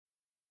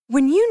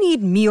When you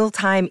need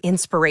mealtime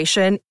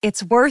inspiration,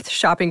 it's worth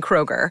shopping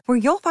Kroger, where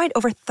you'll find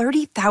over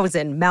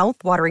 30,000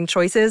 mouth-watering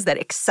choices that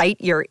excite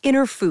your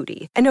inner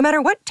foodie. And no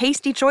matter what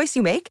tasty choice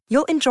you make,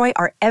 you'll enjoy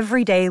our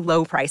everyday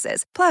low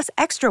prices, plus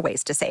extra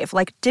ways to save,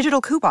 like digital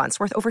coupons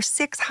worth over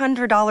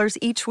 $600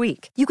 each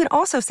week. You can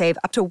also save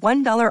up to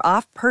 $1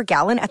 off per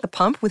gallon at the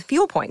pump with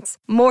fuel points.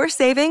 More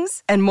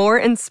savings and more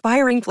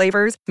inspiring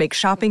flavors make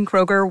shopping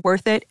Kroger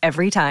worth it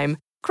every time.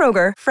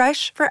 Kroger,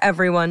 fresh for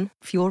everyone.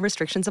 Fuel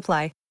restrictions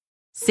apply.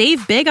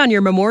 Save big on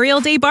your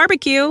Memorial Day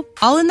barbecue,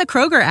 all in the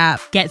Kroger app.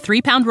 Get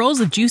 3-pound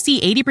rolls of juicy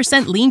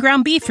 80% lean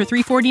ground beef for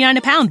 $3.49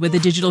 a pound with a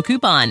digital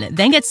coupon.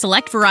 Then get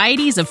select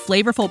varieties of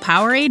flavorful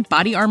Powerade,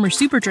 Body Armor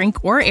Super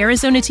Drink, or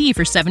Arizona tea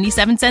for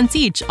 77 cents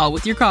each, all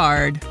with your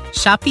card.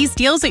 Shop these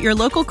deals at your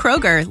local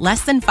Kroger,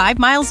 less than 5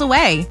 miles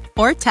away.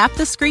 Or tap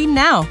the screen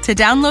now to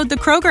download the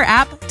Kroger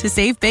app to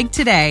save big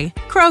today.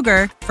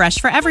 Kroger,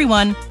 fresh for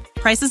everyone.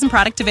 Prices and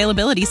product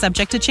availability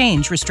subject to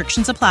change.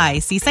 Restrictions apply.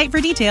 See site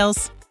for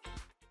details.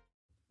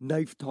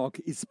 Knife Talk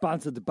is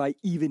sponsored by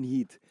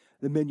Evenheat,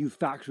 the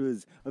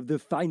manufacturers of the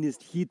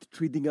finest heat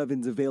treating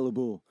ovens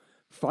available.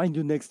 Find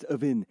your next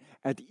oven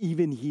at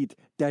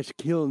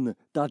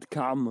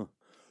evenheat-kiln.com.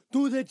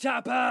 To the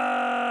chopper!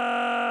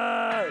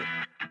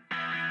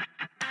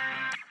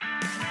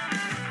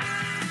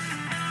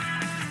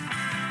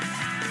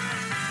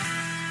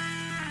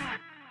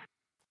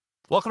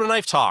 Welcome to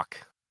Knife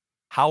Talk.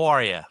 How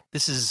are you?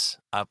 This is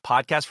a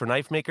podcast for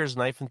knife makers,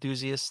 knife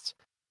enthusiasts,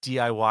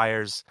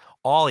 DIYers,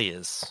 all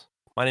is.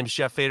 My name is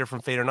Jeff Fader from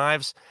Fader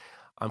Knives.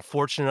 I'm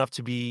fortunate enough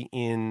to be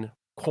in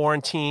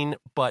quarantine,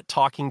 but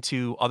talking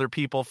to other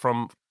people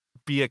from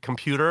via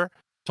computer,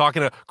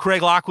 talking to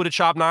Craig Lockwood at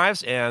Chop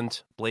Knives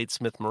and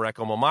Bladesmith Marek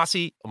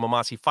Omamasi,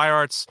 Omamasi Fire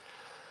Arts.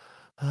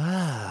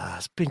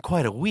 It's been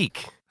quite a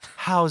week.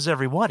 How's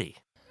everybody?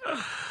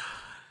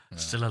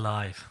 Still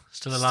alive.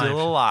 Still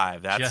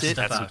alive. That's just it.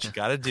 About. That's what you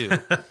got to do.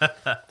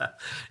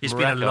 It's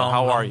Mareko, been a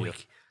long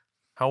week.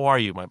 How are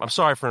you, Mike? I'm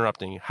sorry for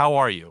interrupting you. How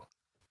are you?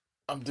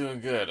 I'm doing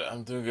good.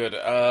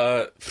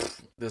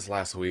 This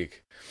last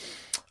week,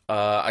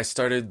 I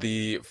started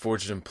the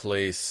Forged in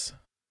Place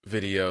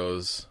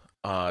videos.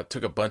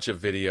 Took a bunch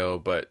of video,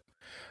 but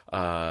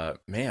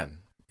man,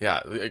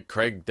 yeah,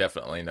 Craig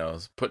definitely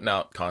knows. Putting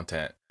out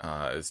content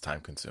is time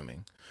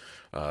consuming,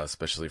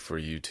 especially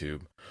for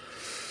YouTube.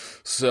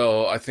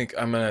 So I think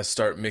I'm going to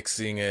start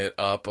mixing it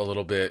up a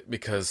little bit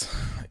because,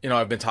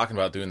 I've been talking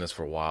about doing this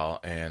for a while.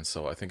 And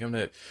so I think I'm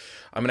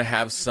going to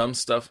have some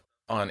stuff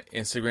on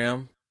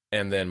Instagram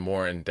and then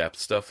more in-depth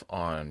stuff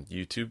on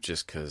YouTube,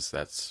 just because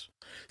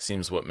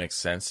seems what makes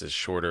sense is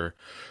shorter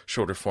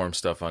form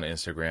stuff on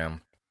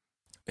Instagram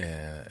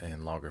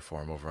and longer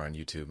form over on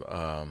YouTube.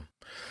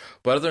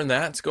 But other than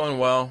that, it's going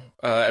well.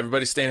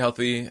 Everybody's staying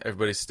healthy.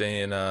 Everybody's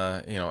staying,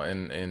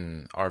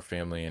 in our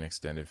family and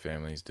extended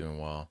family is doing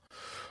well.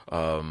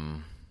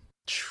 I'm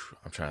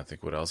trying to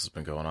think what else has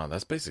been going on.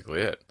 That's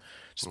basically it.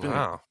 Just been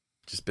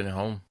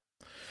home.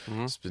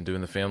 Mm-hmm. Just been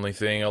doing the family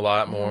thing a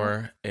lot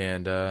more,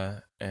 and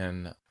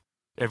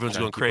everyone's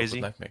going crazy.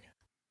 Everyone's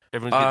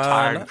getting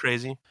tired and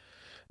crazy.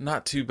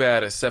 Not too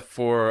bad, except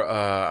for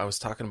I was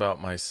talking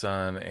about my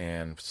son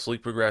and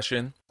sleep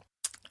regression,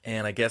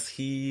 and I guess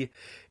he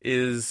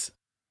is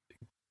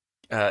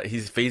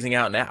he's phasing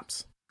out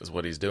naps is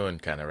what he's doing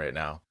kind of right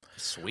now.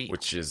 Sweet,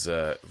 which is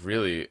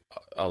really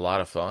a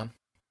lot of fun.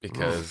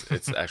 Because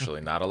it's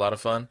actually not a lot of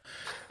fun.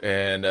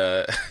 And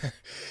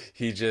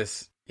he's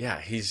just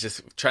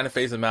trying to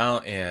phase them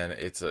out, and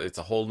it's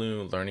a whole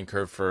new learning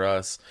curve for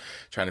us,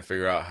 trying to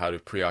figure out how to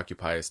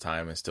preoccupy his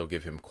time and still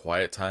give him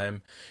quiet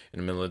time in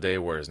the middle of the day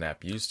where his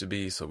nap used to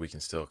be, so we can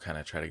still kind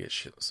of try to get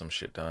some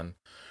shit done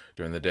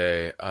during the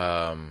day.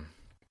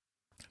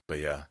 But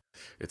yeah,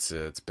 it's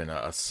been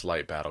a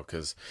slight battle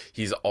because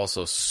he's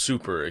also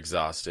super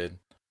exhausted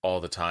all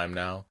the time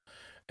now,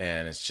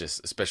 and it's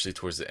just, especially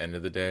towards the end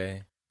of the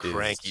day,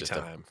 cranky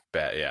time.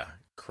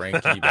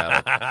 Cranky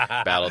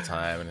battle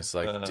time, and it's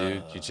like,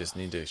 dude, you just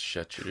need to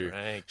shut your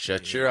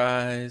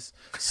eyes,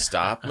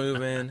 stop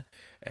moving,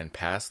 and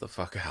pass the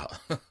fuck out.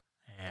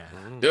 Yeah,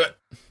 do it.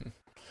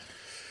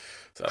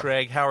 So.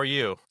 Craig, how are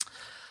you?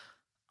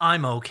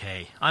 I'm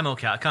okay.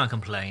 I can't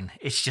complain.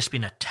 It's just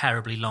been a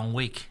terribly long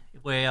week.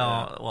 We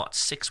are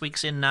 6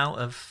 weeks in now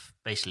of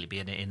basically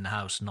being in the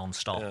house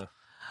non-stop. Yeah.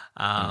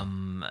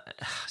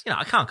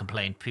 I can't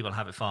complain. People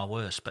have it far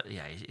worse, but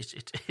yeah,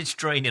 it's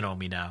draining on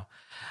me now.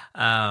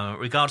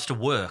 Regards to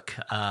work,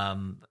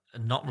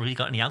 not really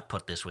got any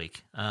output this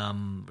week.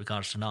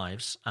 Regards to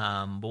knives,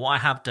 but what I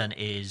have done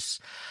is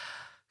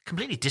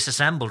completely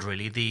disassembled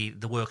really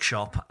the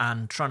workshop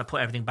and trying to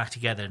put everything back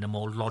together in a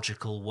more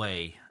logical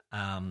way.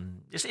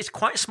 It's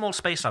quite a small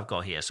space I've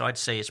got here, so I'd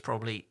say it's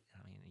probably,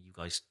 you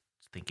guys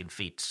think in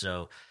feet,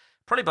 so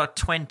probably about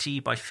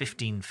 20 by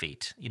 15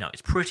 feet.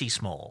 It's pretty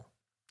small.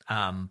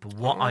 But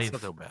what that's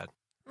not so bad.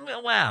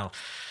 Well,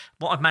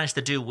 what I've managed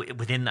to do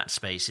within that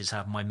space is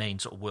have my main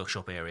sort of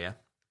workshop area.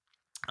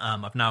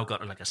 I've now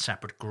got like a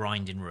separate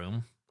grinding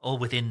room, all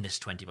within this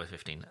 20 by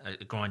 15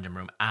 grinding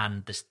room,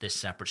 and this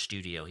separate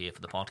studio here for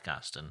the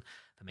podcast and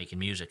for making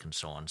music and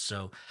so on.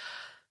 So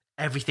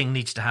everything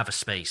needs to have a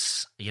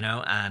space,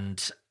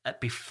 and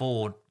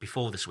before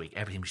this week,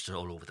 everything was just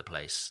all over the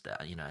place.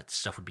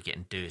 Stuff would be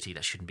getting dirty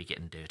that shouldn't be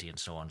getting dirty and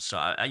so on. So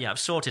I've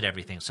sorted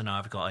everything. So now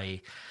I've got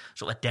a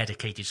sort of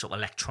dedicated sort of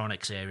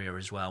electronics area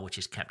as well, which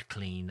is kept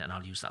clean, and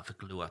I'll use that for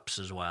glue ups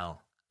as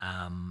well.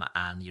 And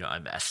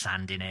a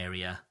sanding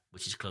area,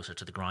 which is closer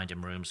to the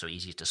grinding room, so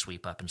easy to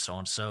sweep up and so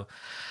on. So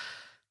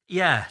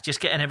yeah, just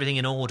getting everything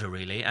in order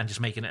really, and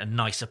just making it a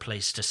nicer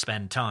place to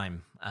spend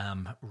time,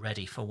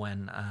 ready for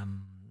when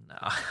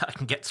I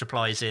can get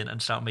supplies in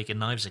and start making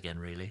knives again.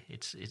 Really,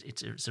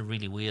 it's a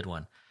really weird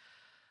one,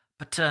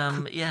 but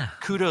yeah.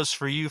 Kudos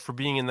for you for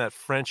being in that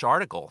French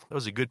article. That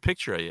was a good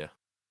picture of you.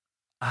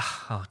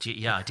 Oh, gee,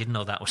 yeah, I didn't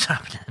know that was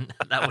happening.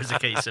 That was a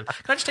case of,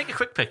 can I just take a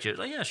quick picture?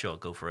 Like, yeah, sure,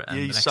 go for it. And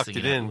yeah, you sucked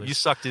it in. You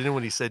sucked it in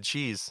when he said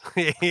cheese.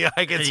 Yeah,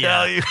 I can Yeah.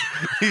 tell you.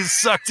 You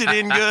sucked it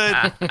in good.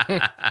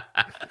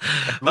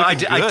 But I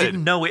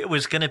didn't know it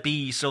was going to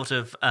be sort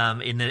of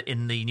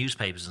in the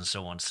newspapers and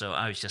so on. So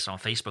I was just on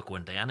Facebook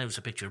one day, and it was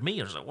a picture of me.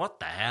 I was like, "What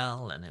the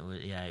hell?" And it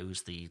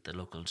was the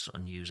local sort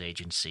of news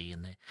agency,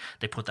 and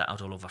they put that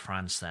out all over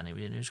France. Then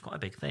it was quite a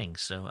big thing.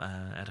 So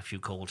I had a few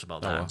calls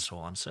about that and so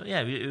on. So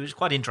yeah, it was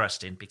quite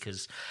interesting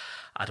because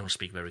I don't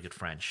speak very good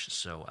French.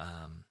 So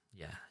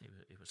yeah,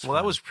 it was. Well,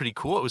 fun. that was pretty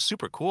cool. It was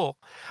super cool.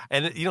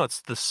 And,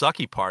 it's the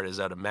sucky part is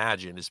I'd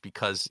imagine is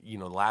because,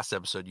 last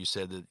episode you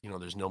said that,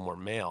 there's no more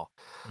mail.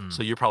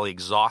 So you're probably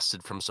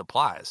exhausted from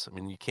supplies. I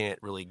mean, you can't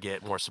really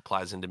get more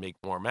supplies in to make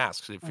more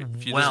masks. If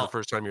this is the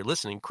first time you're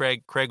listening,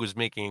 Craig was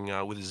making,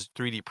 with his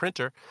 3D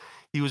printer,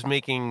 he was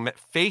making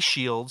face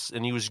shields,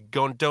 and he was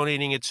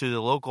donating it to the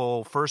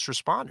local first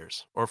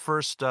responders or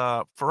first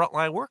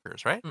frontline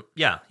workers, right?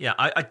 Yeah.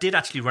 I did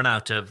actually run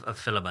out of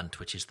filament,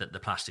 which is the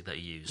plastic that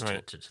you use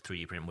to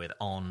 3D print with,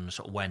 on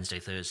sort of Wednesday,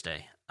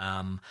 Thursday.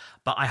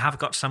 But I have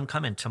got some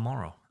coming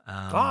tomorrow.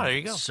 There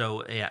you go.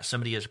 So yeah,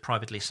 somebody has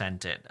privately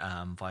sent it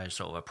via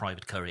sort of a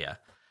private courier.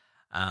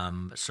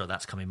 So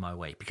that's coming my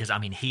way because I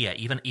mean here,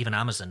 even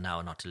Amazon now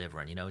are not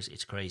delivering.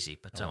 It's crazy.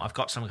 But I've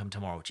got some coming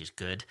tomorrow, which is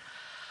good.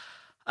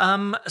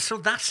 So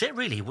that's it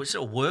really.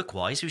 Sort of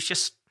work-wise, it was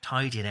just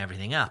tidying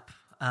everything up.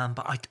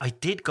 But I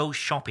did go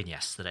shopping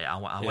yesterday.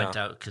 I went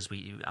out because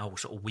our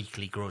sort of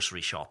weekly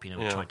grocery shop. We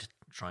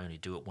try only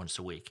do it once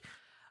a week.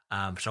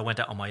 So I went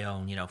out on my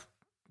own.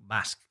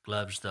 Mask,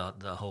 gloves,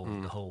 the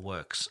whole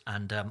works.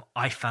 And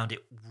I found it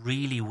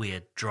really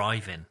weird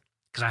driving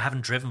because I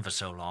haven't driven for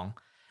so long.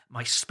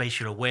 My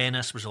spatial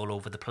awareness was all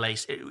over the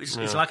place.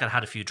 It's like I'd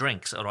had a few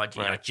drinks. All right,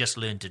 I just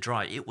learned to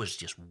drive. It was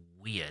just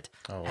weird.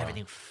 Oh, wow.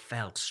 Everything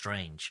felt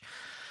strange.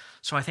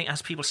 So I think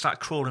as people start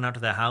crawling out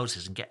of their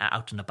houses and get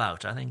out and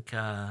about, I think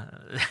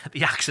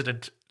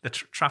the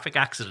traffic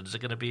accidents are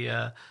going to be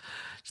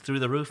through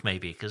the roof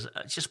maybe because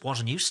I just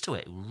wasn't used to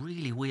it.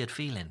 Really weird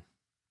feeling.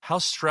 How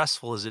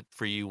stressful is it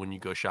for you when you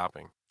go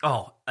shopping?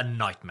 Oh, a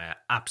nightmare.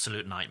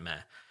 Absolute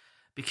nightmare.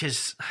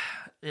 Because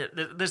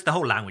there's the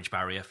whole language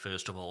barrier,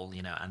 first of all,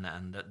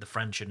 and the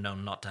French are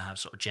known not to have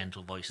sort of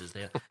gentle voices.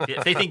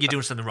 If they think you're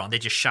doing something wrong, they're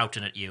just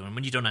shouting at you. And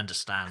when you don't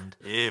understand...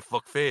 Hey,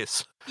 fuck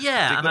face.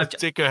 Yeah.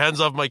 Take your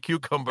hands off my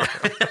cucumber.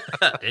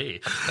 Hey,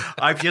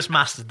 I've just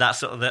mastered that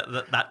sort of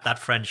that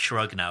French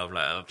shrug now. Of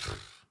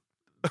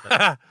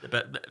like,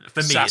 but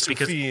for me,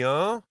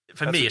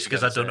 it's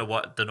because I don't know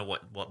what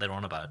they're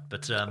on about.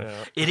 But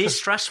it is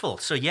stressful.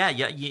 So yeah,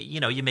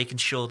 you're making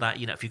sure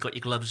that if you've got your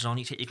gloves on,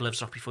 you take your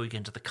gloves off before you get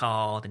into the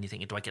car. Then you're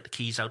thinking, do I get the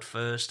keys out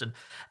first? And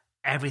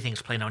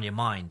everything's playing on your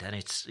mind. And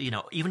it's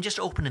even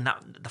just opening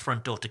the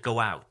front door to go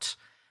out,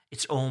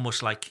 it's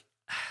almost like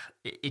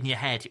in your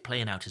head you're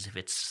playing out as if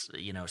it's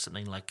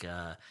something like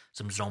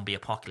some zombie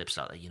apocalypse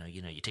out there.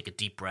 You take a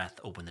deep breath,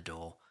 open the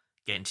door,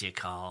 get into your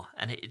car,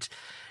 and it's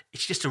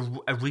just a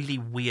really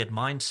weird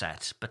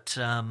mindset. But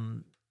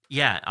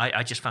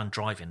I just found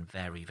driving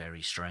very,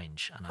 very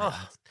strange. And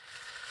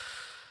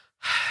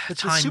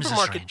it's times a supermarket.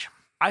 are strange.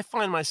 I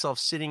find myself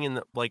sitting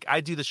in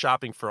I do the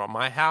shopping for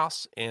my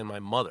house and my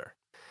mother.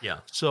 Yeah.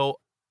 So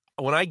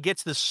when I get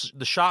to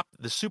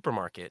the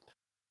supermarket,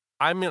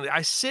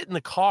 I sit in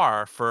the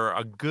car for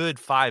a good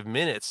 5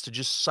 minutes to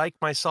just psych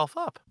myself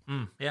up.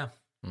 Yeah.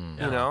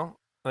 And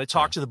I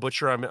talk to the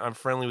butcher. I'm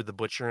friendly with the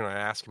butcher, and I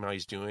ask him how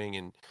he's doing.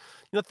 And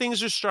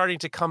things are starting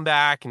to come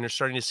back, and they're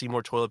starting to see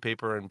more toilet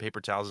paper and paper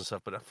towels and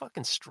stuff. But I'm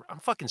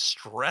fucking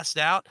stressed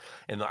out,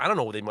 and I don't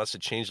know. They must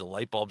have changed the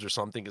light bulbs or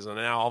something, because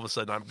now all of a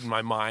sudden, in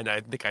my mind,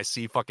 I think I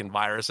see fucking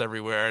virus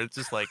everywhere. It's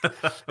just like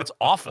it's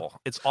awful.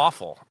 It's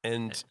awful,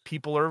 and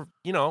people are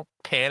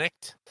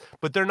panicked,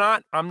 but they're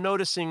not. I'm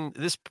noticing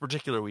this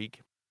particular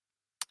week.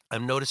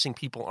 I'm noticing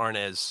people aren't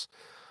as.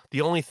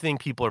 The only thing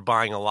people are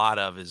buying a lot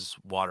of is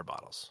water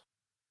bottles.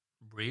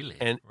 Really?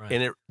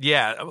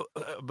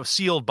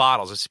 Sealed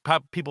bottles. It's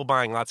people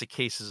buying lots of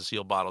cases of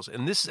sealed bottles.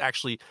 And this is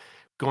actually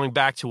going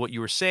back to what you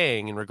were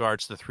saying in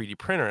regards to the 3D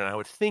printer, and I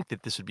would think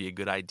that this would be a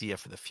good idea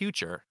for the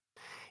future,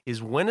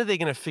 is when are they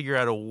going to figure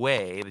out a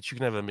way that you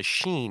can have a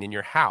machine in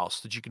your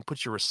house that you can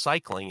put your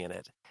recycling in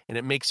it and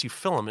it makes you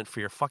filament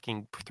for your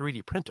fucking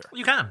 3D printer.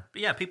 You can.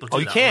 Yeah, people do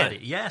you that can?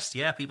 already. Yes,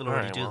 yeah, people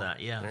already do that.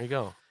 Yeah. There you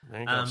go.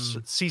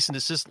 Cease and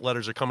desist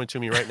letters are coming to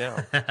me right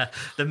now.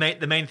 The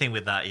main thing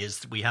with that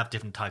is we have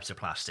different types of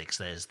plastics.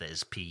 There's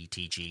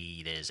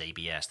PETG, there's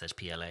ABS, there's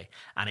PLA,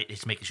 and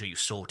it's making sure you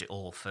sort it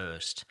all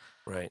first.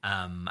 Right.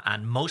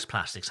 And most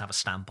plastics have a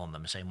stamp on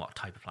them saying what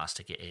type of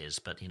plastic it is,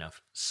 but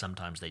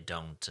sometimes they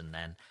don't. And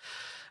then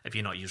if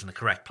you're not using the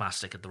correct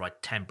plastic at the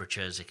right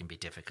temperatures, it can be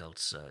difficult.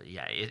 So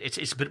yeah,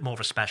 it's a bit more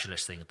of a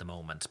specialist thing at the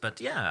moment. But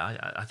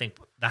yeah, I think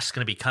that's going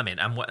to be coming.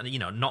 And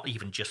not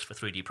even just for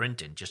 3D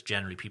printing, just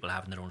generally people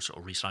having their own sort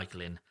of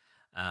recycling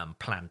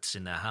plants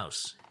in their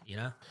house.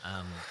 It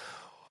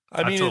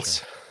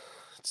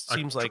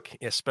seems like,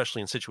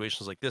 especially in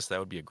situations like this, that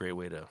would be a great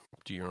way to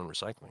do your own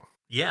recycling.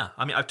 Yeah,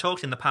 I mean, I've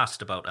talked in the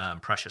past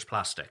about Precious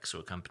Plastics, so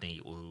a company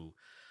who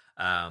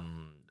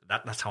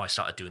that's how I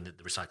started doing the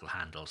recycle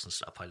handles and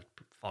stuff. I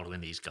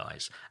following these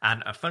guys,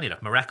 and funny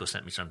enough, Morocco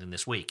sent me something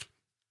this week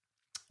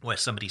where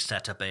somebody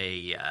set up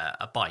a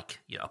bike,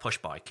 a push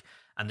bike,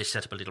 and they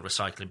set up a little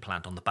recycling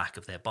plant on the back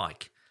of their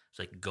bike,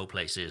 so they can go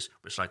places,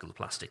 recycle the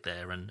plastic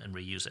there, and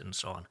reuse it and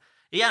so on.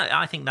 Yeah,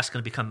 I think that's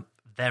going to become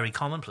very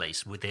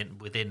commonplace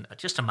within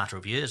just a matter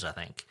of years, I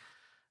think,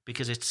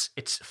 because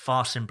it's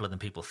far simpler than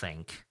people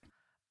think.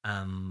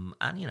 And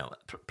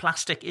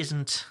plastic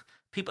isn't.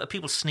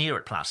 People sneer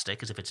at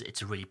plastic as if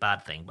it's a really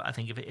bad thing, but I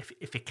think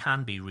if it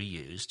can be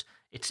reused,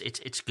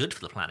 it's good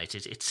for the planet.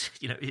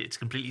 It's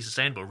completely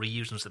sustainable.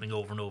 Reusing something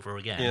over and over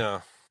again.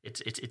 Yeah,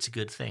 it's a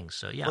good thing.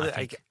 So yeah, well,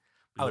 I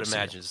would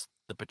imagine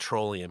the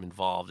petroleum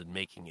involved in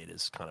making it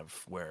is kind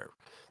of where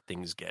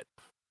things get.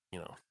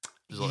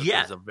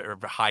 There's a very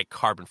high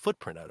carbon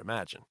footprint, I'd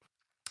imagine.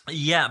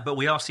 Yeah, but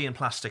we are seeing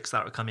plastics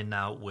that are coming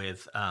now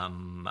with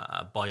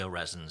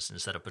bioresins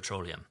instead of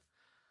petroleum.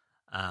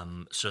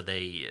 So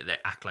they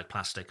act like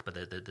plastic, but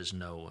there's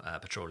no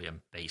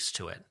petroleum base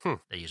to it.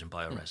 They're using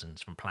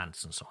bioresins from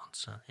plants and so on.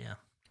 So yeah,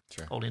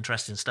 sure. All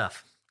interesting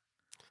stuff.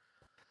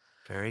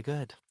 Very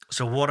good.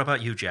 So what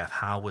about you, Jeff?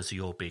 How was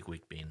your big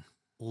week been?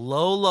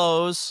 Low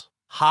lows,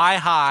 high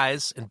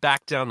highs, and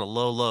back down to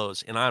low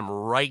lows, and I'm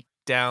right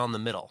down the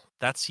middle.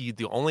 That's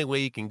the only way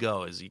you can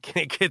go. Is you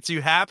can't get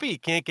too happy, you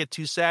can't get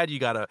too sad. You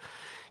gotta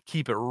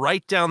keep it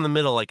right down the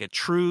middle, like a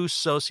true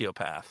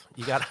sociopath.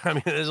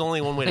 There's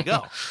only one way to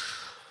go.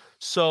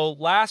 So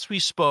last we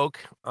spoke,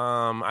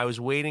 I was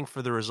waiting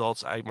for the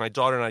results. My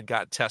daughter and I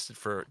got tested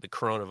for the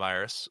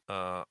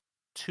coronavirus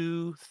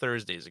 2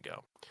 Thursdays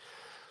ago.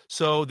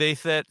 So they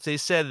said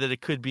that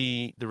it could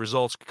be the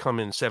results could come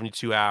in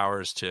 72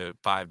 hours to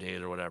 5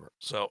 days or whatever.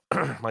 So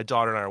my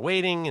daughter and I are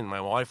waiting, and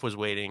my wife was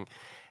waiting.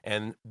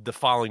 And the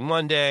following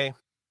Monday,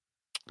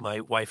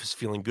 my wife is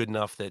feeling good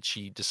enough that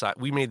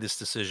we made this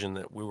decision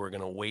that we were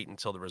going to wait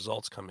until the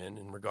results come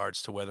in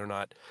regards to whether or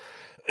not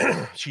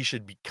she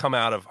should come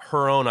out of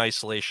her own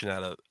isolation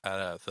out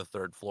of the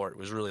third floor. It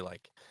was really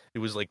like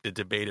the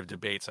debate of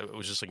debates. It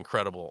was just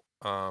incredible.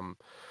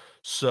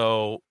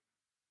 So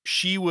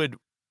she would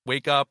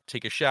wake up,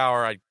 take a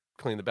shower, I'd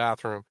clean the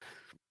bathroom,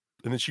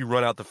 and then she'd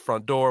run out the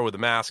front door with a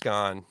mask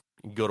on,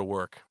 go to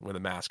work with a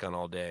mask on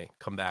all day,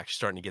 come back. She's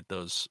starting to get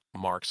those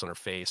marks on her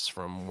face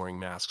from wearing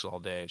masks all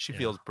day. She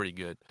feels pretty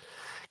good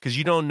because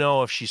you don't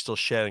know if she's still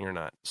shedding or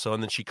not. So,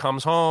 and then she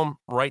comes home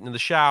right into the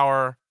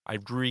shower. I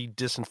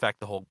disinfect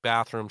the whole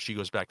bathroom. She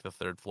goes back to the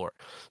third floor.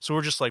 So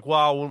we're just like,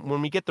 well,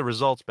 when we get the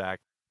results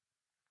back,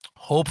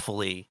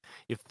 hopefully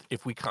if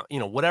we come,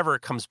 whatever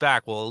it comes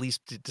back, we'll at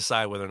least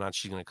decide whether or not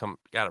she's going to come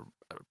out of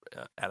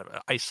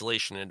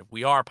isolation. And if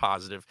we are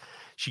positive,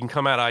 she can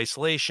come out of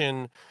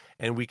isolation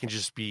and we can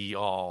just be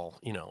all,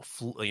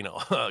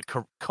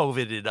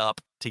 COVIDed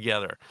up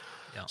together.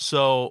 Yeah.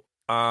 So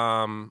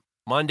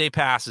Monday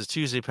passes,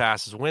 Tuesday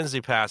passes,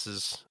 Wednesday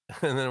passes,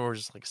 and then we're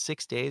just like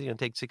 6 days. Going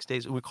to take 6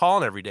 days. We're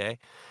calling every day,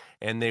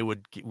 and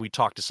we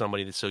talk to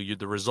somebody that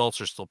the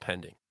results are still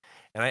pending.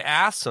 And I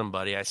asked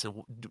somebody, I said,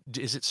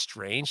 is it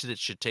strange that it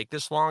should take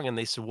this long? And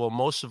they said, well,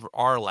 most of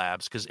our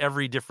labs, because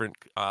every different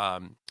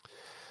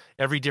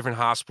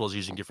hospital is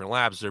using different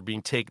labs. The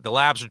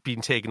labs are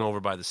being taken over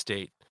by the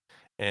state.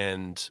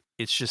 And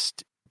it's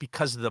just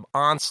because of the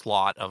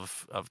onslaught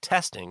of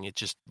testing, it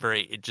just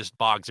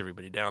bogs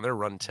everybody down. They're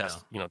running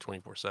tests,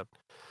 24/7.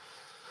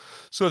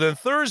 So then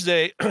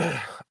Thursday,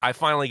 I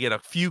finally get a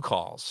few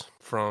calls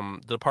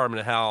from the Department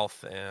of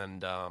Health,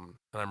 and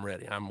I'm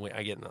ready. I'm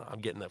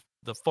getting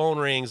the phone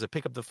rings. I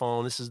pick up the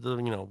phone. This is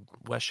the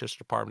Westchester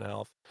Department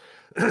of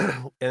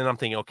Health, and I'm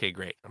thinking, okay,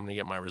 great. I'm gonna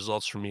get my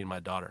results from me and my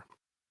daughter.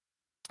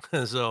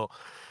 So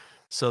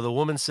the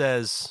woman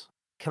says,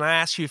 can I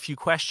ask you a few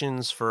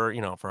questions for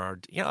our,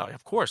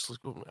 of course.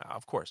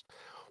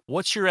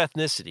 What's your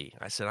ethnicity?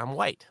 I said, I'm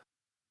white.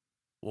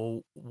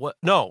 Well, what?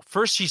 No,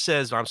 first she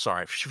says, I'm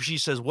sorry. She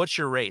says, what's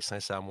your race? And I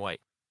said, I'm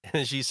white.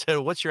 And she said,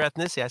 what's your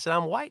ethnicity? I said,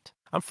 I'm white.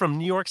 I'm from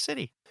New York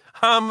City.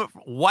 I'm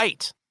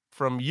white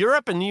from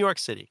Europe and New York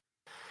City.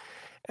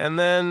 And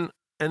then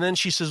And then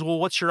she says, well,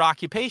 what's your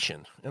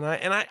occupation? And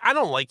I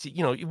don't like to,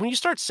 when you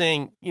start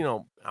saying,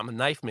 I'm a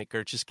knife maker,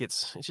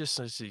 it's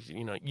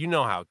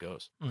how it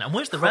goes. And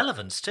where's the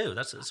relevance too?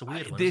 That's a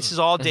weird one. This is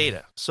all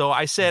data. So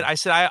I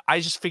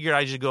just figured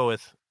I should go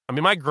with,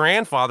 my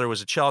grandfather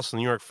was a cellist in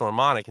the New York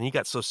Philharmonic, and he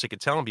got so sick of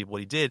telling people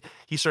what he did,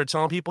 he started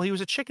telling people he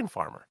was a chicken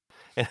farmer.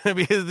 And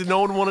because no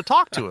one would want to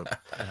talk to him.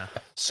 Yeah.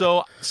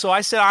 So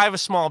I said, I have a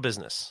small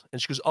business.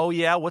 And she goes, oh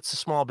yeah, what's a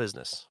small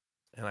business?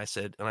 And I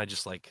said, and I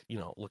just looked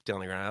down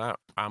the ground.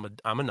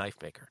 I'm a knife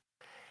maker.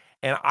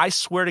 And I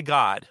swear to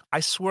God,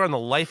 I swear on the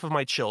life of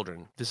my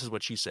children, this is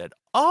what she said.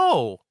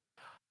 Oh,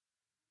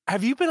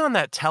 have you been on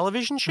that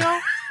television show?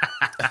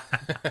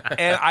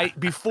 And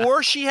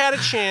before she had a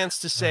chance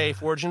to say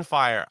Forged in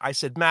Fire, I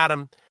said,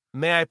 madam,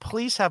 may I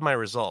please have my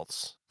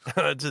results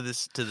to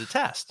the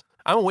test?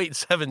 I'm waiting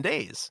 7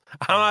 days.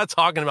 I'm not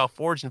talking about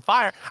Forged in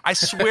Fire. I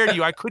swear to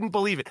you, I couldn't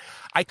believe it.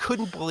 Do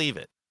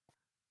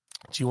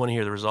you want to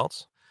hear the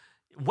results?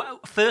 Well,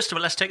 first of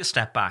all, let's take a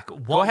step back.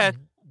 Go ahead.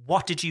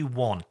 What did you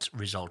want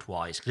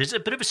result-wise? Because it's a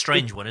bit of a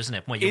strange one, isn't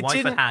it? Well, your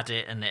wife had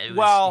it, and it was...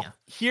 Well,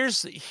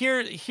 here's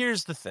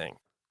the thing.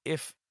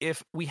 If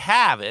we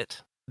have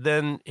it,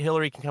 then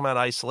Hillary can come out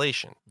of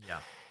isolation. Yeah.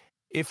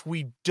 If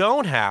we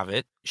don't have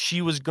it,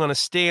 she was going to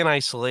stay in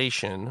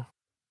isolation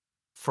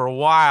for a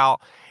while.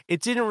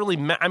 It didn't really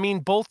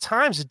both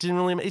times it didn't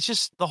really it's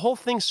just the whole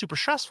thing's super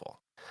stressful.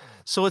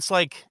 So it's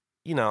like,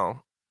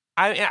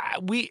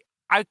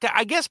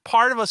 I guess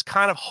part of us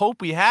kind of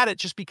hope we had it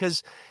just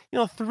because,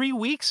 3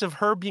 weeks of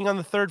her being on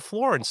the third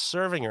floor and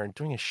serving her and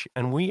doing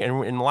and Lila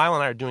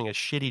and I are doing a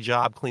shitty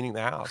job cleaning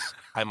the house,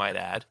 I might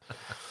add.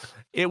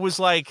 It was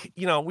like,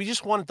 we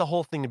just wanted the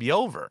whole thing to be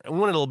over and we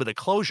wanted a little bit of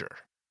closure.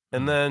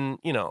 And then,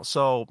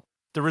 so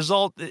the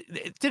result,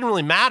 it didn't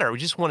really matter. We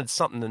just wanted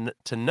something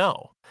to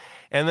know.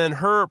 And then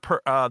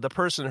the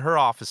person in her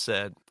office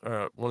said,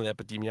 one of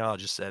the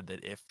epidemiologists said that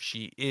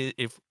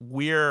if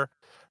we're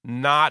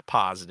not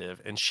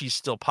positive and she's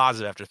still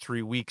positive after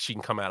 3 weeks, she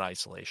can come out of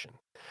isolation.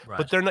 Right.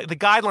 But the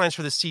guidelines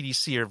for the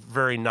CDC are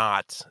very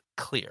not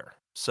clear.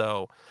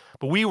 So,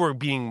 but we were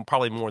being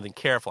probably more than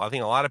careful. I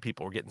think a lot of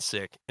people were getting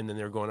sick and then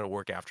they were going to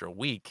work after a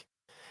week.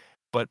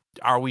 But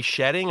are we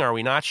shedding? Are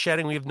we not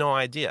shedding? We have no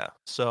idea.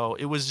 So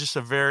it was just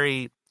a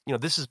very,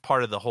 this is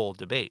part of the whole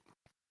debate.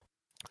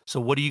 So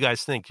what do you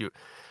guys think?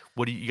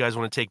 What do you guys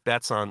want to take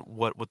bets on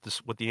what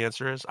the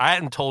answer is? I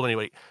hadn't told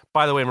anybody.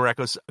 By the way,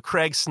 Mareko,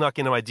 Craig snuck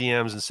into my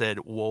DMs and said,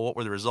 well, what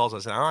were the results? I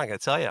said, I'm not going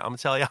to tell you. I'm going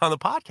to tell you on the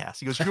podcast.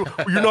 He goes, you're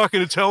not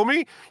going to tell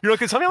me? You're not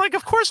going to tell me? I'm like,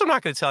 of course I'm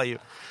not going to tell you.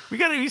 We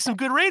got to do some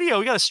good radio.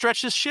 We got to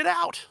stretch this shit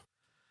out.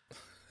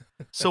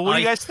 So what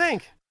do you guys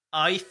think?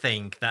 I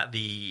think that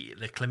the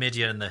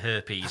chlamydia and the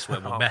herpes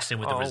were messing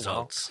with the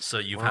results, so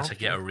you've had to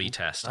get a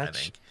retest, I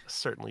think.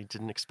 Certainly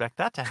didn't expect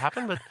that to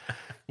happen, but,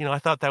 I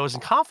thought that was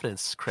in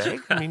confidence, Craig.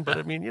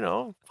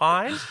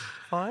 Fine.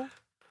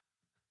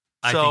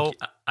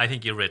 I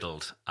think you're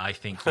riddled. I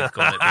think you've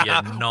got to be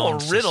a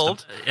non-system.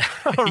 Riddled?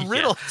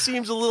 Riddled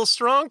seems a little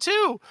strong,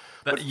 too.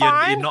 But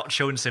you're not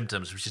showing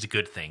symptoms, which is a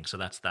good thing,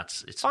 so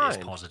it's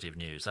positive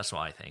news. That's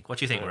what I think. What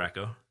do you think,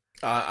 Mareko?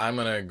 I'm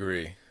going to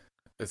agree.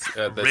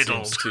 That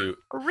riddled. Seems too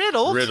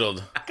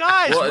riddled,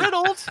 guys.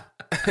 Riddled,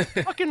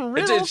 fucking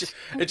riddled.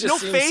 It just no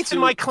faith in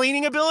my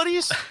cleaning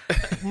abilities.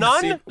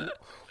 None.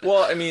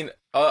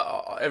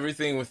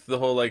 Everything with the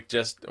whole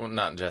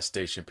not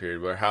gestation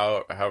period, but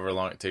however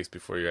long it takes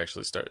before you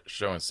actually start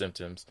showing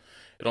symptoms,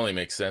 it only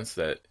makes sense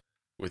that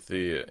with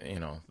the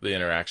the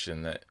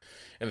interaction that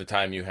and the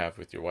time you have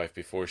with your wife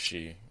before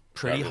she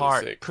pretty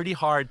hard,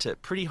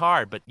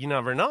 but you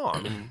never know.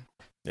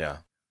 Yeah.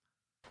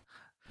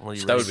 Well,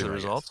 you ready for the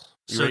results?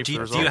 So do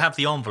you have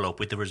the envelope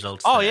with the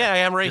results? Oh, yeah, I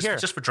am right here.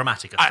 Just for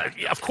dramatic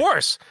effect. Of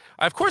course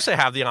I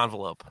have the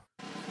envelope.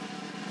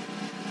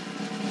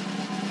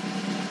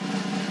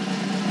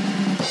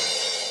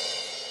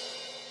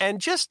 And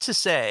just to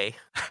say,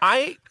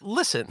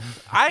 this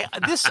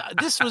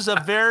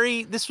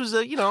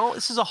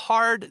is a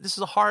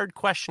hard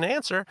question to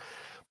answer,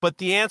 but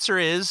the answer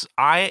is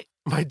my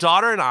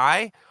daughter and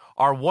I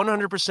are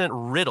 100%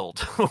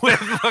 riddled with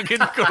fucking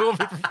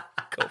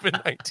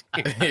COVID-19.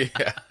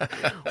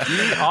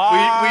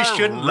 Yeah. We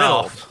shouldn't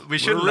laugh. We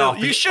shouldn't laugh.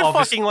 You should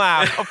fucking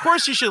laugh. Of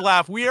course you should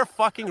laugh. We are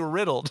fucking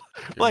riddled.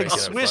 Like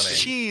Swiss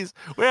cheese.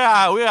 We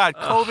got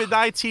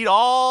COVID-19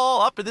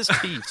 all up in this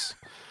piece.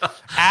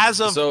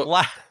 As of go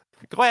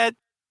ahead.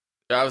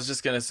 I was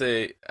just going to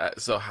say,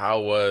 so how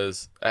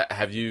was,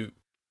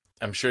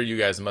 I'm sure you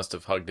guys must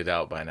have hugged it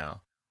out by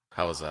now.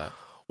 How was that?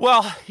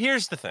 Well,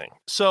 here's the thing.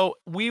 So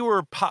we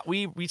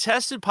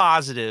tested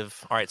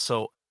positive. All right.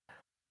 So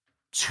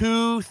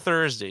 2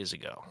 Thursdays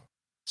ago.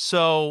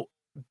 So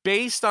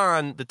based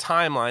on the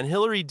timeline,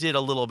 Hillary did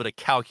a little bit of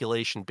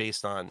calculation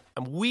based on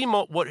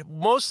what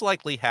most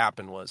likely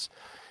happened was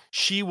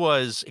she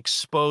was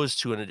exposed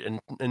to an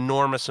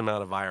enormous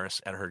amount of virus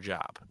at her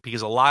job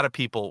because a lot of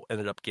people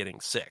ended up getting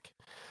sick.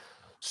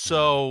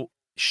 So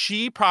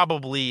she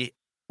probably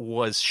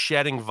was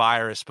shedding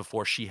virus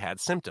before she had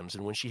symptoms.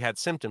 And when she had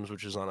symptoms,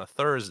 which was on a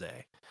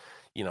Thursday,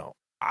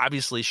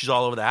 obviously she's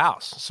all over the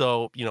house.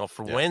 So,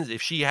 for Yeah. Wednesday,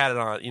 if she had it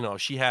on,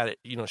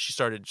 she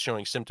started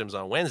showing symptoms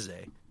on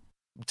Wednesday,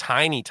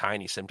 tiny,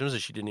 tiny symptoms that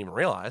she didn't even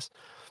realize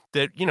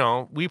that,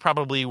 we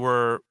probably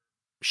were,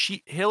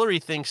 Hillary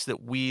thinks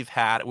that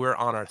we're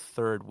on our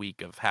third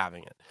week of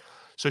having it.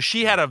 So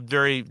she had a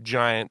very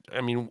giant,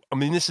 I mean,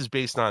 this is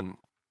based on,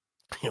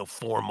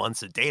 4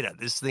 months of data.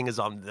 This thing is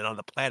on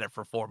the planet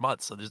for 4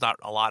 months. So there's not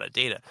a lot of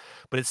data,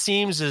 but it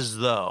seems as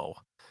though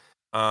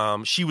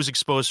she was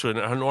exposed to an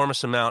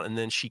enormous amount, and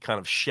then she kind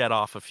of shed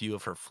off a few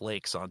of her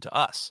flakes onto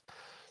us.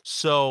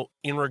 So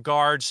in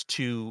regards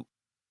to,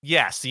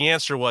 yes, the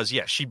answer was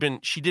yes. She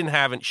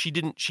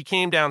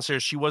came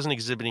downstairs. She wasn't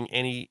exhibiting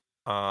any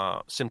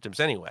symptoms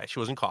anyway. She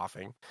wasn't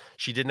coughing.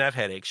 She didn't have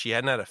headaches. She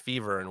hadn't had a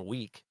fever in a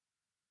week.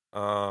 She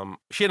hadn't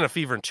had a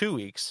fever in 2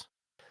 weeks,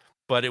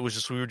 but we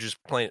were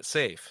just playing it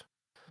safe.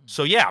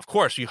 So yeah, of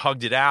course, we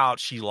hugged it out.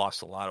 She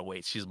lost a lot of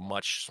weight. She's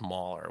much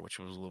smaller, which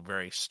was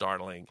very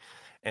startling.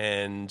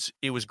 And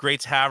it was great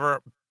to have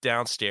her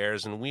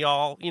downstairs. And we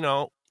all,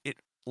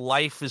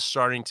 life is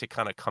starting to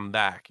kind of come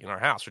back in our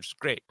house, which is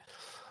great.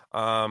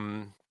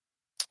 In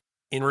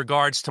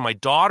regards to my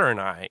daughter and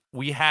I,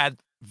 we had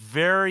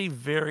very,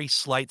 very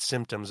slight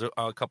symptoms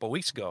a couple of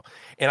weeks ago.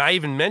 And I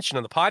even mentioned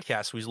on the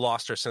podcast, we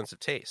lost our sense of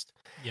taste.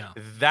 Yeah.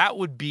 That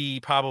would be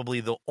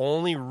probably the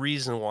only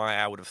reason why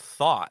I would have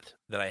thought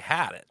that I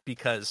had it,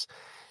 because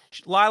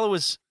Lila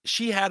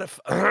she had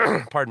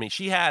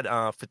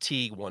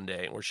fatigue one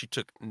day where she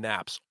took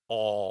naps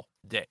all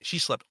day. She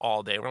slept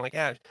all day. We're like,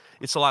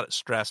 it's a lot of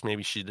stress.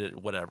 Maybe she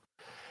did whatever.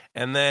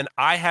 And then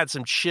I had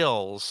some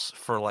chills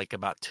for like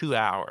about 2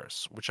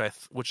 hours, which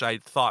I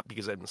thought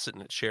because I'd been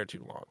sitting in a chair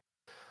too long.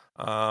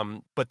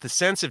 But the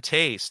sense of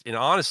taste, and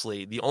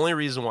honestly, the only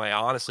reason why I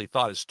honestly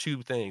thought is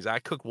two things. I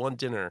cooked one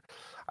dinner.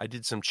 I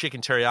did some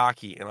chicken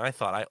teriyaki, and I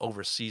thought I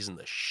over-seasoned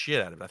the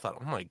shit out of it. I thought,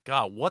 oh my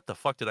God, what the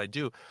fuck did I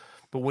do?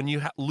 But when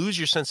you lose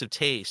your sense of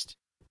taste,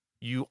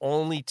 you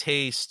only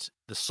taste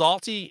the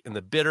salty and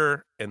the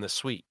bitter and the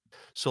sweet.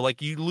 So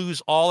like you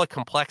lose all the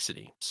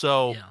complexity.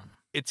 So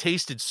it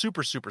tasted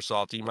super, super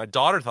salty. My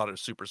daughter thought it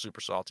was super,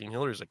 super salty, and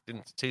Hillary's like,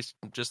 didn't taste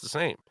just the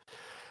same.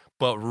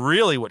 But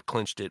really what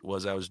clinched it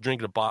was I was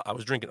drinking a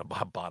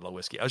bottle of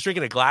whiskey. I was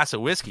drinking a glass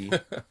of whiskey,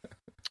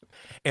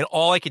 and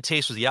all I could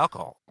taste was the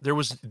alcohol. There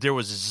was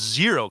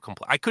zero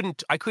I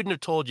couldn't have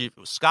told you if it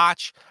was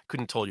scotch. I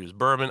couldn't have told you it was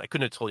bourbon. I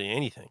couldn't have told you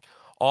anything.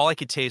 All I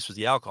could taste was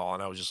the alcohol,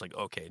 and I was just like,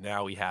 okay,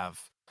 now we have,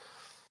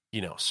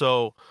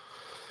 so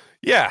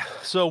yeah.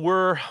 So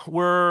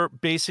we're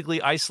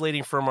basically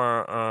isolating from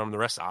our the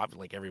rest of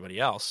like everybody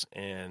else,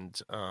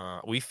 and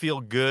we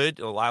feel good.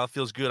 Lila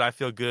feels good. I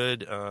feel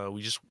good.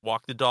 We just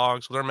walk the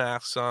dogs with our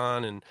masks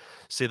on and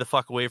stay the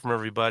fuck away from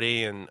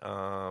everybody, and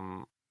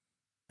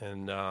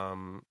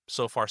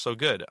so far so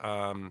good.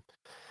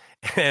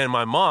 And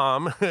my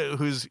mom,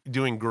 who's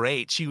doing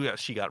great, she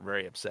got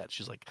very upset.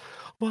 She's like,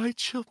 my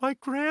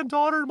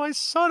granddaughter, my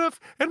son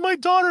and my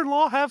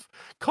daughter-in-law have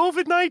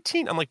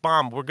COVID-19. I'm like,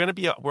 Mom,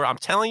 I'm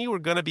telling you, we're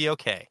gonna be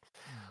okay.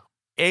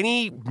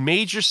 Any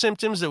major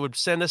symptoms that would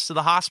send us to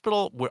the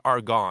hospital are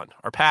gone,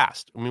 are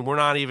past. I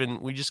mean,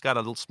 we just got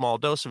a little small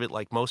dose of it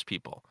like most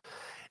people.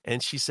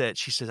 And she said,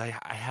 I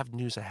have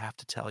news I have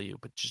to tell you,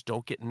 but just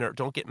don't get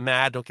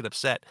mad, don't get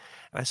upset.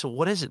 And I said,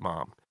 what is it,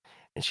 Mom?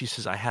 And she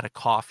says, I had a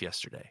cough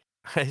yesterday.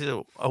 I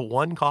said, a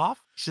one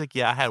cough? She's like,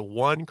 yeah, I had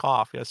one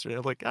cough yesterday.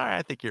 I'm like, all right,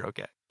 I think you're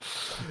okay.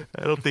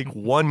 I don't think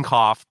one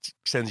cough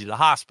sends you to the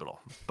hospital.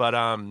 But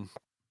in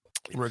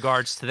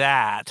regards to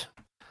that,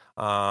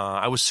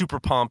 I was super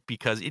pumped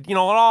because we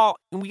all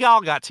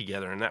got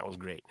together, and that was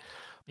great.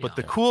 But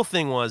the cool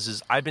thing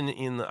is I've been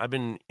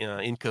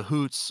in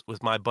cahoots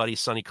with my buddy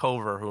Sonny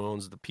Cover, who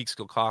owns the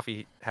Peekskill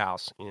Coffee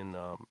House in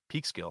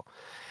Peekskill.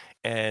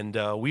 And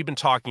we've been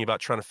talking about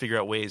trying to figure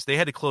out ways. They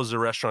had to close their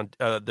restaurant,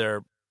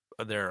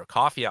 their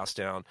coffee house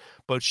down,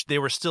 but they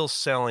were still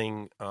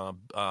selling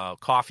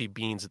coffee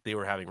beans that they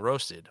were having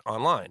roasted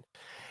online.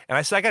 And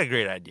I said, I got a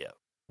great idea.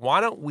 Why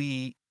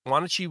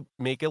don't you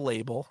make a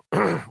label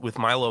with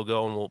my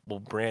logo, and we'll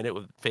brand it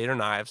with Fader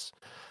Knives,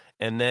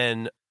 and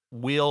then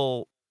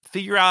we'll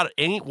figure out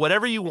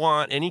whatever you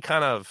want, any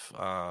kind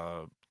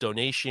of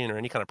donation or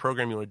any kind of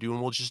program you want to do,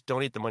 and we'll just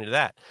donate the money to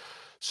that.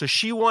 So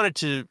she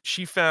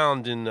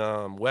found in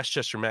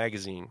Westchester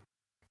Magazine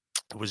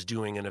was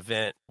doing an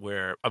event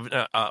where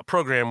a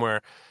program where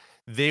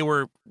they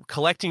were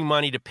collecting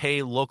money to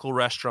pay local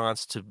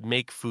restaurants to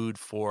make food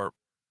for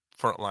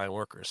frontline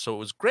workers. So it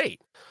was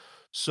great.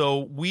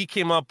 So we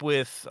came up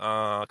with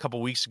a couple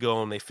of weeks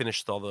ago, and they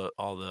finished all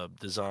the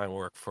design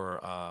work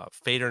for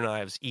Fader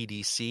Knives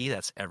EDC.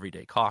 That's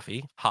Everyday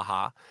Coffee,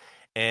 haha.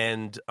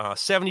 And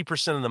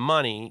 70% of the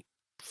money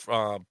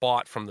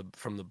bought from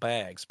the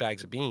bags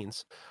of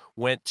beans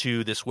went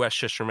to this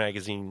Westchester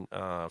Magazine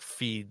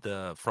feed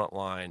the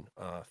frontline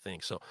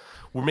thing. So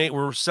we've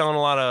been selling a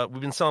lot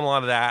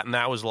of that, and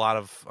that was a lot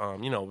of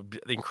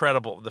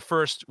incredible. The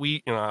first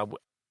we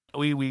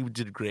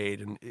did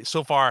great, and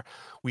so far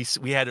we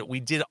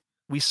did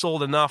we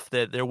sold enough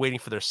that they're waiting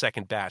for their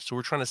second batch. So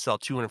we're trying to sell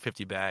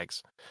 250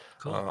 bags.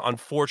 Cool.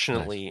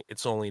 Unfortunately,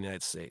 it's only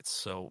United States,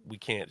 so we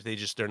can't.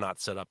 They're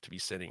not set up to be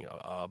sitting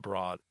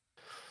abroad.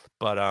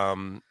 But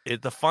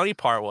the funny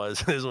part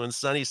is when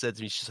Sunny said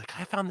to me, she's like,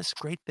 I found this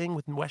great thing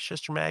with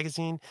Westchester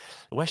Magazine,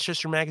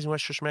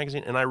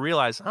 and I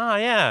realized,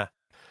 yeah,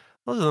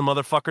 those are the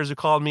motherfuckers who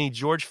called me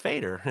George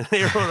Fader.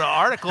 They wrote an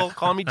article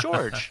calling me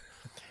George.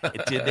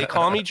 Did they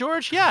call me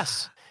George?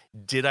 Yes.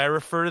 Did I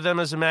refer to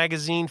them as a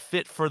magazine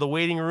fit for the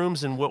waiting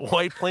rooms in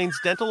White Plains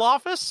dental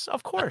office?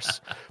 Of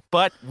course.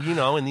 But,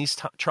 in these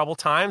troubled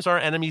times, our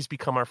enemies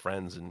become our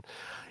friends. And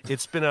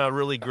it's been a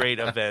really great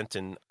event.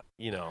 And,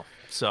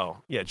 so,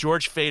 yeah,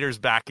 George Fader's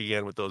back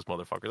again with those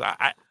motherfuckers.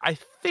 I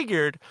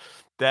figured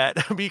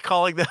that me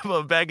calling them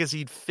a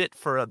magazine fit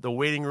for the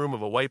waiting room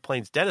of a White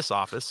Plains dentist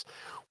office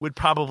would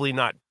probably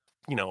not,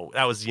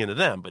 that was the end of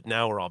them. But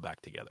now we're all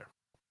back together.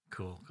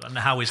 Cool. And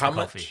how is the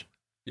coffee?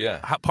 Yeah.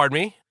 Pardon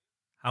me?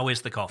 How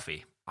is the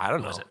coffee? I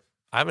don't know.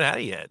 I haven't had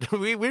it yet.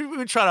 We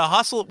try to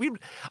hustle.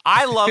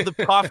 I love the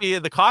coffee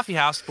at the coffee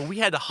house, but we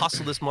had to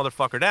hustle this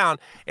motherfucker down,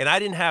 and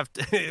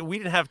we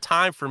didn't have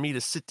time for me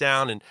to sit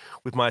down and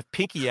with my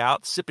pinky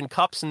out, sipping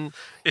cups and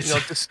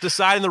just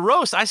deciding the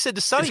roast. I said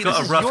to Sonny, it's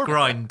got a rough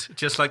grind,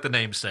 just like the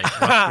namesake.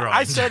 Rough grind.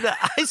 I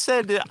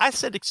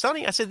said to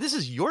Sonny, this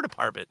is your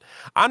department.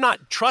 I'm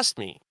not. Trust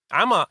me.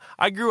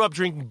 I grew up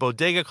drinking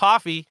bodega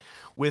coffee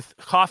with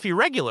coffee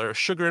regular,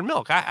 sugar and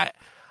milk.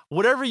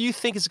 Whatever you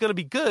think is going to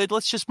be good,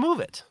 let's just move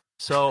it.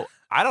 So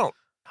I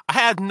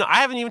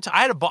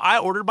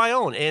ordered my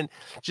own. And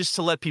just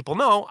to let people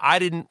know,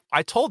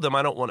 I told them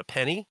I don't want a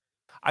penny.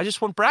 I just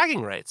want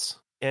bragging rights,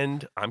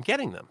 and I'm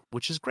getting them,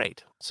 which is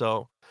great.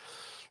 So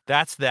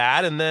that's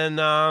that. And then,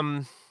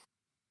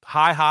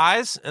 high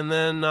highs. And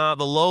then, the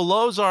low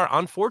lows are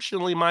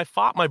unfortunately my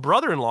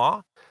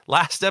brother-in-law.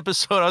 Last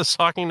episode, I was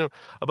talking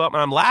about,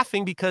 I'm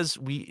laughing because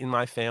in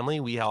my family,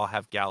 we all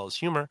have gallows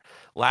humor.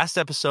 Last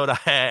episode,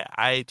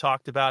 I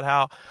talked about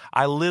how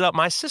I lit up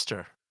my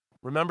sister.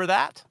 Remember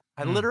that?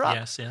 I lit her up.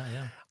 Yes,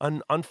 yeah.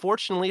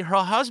 Unfortunately, her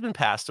husband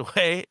passed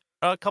away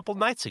a couple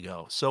nights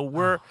ago. So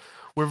we're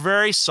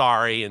very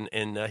sorry.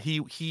 And he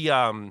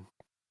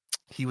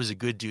was a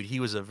good dude. He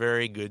was a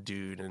very good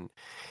dude. And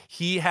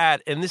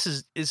this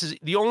is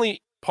the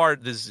only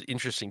part that's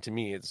interesting to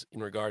me is in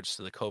regards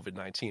to the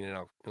COVID-19, and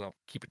I'll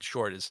keep it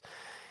short, is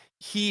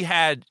he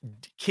had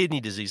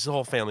kidney disease. The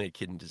whole family had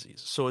kidney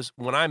disease. So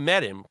when I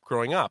met him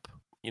growing up,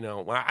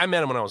 I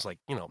met him when I was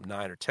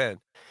 9 or 10,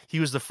 he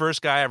was the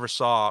first guy I ever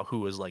saw who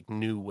was like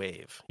new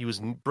wave. He was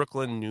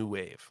Brooklyn new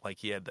wave. Like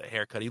he had the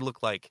haircut. He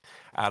looked like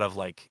out of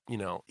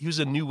he was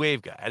a new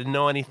wave guy. I didn't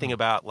know anything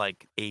about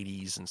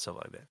 80s and stuff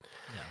like that.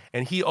 Yeah.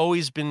 And he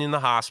always been in the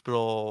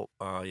hospital.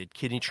 He had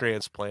kidney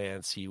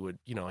transplants. He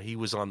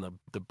was on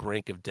the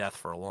brink of death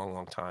for a long,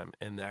 long time.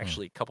 And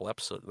actually a couple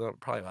episodes,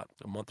 probably about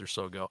a month or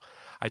so ago,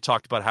 I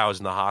talked about how I was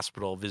in the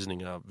hospital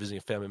visiting a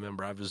family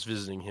member. I was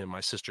visiting him.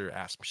 My sister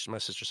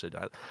said,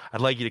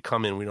 I'd like you to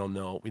come in. We don't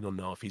know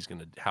if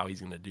how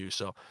he's gonna do.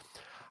 So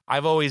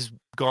I've always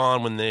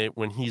gone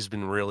when he's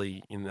been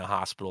really in the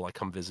hospital. I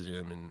come visit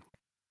him,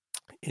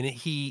 and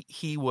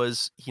he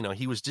was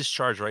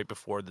discharged right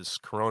before this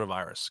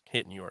coronavirus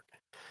hit New York,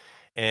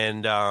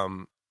 and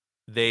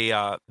they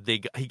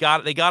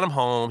got him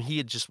home. He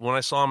had when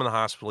I saw him in the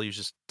hospital, he was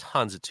just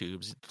tons of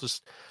tubes,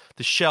 just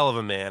the shell of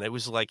a man. It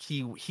was like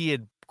he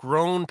had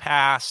grown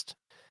past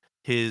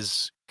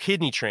his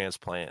kidney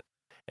transplant,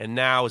 and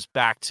now is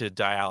back to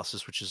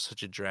dialysis, which is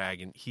such a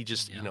drag. And he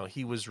just,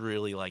 he was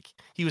really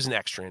he was in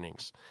extra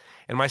innings.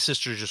 And my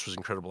sister just was an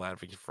incredible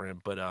advocate for him.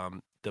 But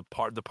the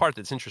part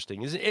that's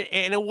interesting is,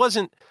 and it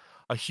wasn't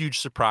a huge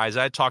surprise.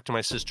 I talked to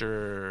my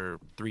sister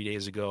 3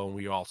 days ago, and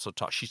we also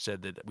talked. She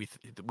said that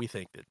we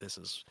think that this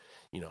is,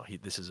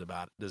 this is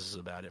about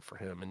it for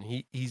him. And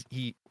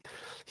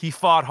he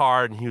fought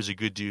hard, and he was a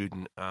good dude.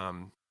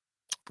 And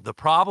the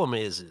problem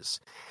is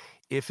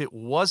if it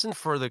wasn't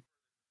for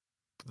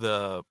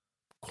the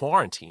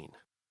quarantine,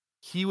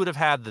 he would have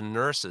had the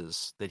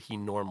nurses that he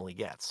normally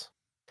gets.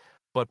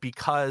 But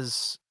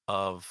because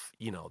of,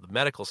 the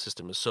medical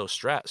system is so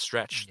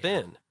stretched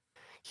thin,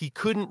 he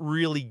couldn't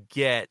really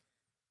get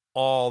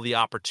all the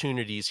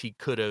opportunities he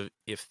could have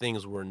if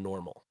things were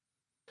normal.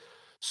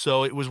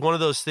 So it was one of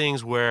those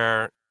things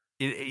where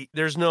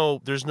there's no,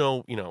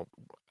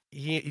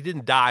 he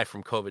didn't die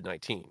from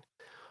COVID-19,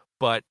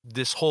 but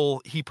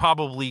he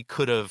probably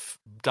could have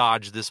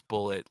dodged this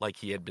bullet like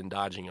he had been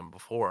dodging them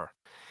before,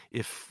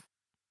 if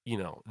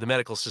the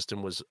medical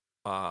system was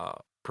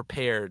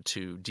prepared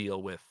to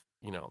deal with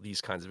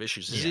these kinds of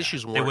issues. These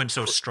issues weren't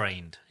so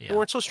strained. They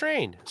weren't so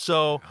strained.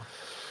 So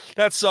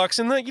that sucks.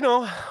 And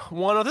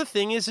one other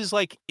thing is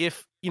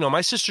if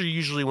my sister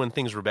usually, when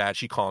things were bad,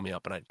 she'd call me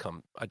up and I'd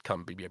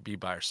come be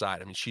by her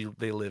side. I mean,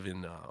 they live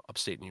in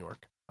upstate New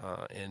York,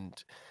 and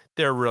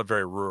they're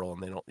very rural,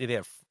 and they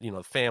have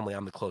family.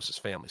 I'm the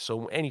closest family,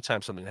 so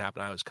anytime something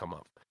happened, I always come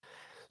up.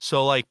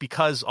 So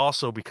because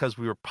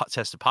we were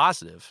tested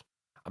positive,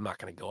 I'm not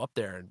going to go up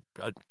there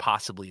and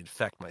possibly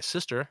infect my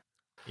sister.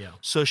 Yeah.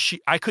 So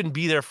I couldn't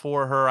be there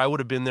for her. I would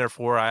have been there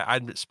for her.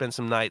 I'd spent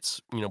some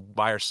nights,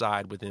 by her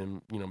side with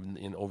him,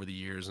 in over the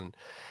years, and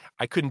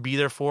I couldn't be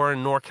there for her,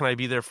 nor can I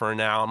be there for her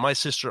now. And my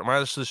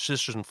other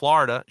sister's in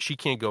Florida. She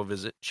can't go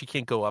visit. She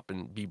can't go up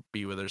and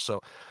be with her.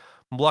 So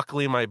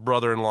luckily, my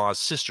brother-in-law's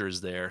sister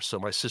is there. So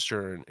my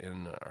sister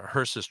and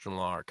her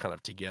sister-in-law are kind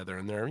of together,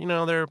 and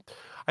they're.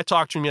 I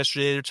talked to them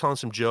yesterday. They're telling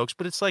some jokes,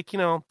 but it's like,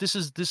 this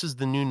is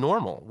the new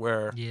normal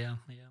where you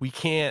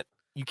can't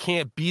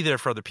be there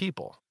for other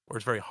people, or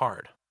it's very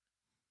hard.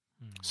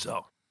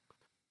 So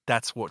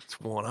that's what's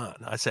going on.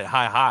 I say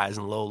high highs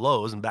and low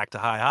lows, and back to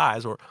high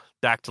highs, or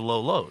back to low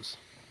lows.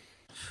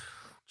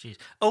 Jeez,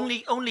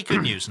 only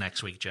good news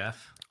next week,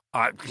 Jeff.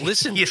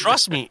 Listen,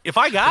 trust me. If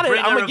I got it,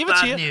 I'm gonna give it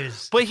to you.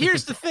 News. But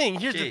here's the thing.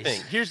 Here's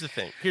the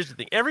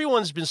thing.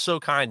 Everyone's been so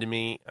kind to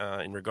me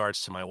in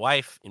regards to my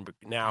wife. In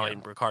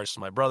regards to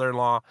my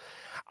brother-in-law,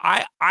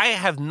 I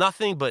have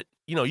nothing but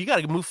you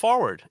got to move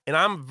forward, and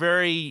I'm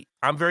very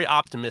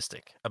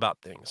optimistic about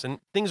things. And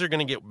things are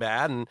going to get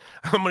bad, and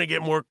I'm going to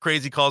get more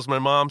crazy calls from my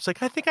mom. It's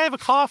like, I think I have a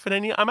cough,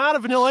 and I'm out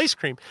of vanilla ice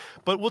cream,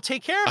 but we'll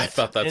take care of it. I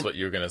thought that's what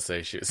you were going to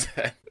say. She was.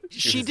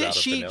 She did.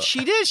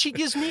 She did. She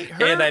gives me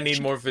her. And I need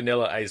more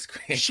vanilla ice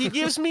cream. She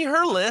gives me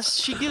her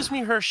list. She gives me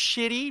her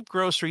shitty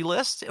grocery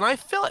list, and I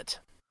fill it.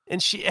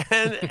 And she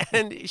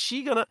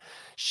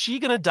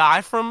gonna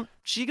die from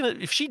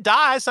if she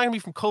dies, it's not gonna be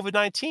from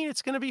COVID-19.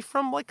 It's gonna be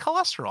from like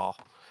cholesterol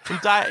and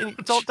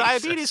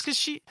diabetes, because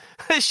she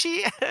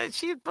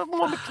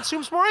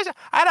consumes more ice.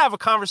 I had to have a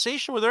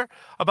conversation with her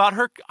about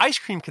her ice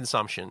cream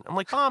consumption. I'm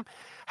like, Mom,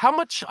 how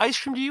much ice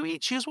cream do you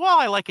eat? She goes, well,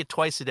 I like it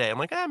twice a day. I'm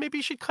like, maybe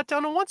you should cut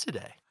down to once a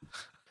day.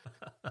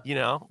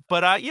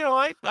 But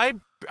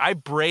I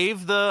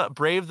brave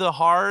the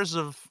horrors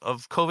of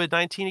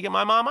COVID-19 to get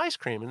my mom ice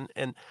cream,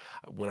 and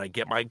when I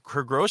get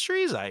her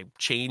groceries, I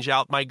change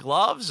out my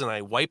gloves and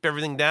I wipe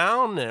everything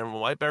down, and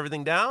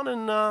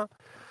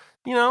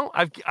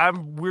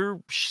we're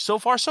so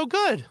far so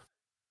good.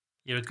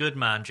 You're a good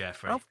man,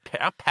 Jeffrey.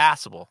 I'm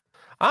passable.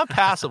 I'm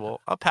passable.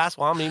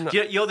 I mean,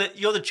 you're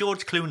the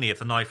George Clooney of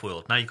the knife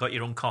world. Now you've got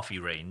your own coffee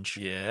range.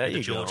 Yeah,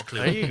 the George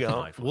Clooney. There you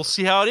go. We'll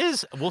see how it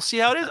is.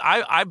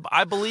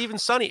 I believe in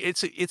Sunny.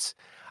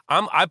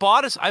 I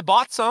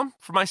bought some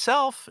for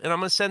myself, and I'm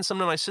going to send some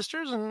to my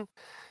sisters, and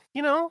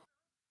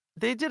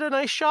they did a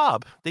nice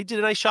job. It's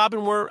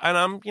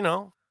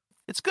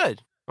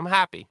good. I'm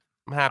happy.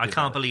 I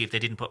can't believe they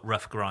didn't put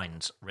Rough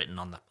Grinds written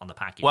on the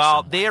package.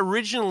 Well,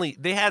 somewhere.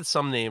 they had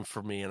some name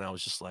for me, and I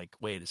was just like,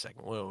 wait a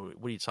second, what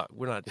are you talking?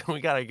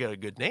 We gotta get a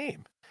good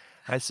name.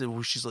 I said,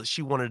 well,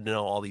 she wanted to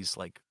know all these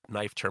like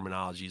knife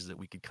terminologies that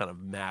we could kind of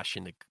mash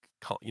into,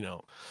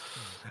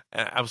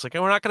 And I was like,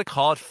 we're not going to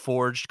call it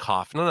forged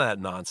coffee, none of that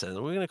nonsense.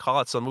 We're going to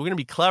call it something. We're going to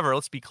be clever.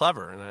 Let's be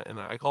clever. And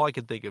all I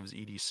could think of was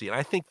EDC. And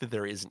I think that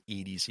there is an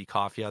EDC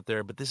coffee out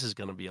there, but this is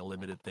going to be a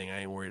limited thing.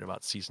 I ain't worried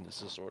about cease and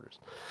desist orders.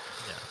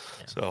 Yeah.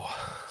 So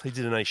they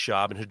did a nice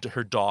job, and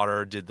her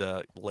daughter did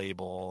the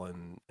label,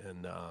 and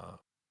the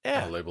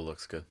label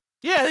looks good.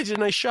 Yeah, they did a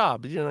nice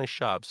job.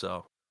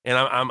 So, and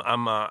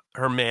I'm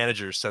her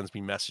manager sends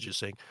me messages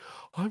saying,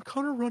 I'm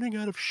kind of running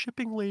out of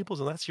shipping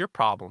labels, and that's your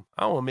problem.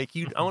 I want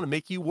to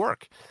make you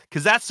work,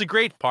 because that's the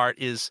great part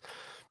is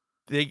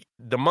the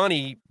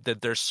money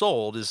that they're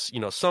sold is,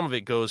 some of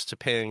it goes to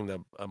paying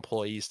the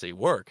employees to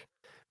work.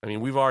 I mean,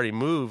 we've already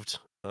moved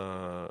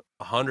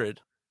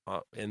 100,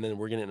 and then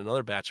we're getting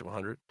another batch of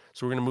 100.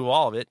 So we're going to move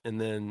all of it, and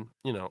then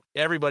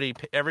everybody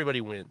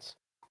wins.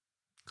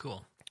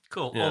 Cool.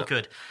 Yeah. All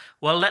good.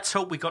 Well, let's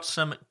hope we got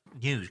some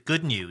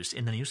good news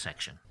in the news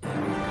section.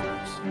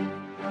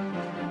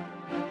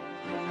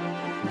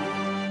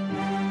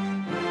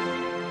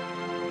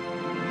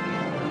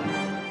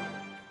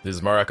 This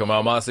is Mareko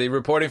Malmasi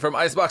reporting from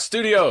Icebox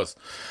Studios.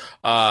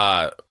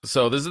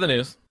 So this is the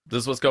news.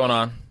 This is what's going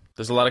on.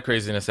 There's a lot of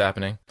craziness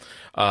happening.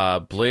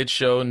 Blade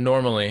Show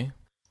normally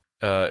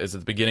is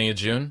at the beginning of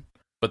June,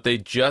 but they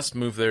just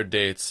moved their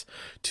dates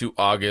to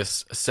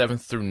August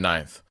 7th through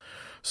 9th.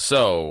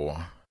 So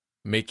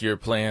make your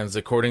plans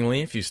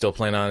accordingly. If you still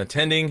plan on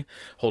attending,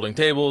 holding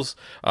tables,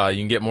 you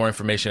can get more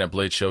information at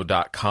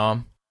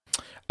bladeshow.com.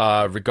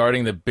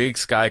 Regarding the Big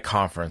Sky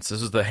Conference,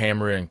 this was the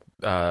hammering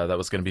that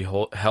was going to be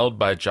held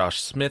by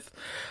Josh Smith.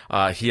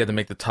 He had to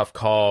make the tough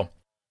call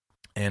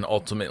and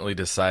ultimately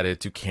decided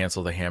to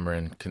cancel the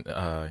Hammerin',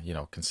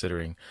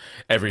 considering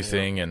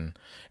everything and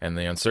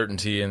the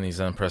uncertainty in these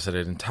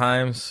unprecedented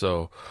times.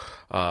 So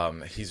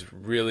he's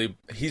really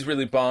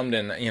bummed,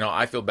 and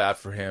I feel bad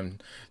for him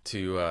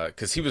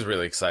because he was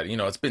really excited.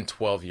 It's been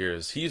 12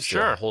 years. He used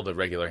to hold a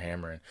regular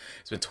Hammerin'.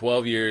 It's been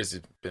 12 years.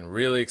 He's been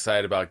really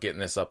excited about getting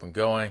this up and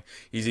going.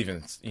 He's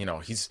even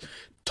he's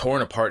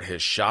torn apart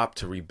his shop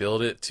to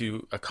rebuild it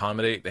to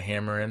accommodate the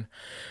Hammerin'.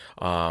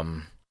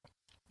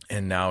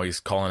 And now he's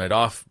calling it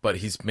off, but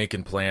he's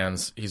making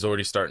plans. He's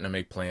already starting to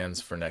make plans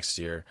for next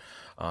year,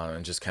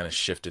 and just kind of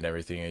shifting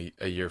everything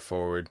a year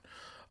forward,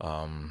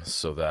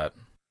 so that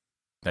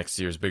next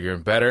year is bigger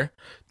and better.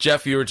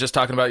 Jeff, you were just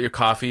talking about your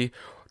coffee.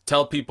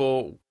 Tell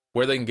people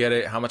where they can get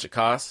it, how much it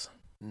costs.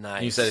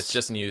 Nice. You said it's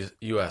just in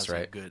U.S.,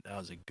 right? That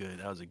was a good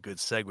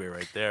segue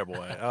right there,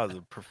 boy. That was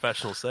a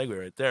professional segue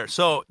right there.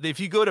 So if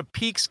you go to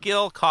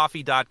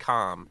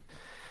peakskillcoffee.com,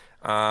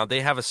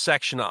 they have a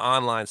section, an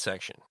online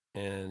section.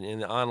 And in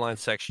the online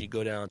section, you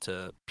go down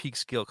to Peak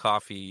Skill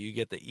Coffee. You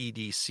get the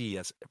EDC.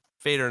 That's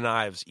Fader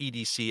Knives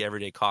EDC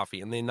Everyday Coffee.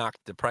 And they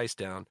knocked the price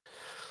down.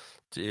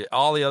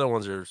 All the other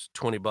ones are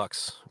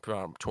 $20,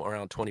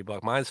 around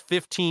 $20. Mine's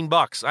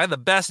 $15. I had the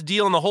best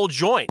deal in the whole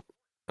joint.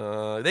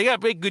 They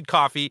got good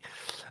coffee,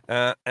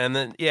 and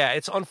then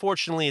it's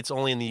unfortunately it's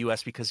only in the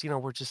U.S. because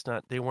we're just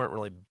not. They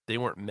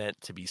weren't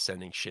meant to be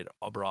sending shit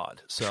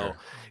abroad. So Sure.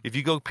 If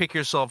you go pick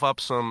yourself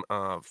up some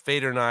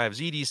Fader Knives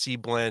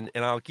EDC blend,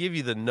 and I'll give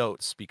you the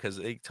notes because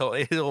they told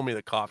me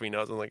the coffee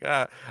notes. I'm like,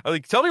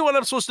 tell me what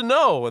I'm supposed to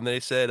know, and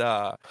they said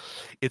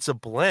it's a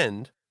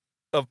blend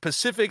of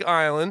Pacific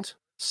Island,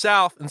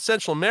 South, and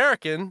Central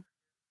American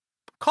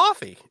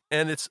coffee,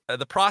 and it's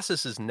the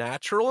process is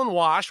natural and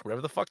washed,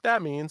 whatever the fuck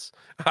that means.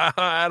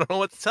 I don't know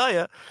what to tell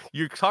you.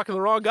 You're talking to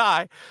the wrong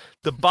guy.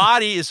 The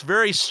body is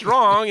very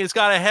strong. It's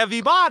got a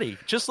heavy body,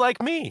 just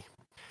like me.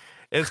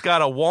 It's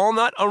got a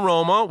walnut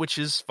aroma, which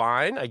is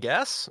fine, I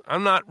guess.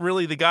 I'm not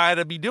really the guy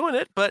to be doing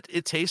it, but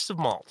it tastes of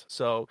malt.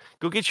 So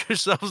go get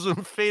yourselves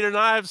some Fader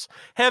Knives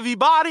heavy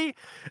body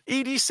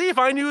EDC. If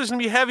I knew it was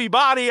gonna be heavy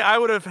body, I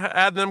would have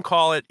had them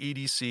call it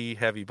EDC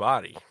heavy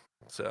body.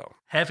 So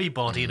heavy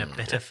body and a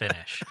bitter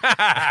finish.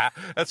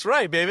 That's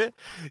right, baby.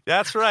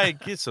 That's right.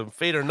 Get some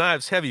Fader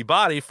Knives heavy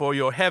body for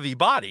your heavy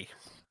body.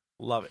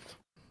 Love it.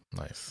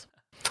 Nice.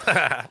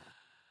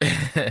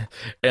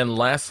 And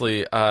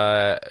lastly,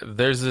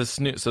 there's this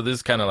new. So this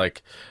is kind of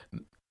like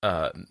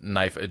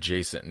knife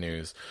adjacent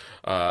news.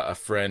 A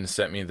friend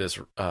sent me this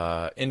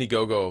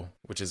Indiegogo,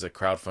 which is a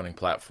crowdfunding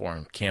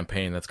platform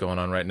campaign that's going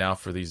on right now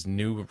for these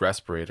new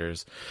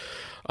respirators.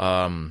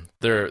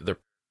 They're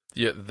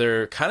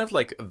kind of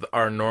like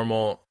our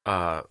normal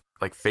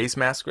like face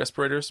mask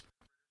respirators,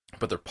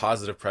 but they're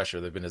positive pressure.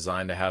 They've been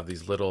designed to have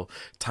these little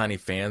tiny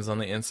fans on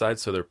the inside,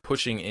 so they're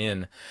pushing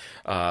in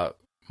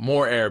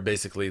more air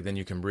basically than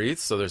you can breathe.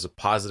 So there's a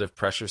positive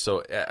pressure.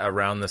 So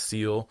around the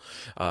seal,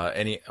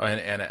 and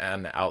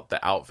out the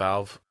out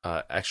valve,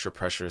 extra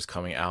pressure is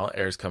coming out,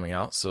 air is coming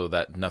out, so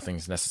that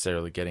nothing's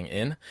necessarily getting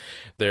in.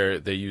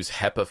 They use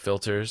HEPA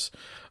filters.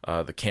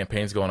 The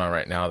campaign's going on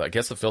right now. I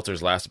guess the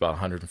filters last about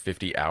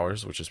 150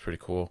 hours, which is pretty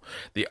cool.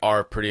 They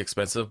are pretty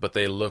expensive, but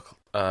they look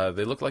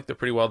like they're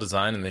pretty well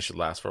designed, and they should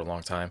last for a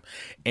long time.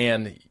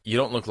 And you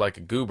don't look like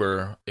a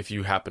goober if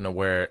you happen to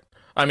wear it.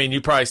 I mean,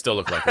 you probably still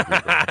look like a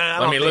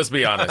goober. Let's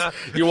be honest.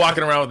 You're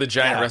walking around with a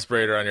giant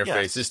respirator on your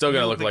face. You're still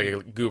going to look like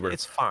a goober.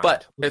 It's fine.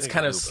 But it's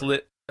kind of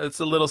slit. It's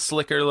a little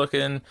slicker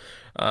looking,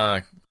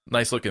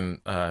 nice looking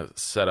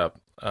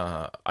setup.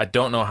 I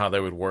don't know how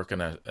they would work in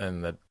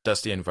the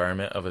dusty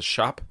environment of a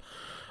shop,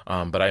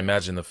 but I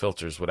imagine the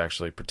filters would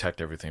actually protect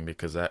everything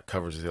because that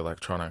covers the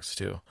electronics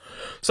too.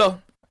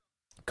 So,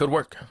 could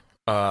work.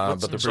 But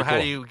they're pretty cool. How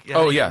do you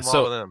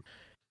with them?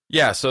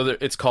 Yeah, so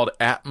it's called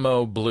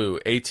Atmo Blue,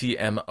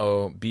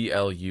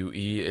 ATMOBLUE.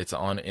 It's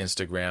on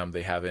Instagram.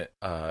 They have it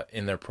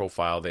in their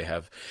profile. They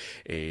have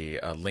a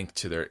link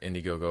to their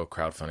Indiegogo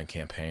crowdfunding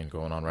campaign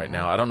going on right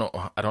now. I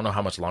don't know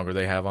how much longer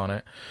they have on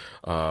it,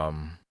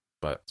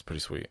 but it's pretty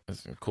sweet.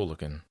 It's a cool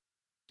looking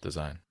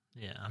design.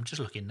 Yeah, I'm just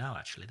looking now.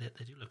 Actually,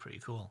 they do look pretty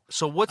cool.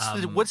 So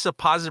what's the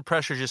positive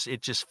pressure?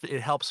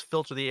 It helps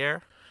filter the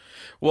air.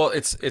 Well,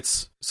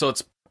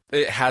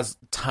 it has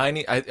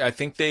tiny. I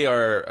think they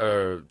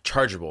are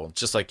chargeable,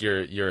 just like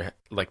your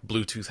like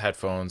Bluetooth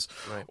headphones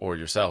or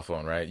your cell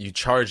phone, right? You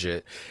charge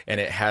it, and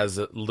it has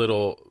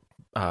little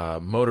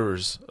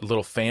motors,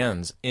 little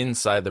fans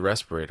inside the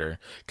respirator,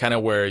 kind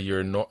of where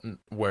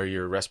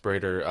your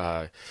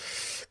respirator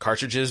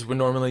cartridges would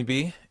normally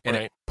be, and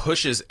it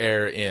pushes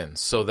air in,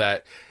 so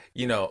that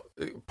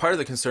part of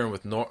the concern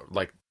with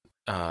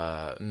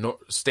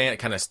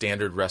kind of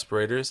standard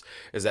respirators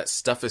is that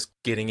stuff is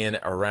getting in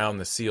around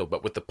the seal,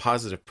 but with the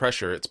positive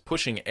pressure, it's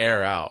pushing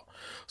air out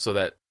so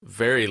that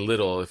very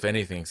little, if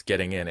anything's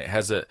getting in. It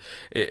has an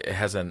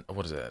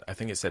what is it? I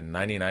think it said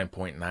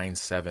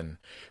 99.97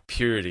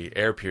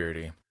 air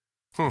purity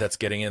that's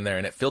getting in there,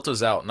 and it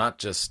filters out not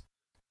just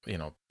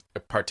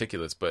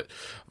particulates, but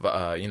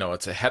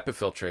it's a HEPA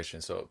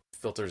filtration, so it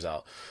filters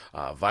out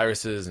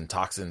viruses and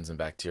toxins and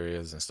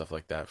bacterias and stuff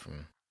like that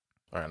from.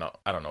 I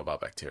don't know about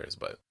bacteria,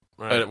 but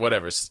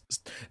whatever.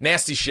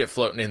 Nasty shit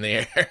floating in the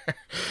air.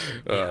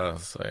 Yeah,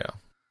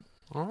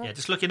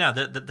 just looking now,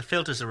 the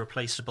filters are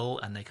replaceable,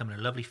 and they come in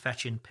a lovely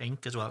fetching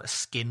pink as well, a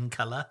skin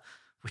color,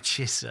 which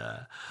is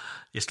you're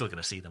still going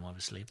to see them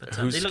obviously, but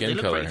they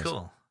look pretty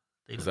cool.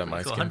 Is that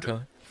my skin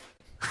color?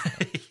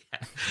 Yeah.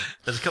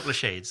 There's a couple of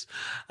shades.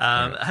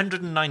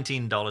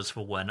 $119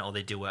 for one, or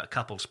they do a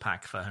couples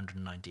pack for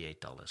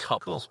 $198.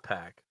 Couples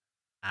pack.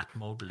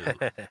 Atmo Blue.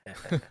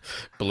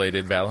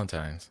 Belated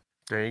Valentine's.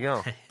 There you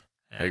go.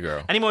 Hey,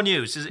 girl. Any more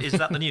news? Is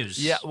that the news?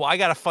 Yeah. Well, I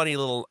got a funny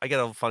little.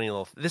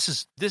 This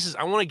is.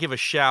 I want to give a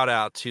shout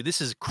out to.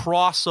 This is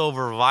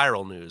crossover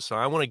viral news. So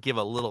I want to give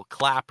a little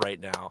clap right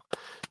now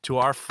to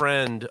our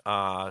friend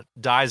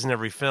Dies in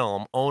Every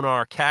Film,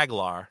 Onar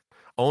Kaglar.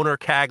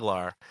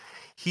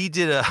 He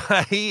did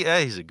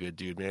he's a good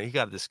dude, man. He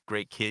got this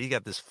great kid. He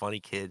got this funny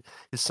kid.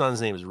 His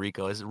son's name is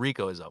Rico.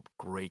 Rico is a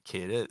great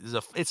kid.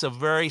 It's a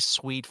very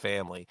sweet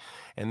family,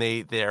 and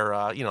they're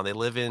they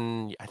live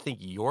in, I think,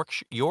 York.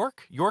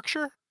 York.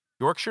 Okay,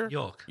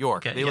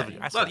 They live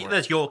in,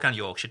 there's York and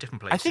Yorkshire,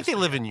 different places. I think they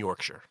live in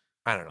Yorkshire.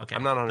 I don't know. Okay.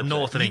 I'm not on the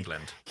north of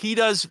England. He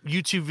does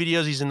YouTube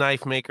videos. He's a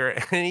knife maker,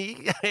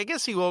 and I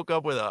guess he woke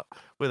up with a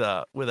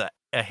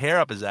hair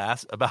up his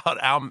ass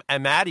about how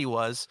mad he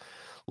was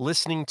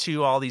listening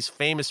to all these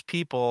famous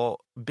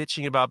people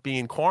bitching about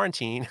being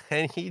quarantined,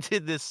 and he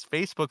did this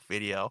Facebook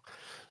video,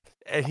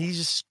 and he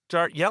just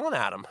start yelling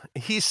at him.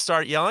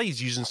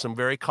 He's using some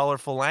very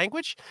colorful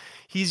language.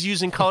 He's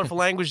using colorful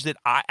language that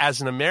I, as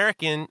an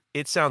American,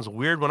 it sounds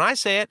weird when I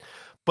say it,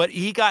 but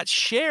he got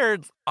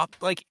shared up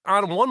like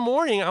on one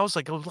morning. I was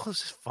like, oh, this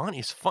is funny.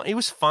 It's fun. It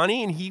was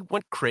funny, and he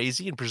went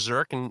crazy and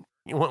berserk, and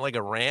he went like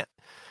a rant,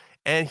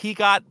 and he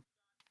got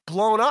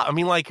blown up. I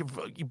mean, like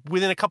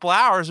within a couple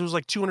hours, it was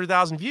like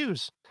 200,000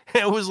 views.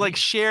 It was like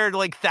shared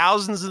like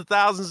thousands and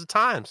thousands of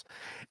times.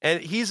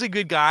 And he's a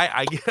good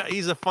guy.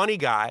 He's a funny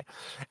guy,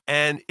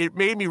 and it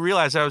made me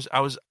realize I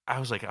was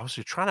trying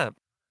to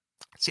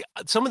see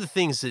some of the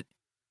things that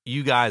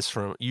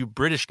you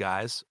British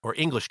guys or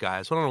English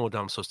guys. I don't know what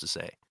I'm supposed to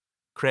say.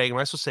 Craig, am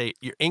I supposed to say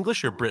you're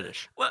English or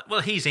British?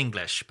 Well, he's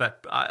English,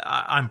 but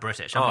I'm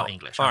British. I'm not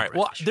English. All right.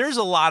 Well, there's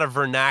a lot of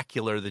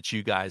vernacular that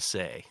you guys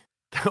say.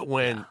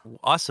 When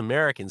us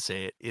Americans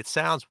say it, it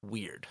sounds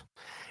weird,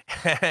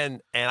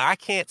 and I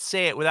can't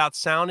say it without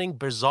sounding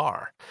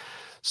bizarre.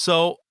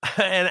 So,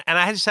 and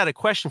I just had a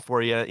question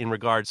for you in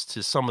regards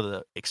to some of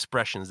the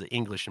expressions, the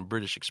English and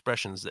British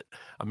expressions that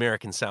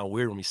Americans sound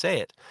weird when we say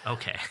it.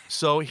 Okay.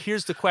 So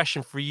here's the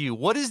question for you: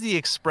 what is the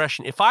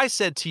expression? If I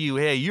said to you,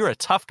 "Hey, you're a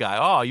tough guy,"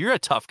 oh, you're a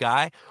tough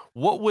guy.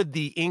 What would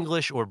the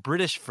English or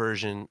British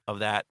version of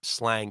that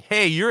slang?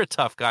 Hey, you're a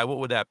tough guy. What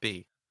would that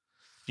be?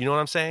 Do you know what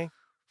I'm saying?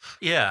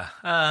 Yeah.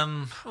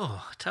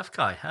 Tough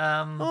guy.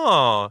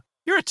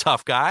 You're a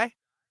tough guy.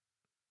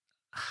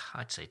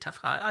 I'd say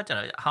tough guy. I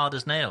don't know. Hard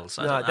as nails.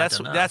 That's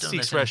the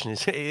expression.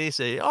 They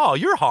say, "Oh,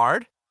 you're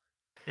hard."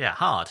 Yeah,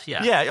 hard.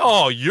 Yeah. Yeah.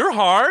 Oh, you're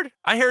hard.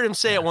 I heard him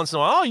say it once in a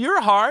while. Oh, you're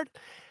hard.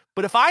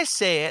 But if I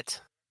say it,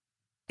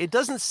 it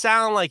doesn't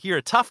sound like you're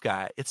a tough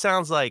guy. It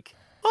sounds like,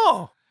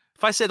 oh.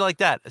 If I said it like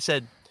that, I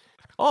said,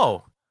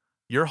 "Oh,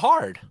 you're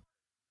hard."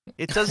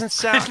 It doesn't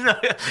sound.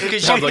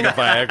 It sounds like a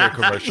Viagra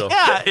commercial.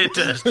 Yeah, it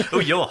does. Oh,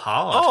 you're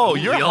hard. Oh,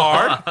 you're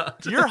hard.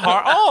 You're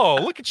hard. Oh,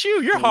 look at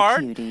you. You're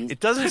hard.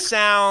 It doesn't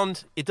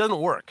sound. It doesn't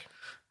work.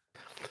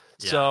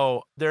 Yeah.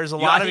 So there's a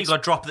lot of. I think you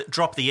got to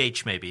drop the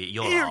H. Maybe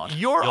you're hard.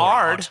 You're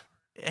hard.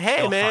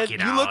 Hey, man,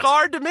 you look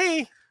hard to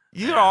me.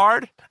 You're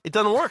hard. It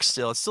doesn't work.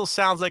 Still, it still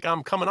sounds like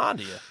I'm coming on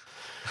to you.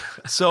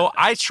 So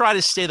I try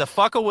to stay the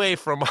fuck away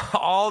from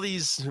all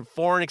these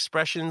foreign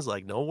expressions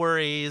like no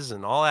worries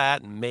and all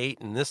that and mate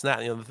and this and that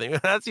and the other thing.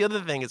 That's the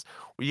other thing is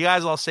you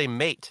guys all say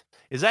mate.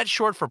 Is that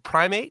short for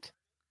primate?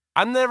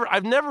 I've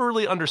never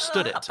really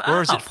understood it.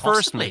 Or is it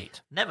first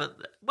mate? Never.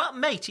 Well,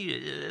 mate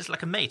is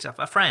like a mate,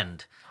 a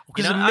friend.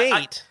 Because a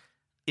mate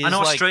is I know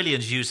like,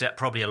 Australians use that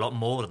probably a lot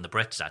more than the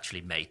Brits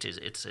actually. Mate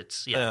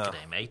it's today,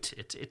 mate.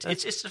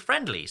 It's a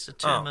friendly. It's a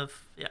term of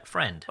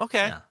friend.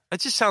 Okay. Yeah.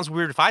 It just sounds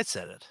weird if I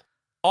said it.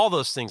 All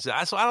those things. So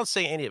I don't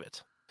say any of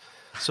it.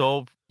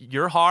 So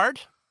you're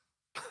hard.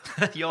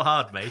 You're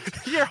hard, mate.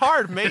 You're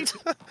hard, mate.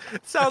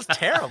 It sounds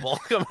terrible.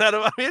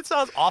 It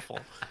sounds awful.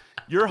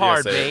 You're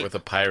hard, say mate. It with a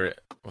pirate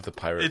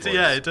voice.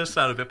 Yeah, it does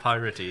sound a bit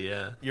piratey.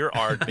 Yeah. You're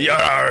hard, mate. You're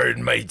hard,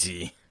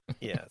 matey.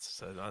 Yeah,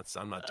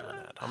 I'm not doing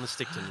that. I'm gonna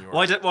stick to New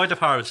York. Why do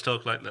pirates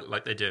talk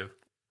like they do?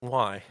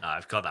 Why? No,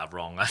 I've got that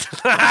wrong. You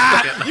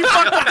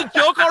fucked up the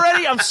joke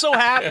already? I'm so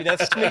happy.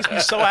 That makes me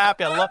so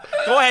happy.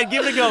 Go ahead,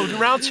 give it a go.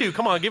 Round 2.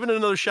 Come on, give it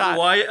another shot.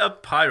 Why are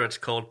pirates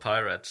called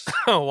pirates?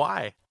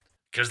 Why?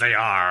 Because they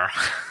are.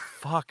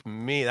 Fuck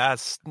me.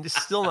 It's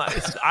still not.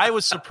 I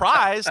was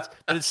surprised,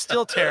 but it's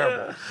still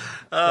terrible.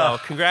 So,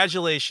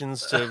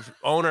 congratulations to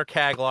owner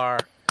Kaglar.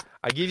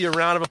 I give you a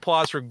round of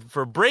applause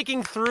for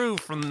breaking through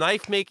from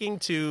knife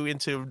making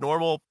into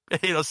normal,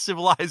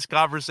 civilized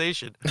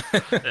conversation.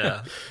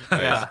 Yeah.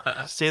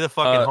 Stay the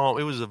fuck at home.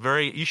 It was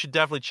you should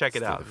definitely check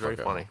it out. It's very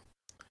funny.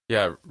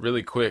 Yeah,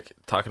 really quick,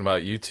 talking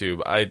about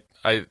YouTube.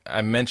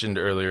 I mentioned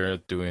earlier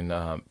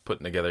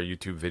putting together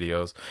YouTube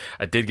videos.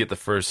 I did get the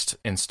first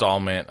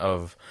installment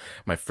of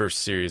my first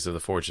series of the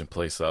Forged in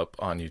Place up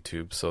on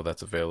YouTube, so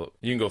that's available.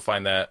 You can go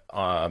find that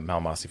on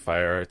Malmasi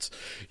Fire Arts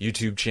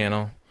YouTube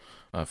channel.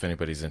 If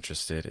anybody's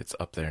interested, it's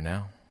up there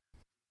now.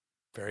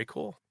 Very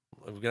cool.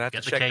 We're going to have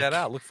to check that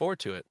out. Look forward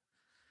to it.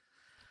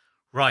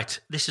 Right.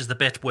 This is the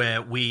bit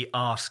where we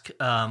ask,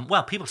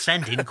 people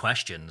send in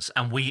questions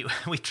and we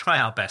try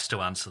our best to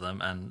answer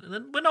them. And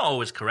we're not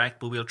always correct,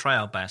 but we'll try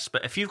our best.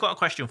 But if you've got a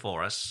question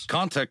for us,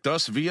 contact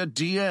us via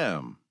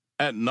DM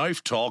at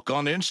Knife Talk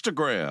on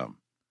Instagram.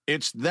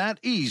 It's that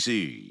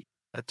easy.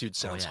 That dude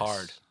sounds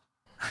hard.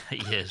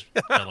 He is.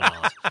 Double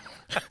hard.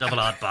 Double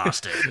hard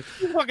bastard.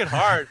 You fucking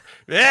hard.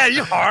 Yeah,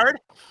 you hard.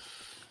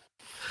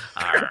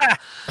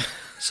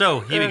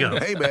 So, here we go.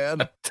 Hey,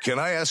 man, can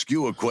I ask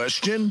you a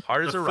question?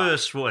 Hard as a The rock.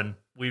 first one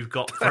we've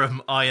got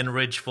from Iron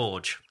Ridge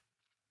Forge.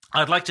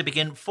 I'd like to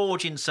begin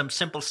forging some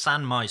simple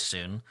sanmai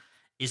soon.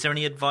 Is there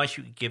any advice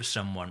you could give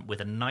someone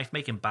with a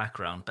knife-making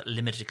background but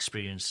limited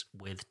experience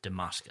with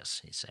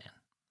Damascus, he's saying?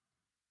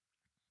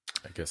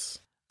 I guess,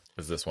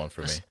 is this one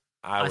for me?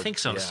 I think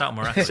so. Yeah. Start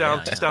Morocco.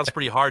 Sounds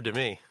pretty hard to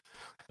me.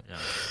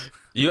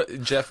 Yeah.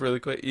 Jeff, really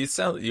quick, you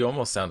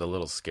almost sound a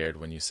little scared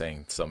when you're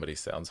saying somebody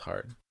sounds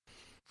hard.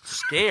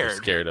 Scared.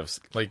 Scared of,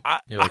 like,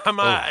 you're like,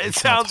 it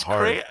sounds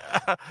great.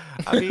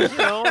 I mean,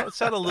 it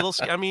sounded a little.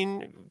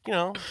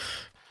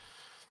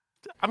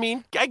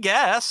 I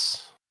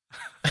guess.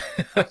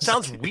 It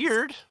sounds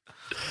weird.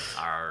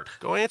 Hard.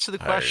 Go answer the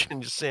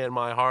question. Just saying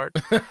my heart.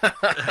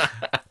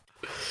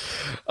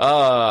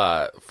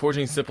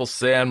 Forging Simple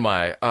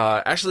Sanmai.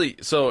 Actually,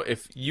 so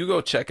if you go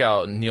check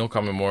out Neil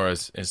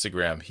Kamimura's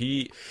Instagram,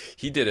 he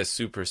did a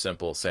super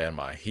simple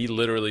Sanmai. He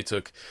literally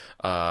took,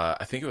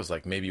 I think it was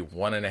like maybe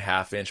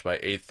 1.5 inch by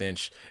 1/8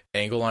 inch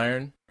angle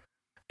iron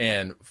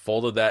and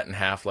folded that in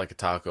half like a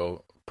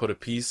taco, put a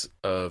piece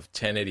of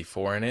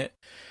 1084 in it,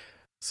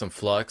 some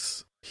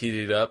flux,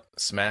 heated it up,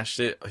 smashed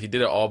it. He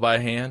did it all by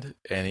hand,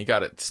 and he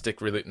got it to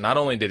stick really. Not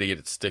only did he get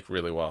it to stick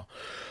really well,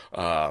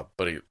 but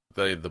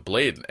the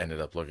blade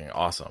ended up looking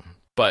awesome.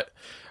 But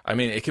I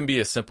mean, it can be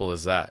as simple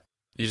as that.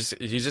 You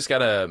just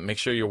gotta make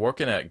sure you're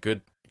working at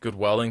good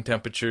welding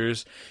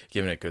temperatures,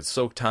 giving it good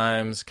soak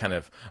times, kind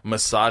of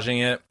massaging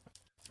it.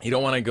 You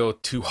don't want to go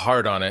too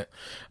hard on it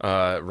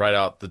right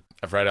out the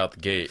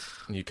gate.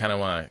 You kind of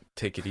want to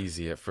take it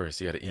easy at first.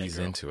 You got to ease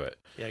into it.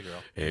 Yeah,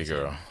 girl. Hey,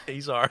 girl.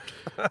 He's hard.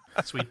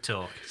 Sweet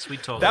talk.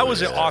 That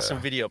was an awesome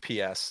video.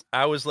 P.S.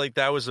 I was like,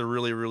 that was a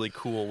really, really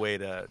cool way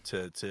to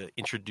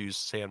introduce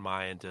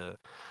Sanmai into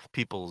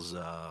people's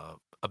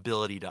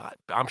ability to.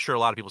 I'm sure a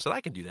lot of people said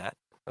I can do that.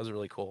 That was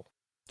really cool.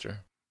 Sure.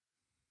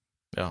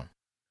 Yeah.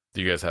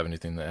 Do you guys have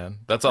anything to add?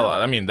 That's all.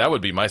 I mean, that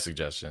would be my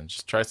suggestion.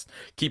 Just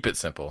keep it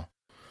simple.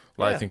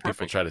 I think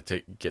people try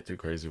to get too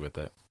crazy with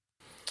that.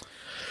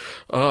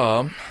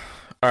 All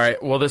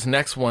right. Well, this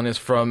next one is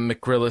from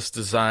McGrillis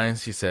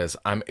Designs. He says,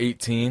 I'm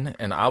 18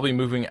 and I'll be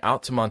moving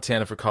out to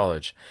Montana for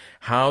college.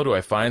 How do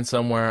I find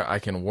somewhere I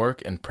can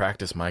work and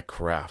practice my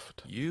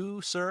craft?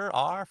 You, sir,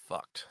 are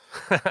fucked.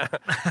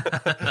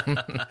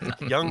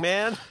 Young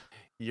man,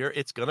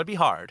 it's going to be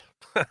hard.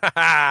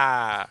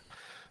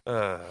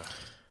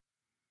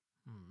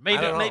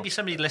 Maybe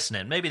somebody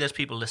listening. Maybe there's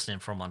people listening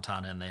from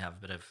Montana and they have a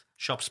bit of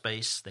shop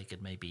space. They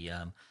could maybe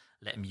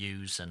let them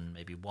use and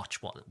maybe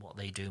watch what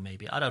they do.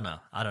 Maybe I don't know.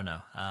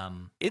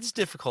 It's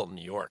difficult in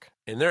New York,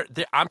 and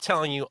I'm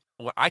telling you,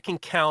 I can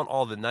count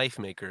all the knife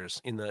makers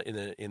in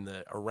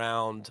the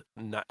around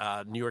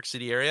New York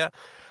City area.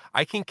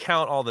 I can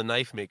count all the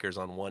knife makers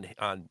on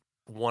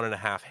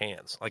 1.5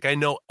 hands. Like I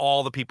know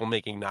all the people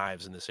making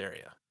knives in this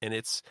area, and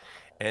it's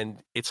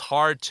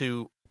hard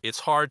to. It's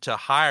hard to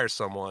hire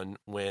someone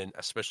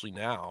especially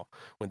now,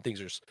 when things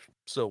are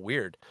so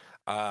weird.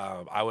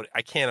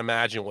 I can't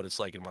imagine what it's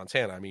like in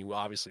Montana. I mean,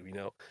 obviously we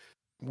know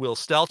Will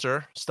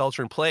Stelter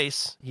in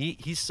Place.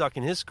 He's stuck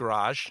in his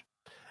garage,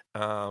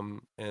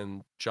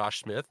 and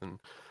Josh Smith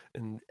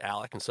and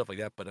Alec and stuff like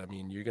that. But I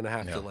mean, you're gonna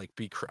have to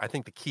I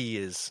think the key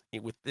is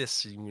with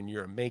this, when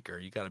you're a maker,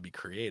 you got to be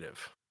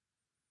creative.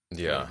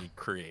 You gotta be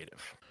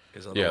creative.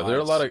 Yeah, there are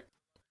a lot of.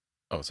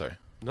 Oh, sorry.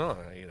 No,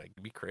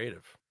 be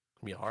creative.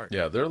 Be hard.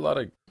 Yeah, there are a lot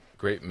of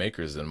great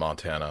makers in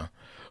Montana.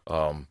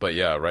 But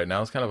yeah, right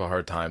now it's kind of a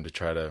hard time to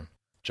try to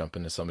jump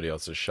into somebody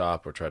else's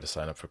shop or try to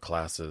sign up for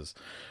classes.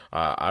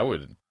 I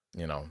would,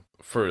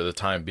 for the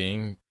time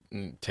being,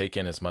 take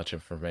in as much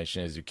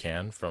information as you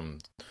can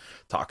from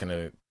talking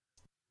to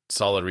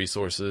solid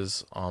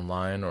resources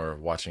online or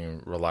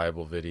watching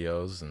reliable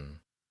videos and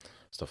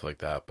stuff like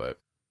that. But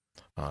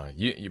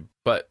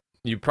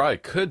you probably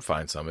could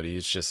find somebody.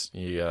 It's just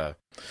you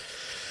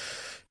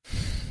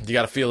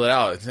got to feel it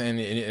out, and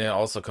it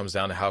also comes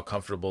down to how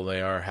comfortable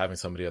they are having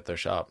somebody at their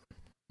shop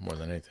more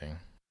than anything.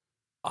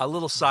 A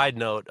little side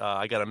note,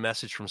 I got a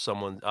message from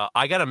someone.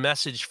 I got a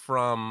message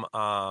from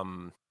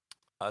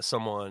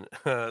someone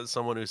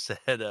who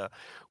said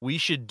we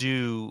should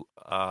do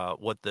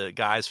what the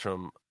guys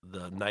from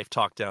the Knife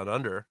Talk Down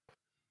Under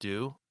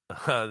do.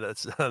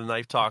 That's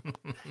Knife Talk.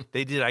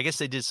 They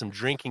did some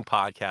drinking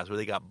podcast where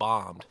they got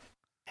bombed,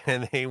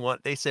 and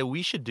they said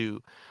we should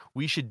do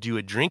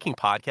a drinking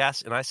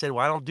podcast. And I said,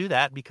 well, I don't do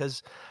that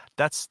because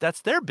that's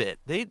their bit.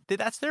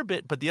 That's their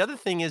bit. But the other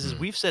thing is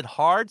we've said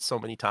hard so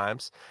many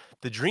times.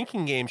 The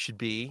drinking game should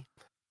be,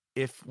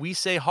 if we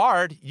say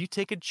hard, you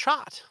take a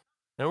shot,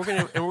 and we're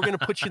gonna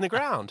put you in the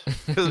ground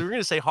because we're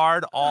gonna say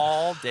hard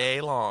all day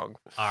long.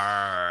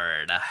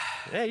 Hard.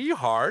 Yeah, you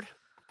hard.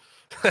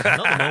 Not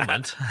the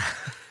moment.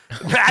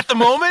 At the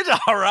moment,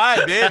 all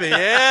right, baby.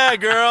 Yeah,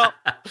 girl.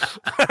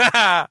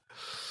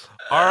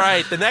 All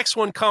right, the next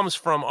one comes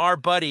from our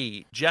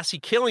buddy Jesse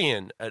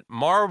Killian at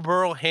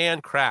Marlboro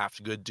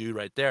Handcraft. Good dude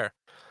right there.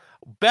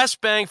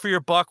 Best bang for your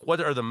buck.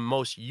 What are the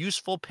most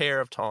useful pair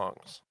of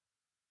tongs?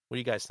 What do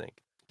you guys think?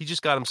 He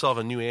just got himself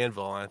a new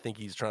anvil, and I think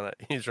he's trying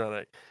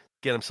to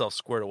get himself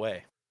squared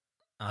away.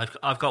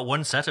 I've got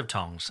one set of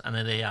tongs, and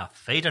they are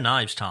Fader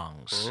Knives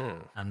tongs,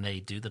 and they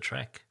do the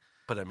trick.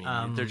 But I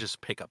mean, they're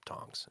just pickup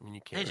tongs. I mean,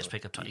 you can't. They just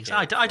pick up tongs.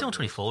 I don't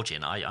really forge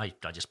in. I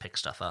just pick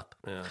stuff up.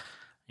 Yeah.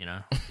 You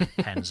know,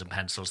 pens and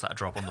pencils that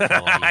drop on the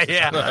floor.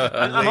 Yeah.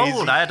 I'm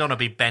old. I don't want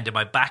to be bending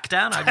my back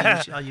down.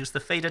 I use the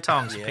Fader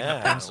tongs to pick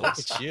up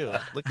pencils.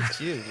 Look at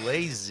you,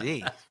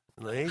 lazy.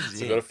 So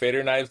go to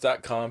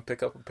faderknives.com,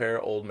 pick up a pair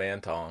of old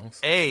man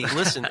tongs. Hey,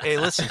 listen,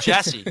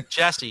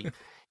 Jesse.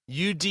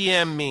 You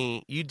DM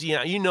me.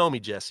 You know me,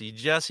 Jesse.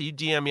 Jesse, you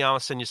DM me. I'll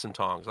send you some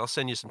tongs.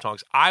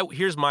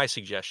 Here's my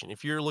suggestion.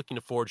 If you're looking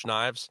to forge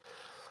knives,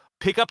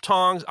 pick up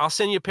tongs. I'll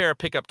send you a pair of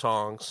pickup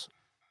tongs.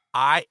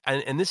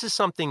 And this is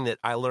something that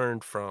I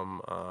learned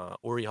from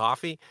Uri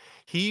Hoffy.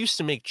 He used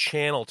to make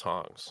channel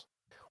tongs,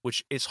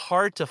 which is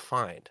hard to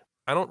find.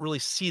 I don't really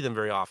see them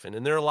very often.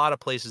 And there are a lot of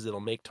places that'll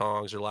make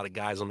tongs, or a lot of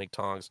guys will make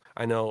tongs.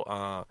 I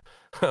know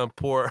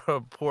poor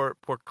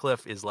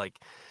Cliff is like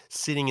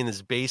sitting in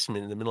his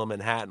basement in the middle of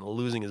Manhattan,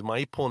 losing his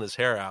mind. He's pulling his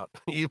hair out.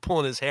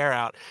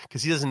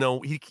 Because he doesn't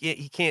know, he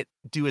can't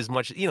do as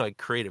much, a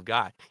creative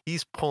guy.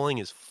 He's pulling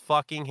his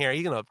fucking hair.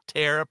 He's going to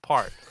tear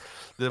apart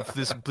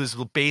this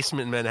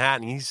basement in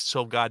Manhattan. He's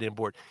so goddamn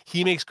bored.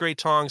 He makes great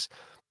tongs.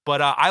 But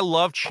I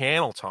love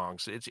channel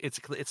tongs.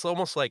 It's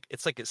almost like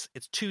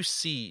it's two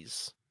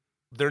C's.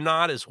 They're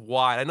not as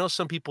wide. I know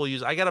some people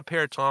I got a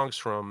pair of tongs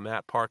from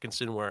Matt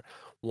Parkinson where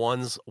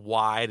one's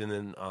wide and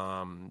then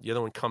the other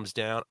one comes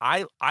down.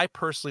 I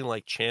personally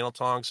like channel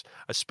tongs,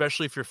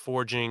 especially if you're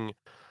forging,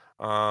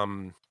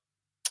 like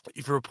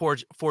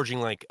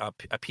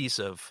a piece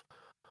of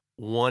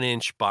 1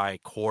 inch by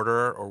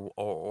quarter or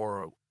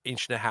 1.5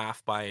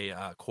 inches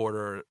by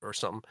quarter or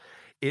something.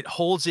 It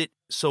holds it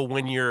so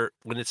when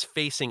it's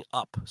facing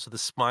up, so the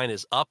spine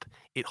is up,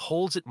 it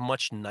holds it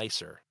much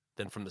nicer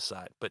than from the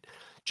side. But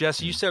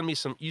Jesse, you send me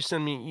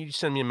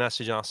a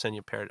message, and I'll send you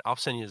a pair. I'll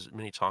send you as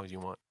many tongs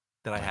you want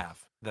that I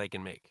have, that I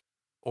can make,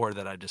 or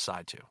that I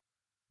decide to.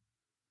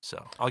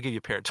 So I'll give you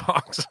a pair of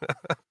tongs.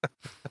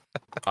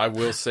 I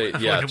will say,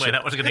 yeah. Wait,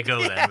 that was going to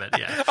go then, but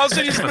yeah. I'll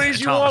send you as many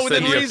as you want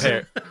within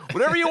reason.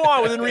 Whatever you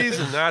want within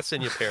reason. I'll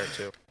send you a pair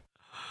too.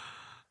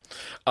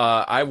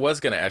 I was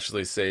going to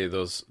actually say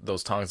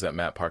those tongs that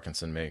Matt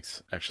Parkinson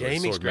makes. Actually, yeah, he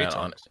makes great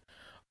tongs.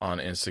 On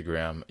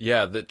Instagram.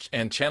 Yeah,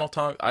 and channel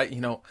tongs,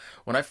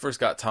 when I first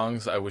got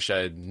tongs, I wish I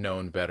had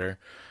known better.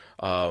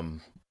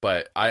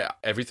 But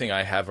everything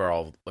I have are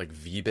all like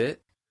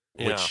V-bit,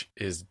 which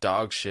is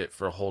dog shit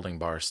for holding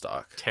bar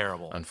stock.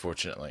 Terrible.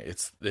 Unfortunately.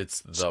 It's the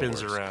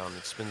spins worst.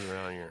 It spins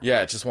around here.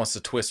 Yeah, it just wants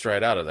to twist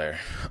right out of there.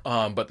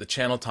 But the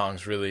channel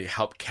tongs really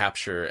help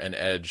capture an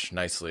edge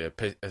nicely,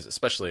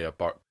 especially a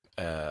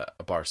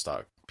bar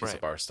stock. Piece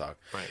of bar stock.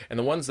 Right. And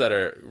the ones that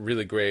are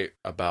really great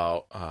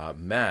about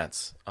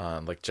mats,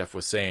 like Jeff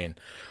was saying,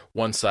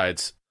 one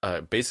side's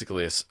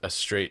basically a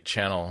straight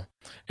channel,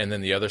 and then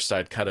the other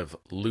side kind of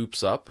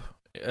loops up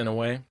in a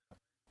way,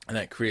 and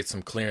that creates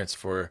some clearance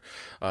for,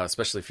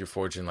 especially if you're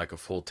forging like a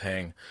full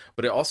tang.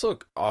 But it also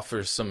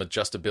offers some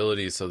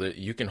adjustability so that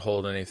you can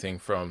hold anything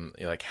from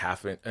like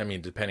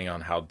depending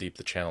on how deep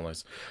the channel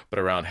is, but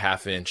around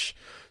 1/2 inch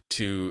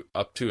to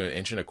up to 1.25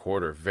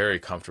 inches very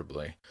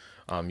comfortably.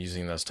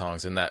 Using those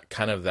tongs, and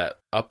that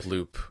up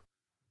loop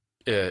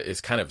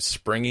is kind of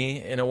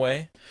springy in a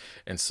way,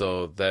 and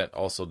so that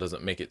also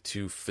doesn't make it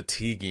too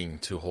fatiguing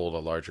to hold a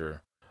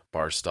larger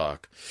bar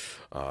stock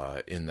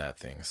in that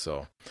thing.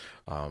 So,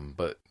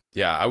 but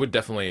yeah, I would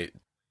definitely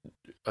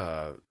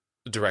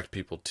direct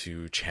people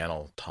to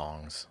channel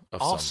tongs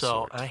of some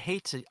sort. I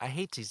hate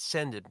to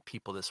send it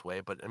people this way,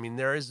 but I mean,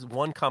 there is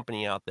one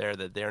company out there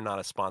that they're not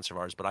a sponsor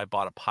of ours, but I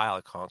bought a pile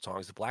of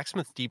tongs. The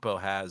Blacksmith Depot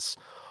has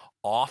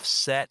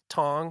offset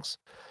tongs.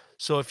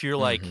 So if you're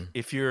like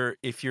if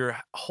you're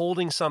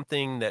holding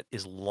something that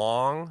is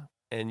long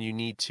and you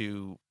need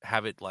to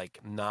have it like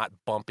not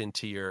bump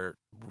into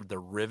the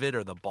rivet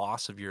or the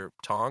boss of your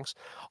tongs,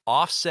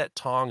 offset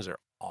tongs are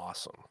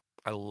awesome.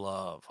 I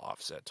love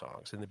offset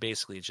tongs. And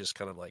basically it's just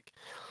kind of like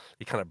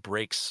it kind of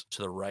breaks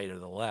to the right or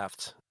the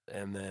left,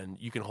 and then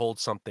you can hold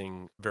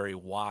something very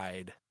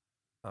wide,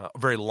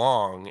 very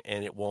long,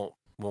 and it won't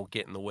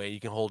get in the way. You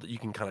can hold it, you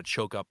can kind of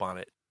choke up on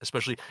it.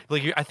 Especially,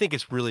 I think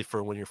it's really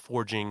for when you're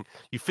forging.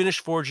 You finish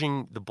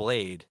forging the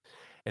blade,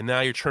 and now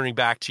you're turning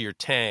back to your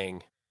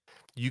tang.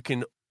 You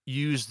can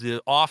use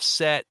the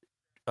offset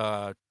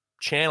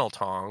channel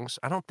tongs.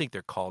 I don't think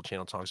they're called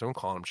channel tongs. I don't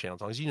call them channel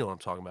tongs. You know what I'm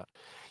talking about.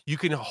 You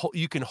can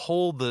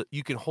hold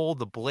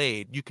the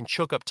blade. You can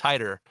choke up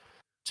tighter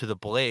to the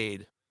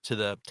blade, to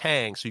the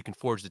tang, so you can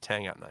forge the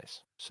tang out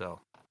nice. So,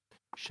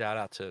 shout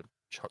out to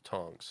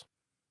tongs.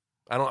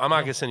 I'm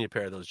not gonna send you a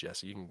pair of those,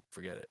 Jesse. You can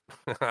forget it.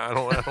 I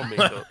don't make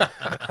those.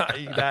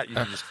 That you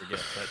can just forget.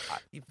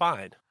 But you're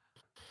fine.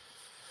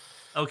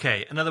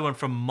 Okay, another one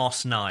from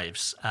Moss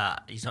Knives.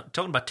 He's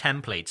talking about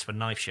templates for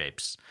knife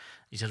shapes.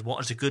 He says,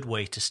 "What is a good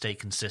way to stay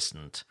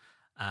consistent?"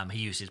 He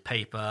uses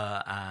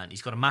paper, and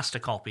he's got a master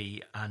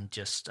copy and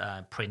just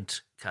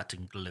print, cut,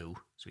 and glue.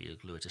 So you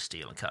glue it to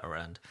steel and cut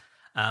around.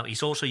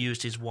 He's also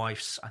used his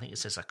wife's, I think it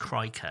says a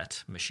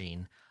Cricut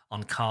machine,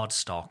 on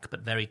cardstock,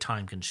 but very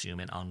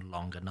time-consuming on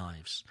longer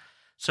knives.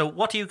 So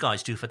what do you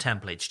guys do for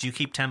templates? Do you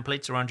keep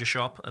templates around your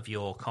shop of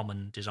your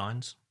common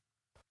designs?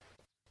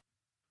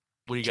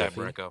 What do you got,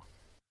 Branko?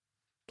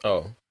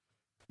 Oh,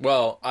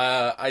 well,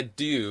 I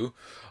do.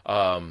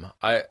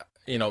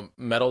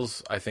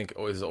 Metals, I think,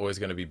 is always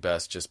going to be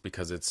best just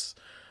because it's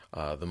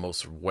the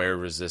most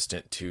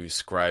wear-resistant to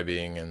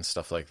scribing and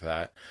stuff like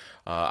that.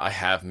 I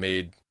have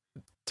made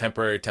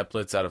temporary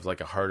templates out of like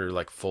a harder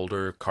like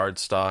folder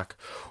cardstock,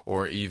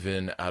 or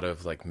even out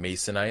of like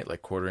masonite,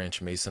 like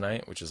 1/4-inch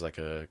masonite, which is like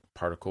a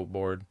particle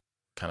board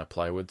kind of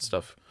plywood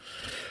stuff.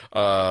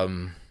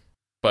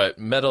 But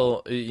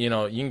metal, you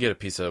can get a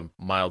piece of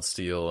mild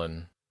steel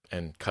and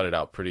cut it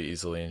out pretty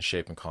easily and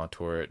shape and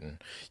contour it.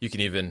 And you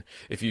can even,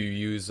 if you're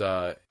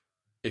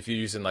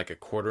using like a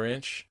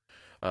 1/4-inch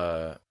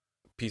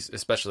piece,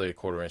 especially a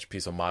 1/4-inch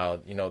piece of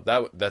mild,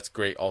 that's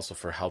great also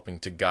for helping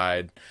to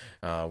guide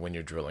when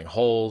you're drilling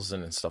holes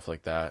and stuff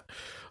like that.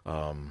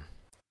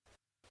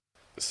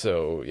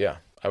 So yeah,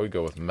 I would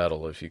go with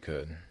metal if you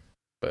could,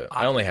 but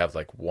I only have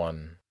like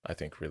one, I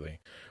think, really,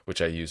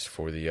 which I used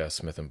for the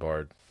Smith &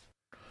 Bard.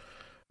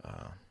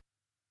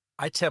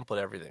 I template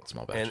everything,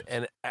 small batches.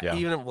 and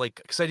even like,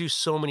 because I do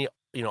so many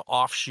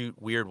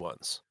offshoot weird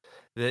ones,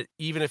 that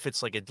even if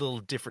it's like a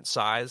little different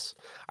size,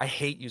 I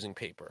hate using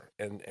paper.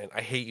 And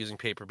I hate using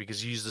paper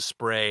because you use the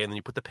spray and then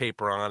you put the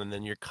paper on and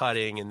then you're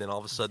cutting and then all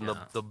of a sudden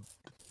the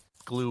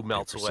glue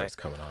melts away. It's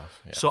coming off.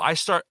 Yeah. So I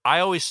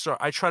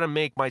try to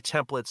make my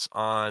templates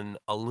on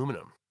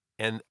aluminum.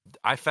 And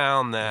I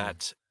found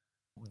that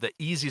the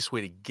easiest way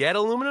to get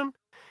aluminum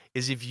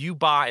is if you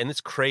buy, and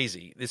it's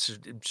crazy, it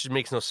just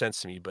makes no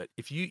sense to me, but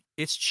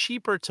it's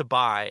cheaper to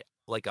buy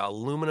like an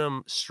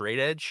aluminum straight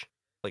edge,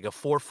 like a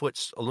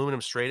 4-foot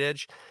aluminum straight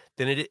edge,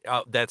 than it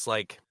that's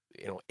like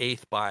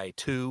 1/8 by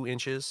 2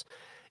 inches.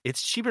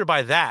 It's cheaper to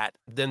buy that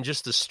than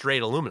just the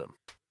straight aluminum,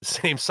 the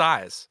same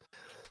size.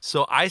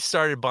 So I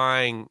started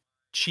buying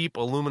cheap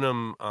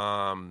aluminum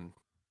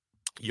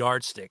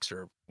yardsticks,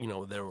 or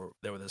they were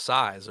the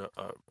size,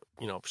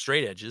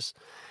 straight edges,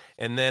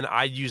 and then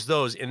I use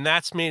those, and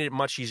that's made it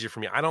much easier for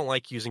me. I don't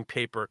like using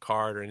paper,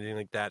 card, or anything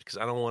like that because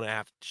I don't want to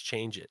have to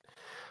change it.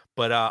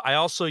 But I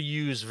also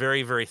use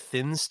very, very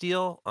thin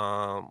steel,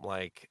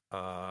 like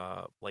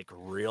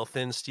real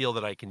thin steel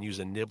that I can use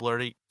a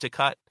nibbler to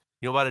cut.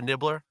 You know about a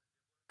nibbler?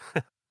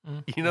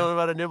 You know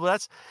about a nibbler?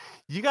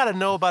 You got to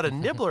know about a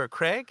nibbler,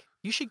 Craig.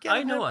 You should get.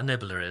 I know what a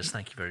nibbler is.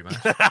 Thank you very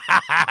much.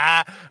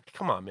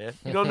 Come on, man.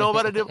 You don't know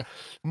about a nibbler?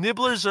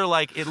 Nibblers are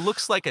like, it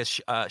looks like a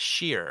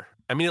shear.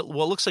 I mean, it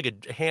looks like a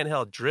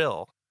handheld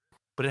drill,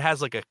 but it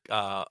has like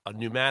a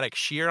pneumatic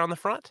shear on the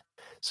front,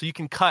 so you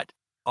can cut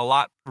a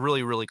lot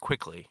really, really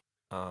quickly.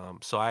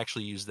 So I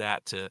actually use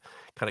that to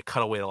kind of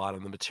cut away a lot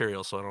of the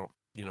material, so I don't,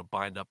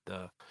 bind up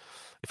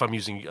if I'm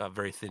using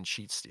very thin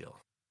sheet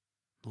steel.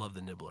 Love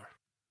the nibbler.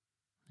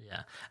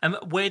 Yeah.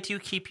 Where do you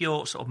keep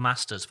your sort of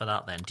masters for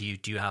that then? Do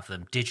you have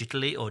them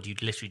digitally, or do you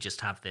literally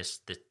just have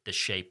this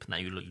shape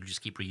that you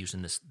just keep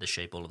reusing the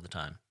shape all of the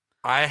time?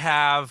 I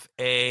have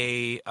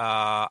a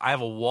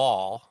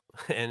wall,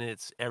 and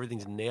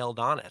everything's nailed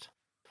on it.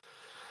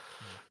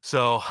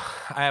 So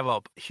I have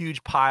a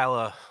huge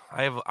pile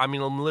I'm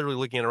literally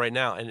looking at it right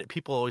now, and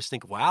people always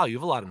think, wow, you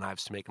have a lot of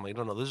knives to make. I'm like,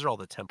 no, those are all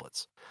the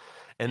templates.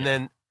 And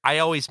then I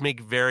always make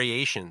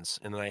variations,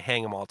 and then I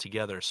hang them all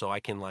together so I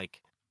can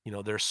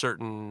there's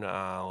certain,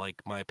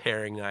 like my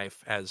paring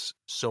knife has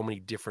so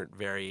many different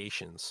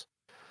variations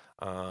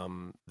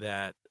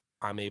that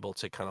I'm able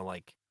to kind of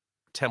like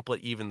template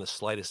even the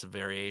slightest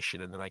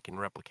variation, and then I can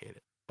replicate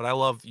it. But I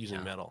love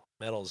using metal.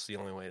 Metal is the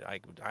only way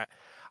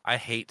I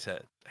hate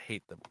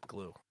the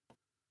glue.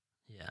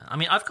 Yeah, I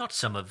mean, I've got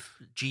some of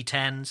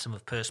G10, some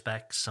of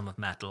Perspex, some of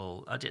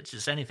metal.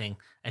 Just anything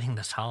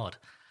that's hard.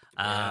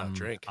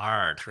 Drink.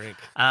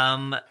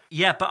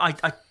 Yeah, but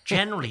I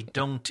generally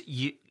don't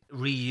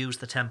reuse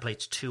the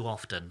templates too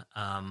often.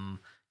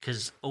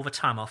 Because over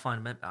time I'll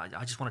find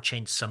I just want to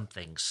change some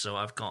things. So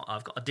I've got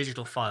a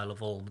digital file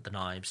of all the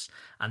knives,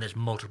 and there's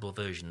multiple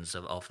versions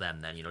of them.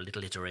 Then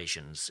little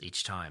iterations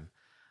each time.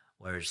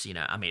 Whereas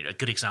a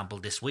good example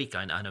this week,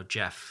 I know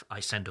Jeff. I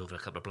sent over a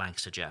couple of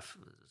blanks to Jeff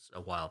a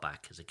while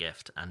back as a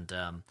gift, and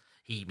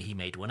he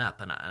made one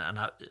up, and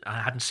I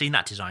hadn't seen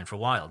that design for a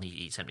while. And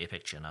he sent me a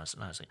picture, and I was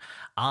like,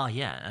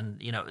 yeah, and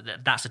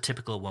that's a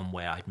typical one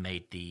where I'd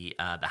made the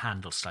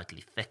handle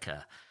slightly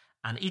thicker.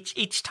 And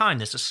each time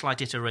there's a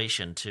slight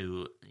iteration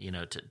to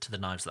the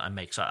knives that I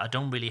make. So I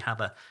don't really have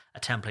a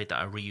template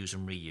that I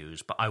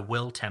reuse, but I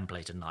will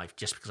template a knife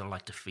just because I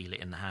like to feel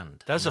it in the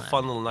hand. That's a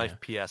fun little knife.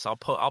 PS. I'll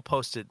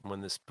post it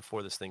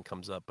before this thing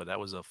comes up. But that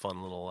was a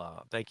fun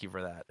little. Thank you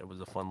for that. It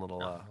was a fun little.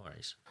 No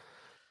worries.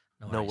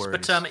 No worries.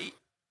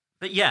 But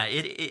But yeah,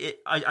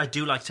 I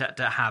do like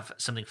to have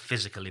something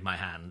physical in my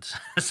hand,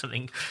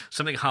 something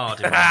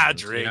hard in my hand.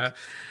 Drink. You know?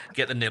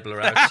 Get the nibbler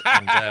out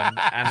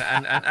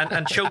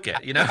and choke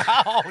it. You know.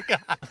 Oh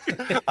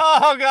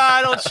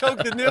God! Don't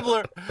choke the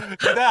nibbler.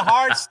 That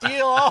hard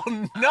steel. Oh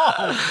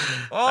no!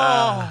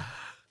 Oh,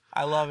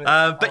 I love it.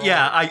 But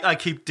yeah, I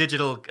keep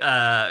digital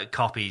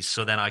copies,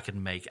 so then I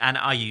can make, and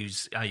I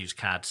use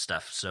CAD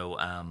stuff. So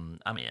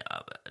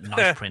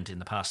Knife Print in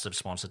the past have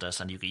sponsored us,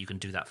 and you can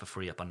do that for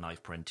free up on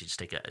Knife Print. You just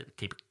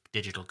keep a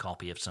digital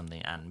copy of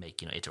something and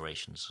make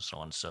iterations and so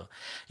on. So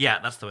yeah,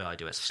 that's the way I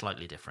do it. It's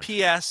slightly different.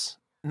 P.S.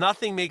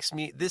 Nothing makes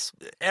me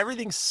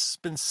everything's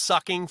been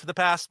sucking for the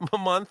past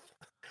month.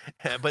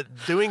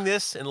 But doing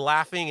this and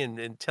laughing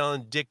and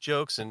telling dick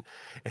jokes and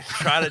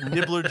trying to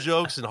nibbler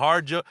jokes and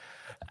hard jokes,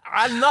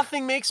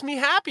 nothing makes me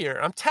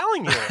happier. I'm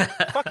telling you.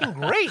 Fucking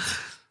great.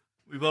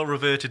 We've all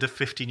reverted to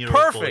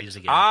 15-year-old boys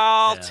again.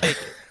 I'll take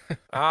it.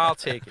 I'll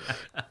take it.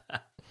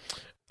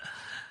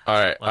 All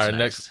right. What's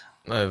next?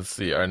 Let's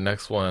see. Our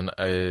next one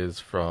is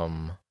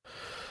from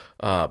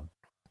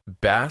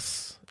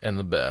Bass and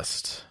the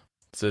Best.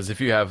 It says,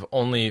 if you have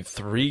only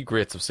 3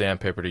 grits of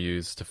sandpaper to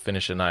use to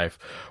finish a knife,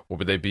 what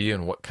would they be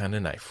and what kind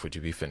of knife would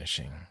you be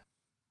finishing?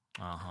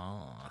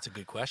 That's a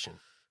good question.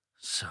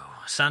 So,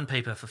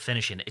 sandpaper for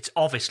finishing. It's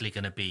obviously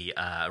going to be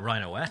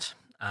Rhino Wet.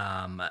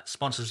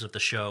 Sponsors of the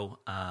show,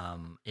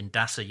 in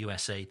Indasa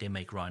USA, they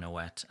make Rhino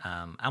Wet.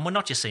 And we're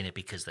not just saying it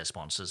because they're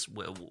sponsors.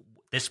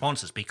 They're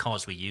sponsors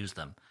because we use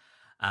them.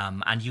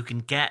 And you can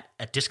get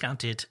a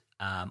discounted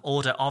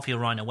order of your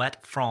Rhino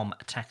Wet from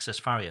Texas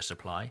Farrier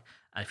Supply.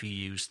 If you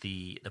use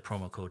the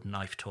promo code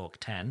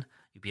KnifeTalk10,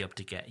 you'll be able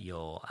to get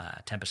your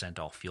 10%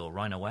 off your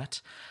Rhino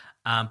Wet.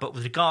 But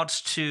with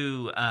regards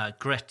to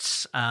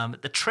grits,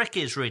 the trick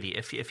is really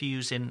if you're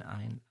using,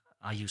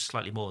 I use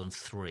slightly more than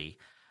 3,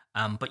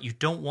 but you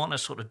don't want to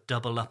sort of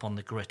double up on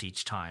the grit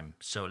each time.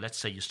 So let's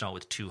say you start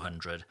with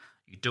 200,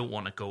 you don't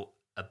want to go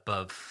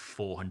above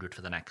 400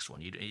 for the next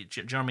one. Do you know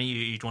what I mean?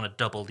 You'd want to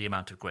double the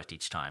amount of grit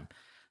each time.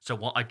 So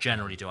what I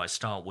generally do, I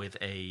start with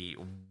a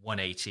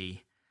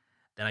 180.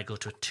 Then I go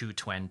to a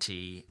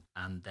 220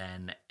 and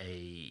then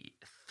a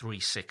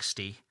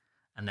 360.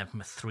 And then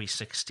from a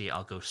 360,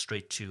 I'll go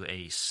straight to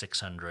a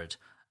 600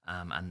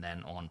 and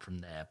then on from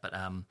there. But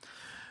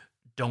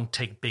don't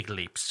take big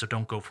leaps. So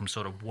don't go from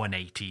sort of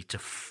 180 to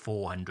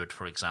 400,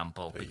 for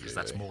example, because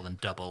that's more than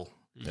double.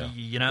 Yeah.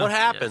 You know? What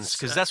happens?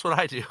 Because that's what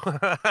I do.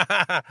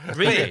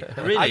 Really?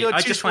 I go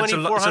I just find 220,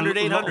 it's 400,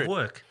 a lot 800. of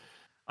work.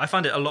 I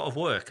find it a lot of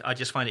work. I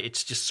just find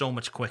it's just so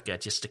much quicker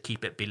just to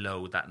keep it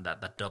below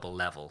that double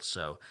level.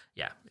 So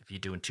yeah, if you're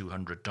doing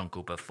 200, don't go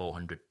above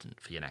 400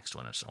 for your next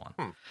one and so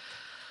on.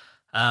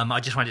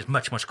 I just find it's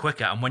much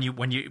quicker. And when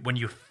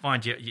you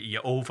find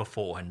you're over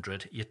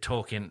 400, you're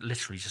talking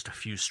literally just a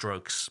few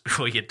strokes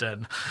before you're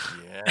done.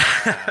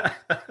 Yeah.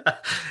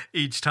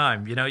 Each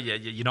time, you know,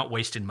 you're not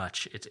wasting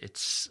much.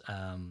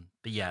 But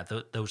yeah,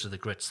 those are the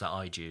grits that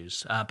I'd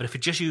use. But if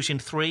you're just using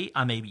 3,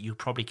 you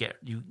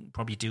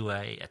probably do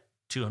a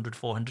 200,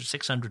 400,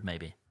 600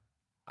 maybe,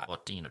 or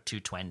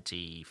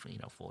 220,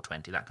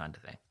 420, that kind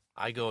of thing.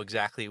 I go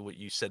exactly what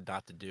you said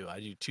not to do. I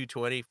do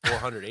 220,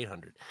 400,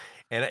 800.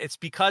 And it's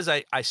because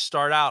I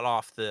start out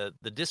off the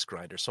disc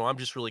grinder, so I'm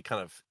just really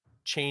kind of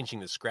changing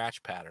the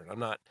scratch pattern.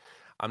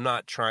 I'm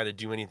not trying to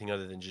do anything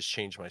other than just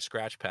change my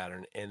scratch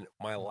pattern. And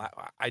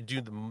I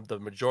do the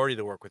majority of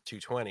the work with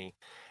 220,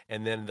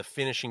 and then the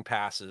finishing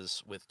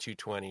passes with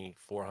 220,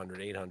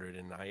 400, 800,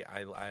 and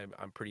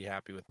I'm pretty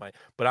happy with my.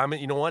 But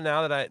you know what?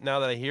 Now that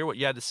I hear what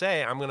you had to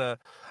say, I'm gonna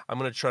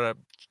try to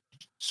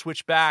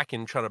switch back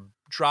and try to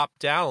drop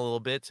down a little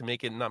bit to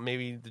make it not,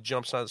 maybe the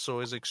jump's not so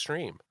as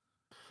extreme.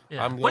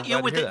 Yeah.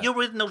 You're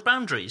within those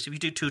boundaries. If you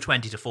do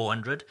 220 to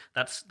 400,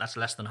 that's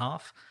less than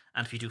half.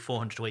 And if you do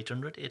 400 to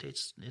 800, it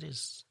is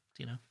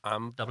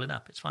I'm doubling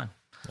up. It's fine.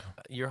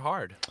 You're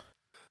hard.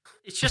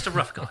 It's just a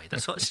rough guy.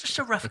 That's all. It's just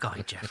a rough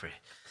guy, Jeffrey.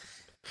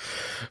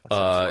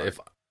 It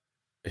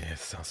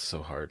sounds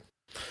so hard.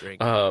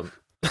 Drink.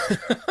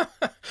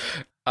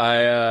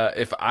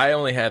 If I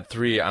only had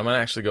 3, I'm gonna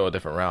actually go a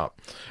different route.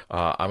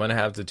 I'm gonna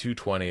have the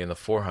 220 and the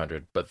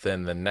 400, but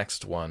then the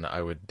next one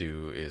I would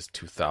do is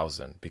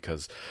 2000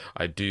 because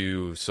I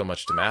do so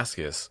much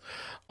Damascus.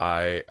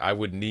 I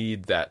would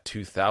need that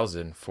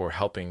 2000 for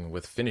helping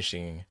with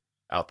finishing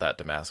out that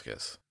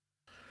Damascus.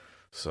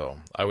 So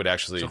I would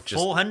actually just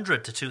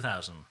 400 to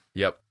 2000.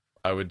 Yep,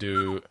 I would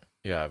do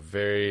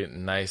very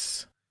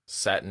nice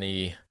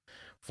satiny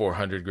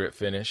 400 grit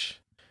finish,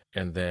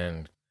 and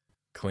then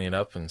clean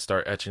up and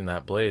start etching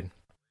that blade.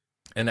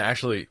 And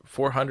actually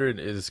 400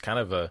 is kind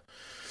of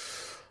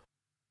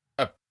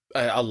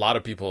a lot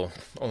of people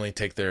only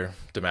take their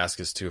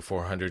Damascus to a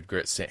 400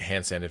 grit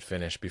hand sanded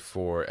finish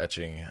before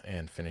etching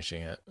and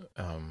finishing it.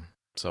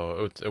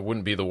 So it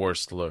wouldn't be the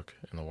worst look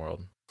in the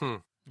world.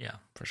 Yeah,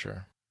 for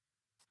sure.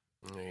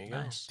 There you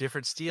go. Nice.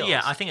 Different steels.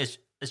 Yeah, I think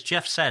as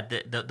Jeff said,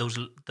 that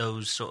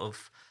those sort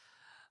of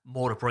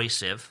more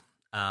abrasive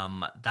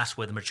that's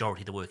where the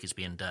majority of the work is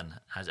being done.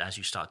 As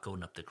you start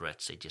going up the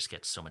grits, it just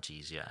gets so much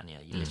easier. And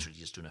you're literally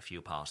just doing a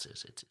few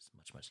passes. It's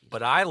much, much easier.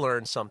 But I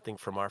learned something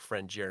from our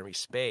friend Jeremy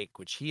Spake,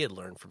 which he had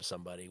learned from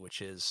somebody,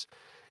 which is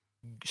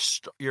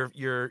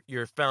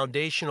your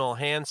foundational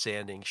hand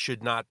sanding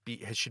should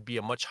be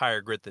a much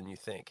higher grit than you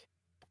think,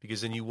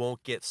 because then you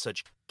won't get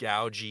such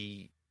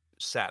gougy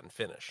satin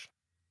finish.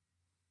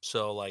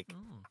 So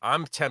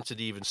I'm tempted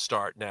to even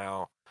start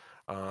now,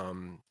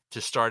 to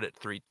start at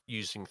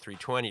using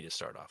 320 to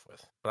start off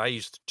with, but I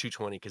used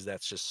 220 because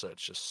that's just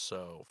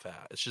so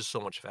fast. It's just so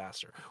much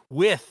faster.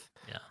 With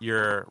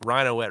your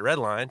Rhino Wet Red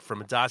Line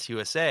from Adas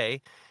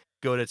USA,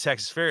 go to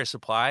Texas Farrier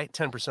Supply,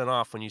 10%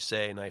 off when you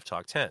say Knife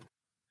Talk 10.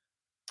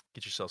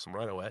 Get yourself some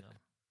Rhino Wet.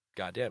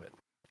 God damn it.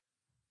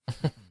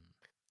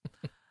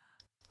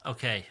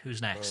 Okay,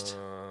 who's next?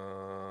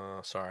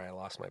 Sorry, I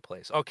lost my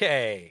place.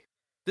 Okay.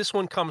 This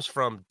one comes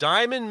from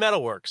Diamond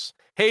Metalworks.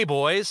 Hey,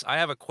 boys, I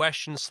have a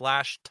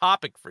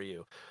question/topic for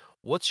you.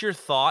 What's your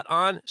thought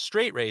on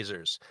straight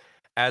razors?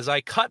 As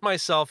I cut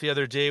myself the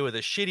other day with a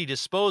shitty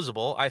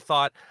disposable, I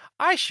thought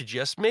I should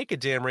just make a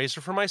damn razor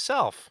for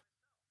myself.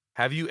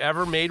 Have you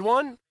ever made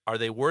one? Are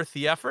they worth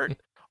the effort?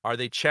 Are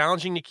they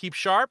challenging to keep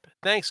sharp?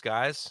 Thanks,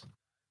 guys.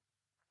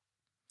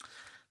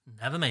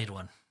 Never made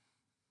one.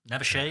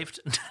 Never shaved.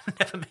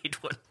 Never made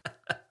one.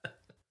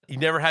 You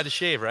never had to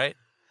shave, right?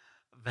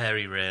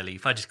 Very rarely.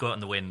 If I just go out in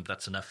the wind,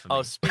 that's enough for me.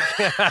 Oh,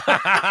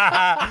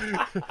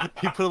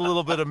 you put a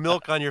little bit of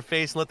milk on your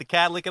face and let the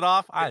cat lick it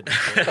off? I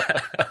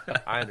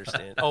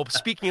understand. Oh,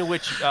 speaking of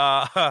which,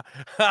 Tomer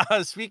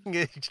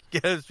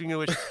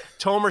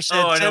said,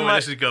 I know where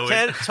this is going.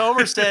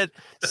 Tomer said,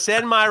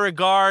 send my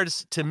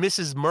regards to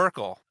Mrs.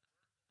 Merkel.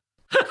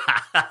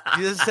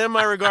 Send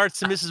my regards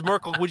to Mrs.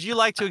 Merkel. Would you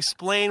like to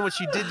explain what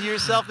you did to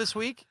yourself this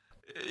week?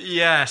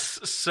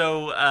 Yes.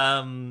 So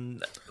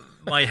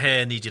my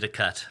hair needed a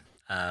cut.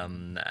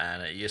 And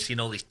you're seeing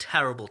all these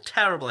terrible,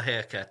 terrible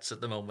haircuts at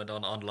the moment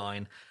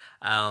online.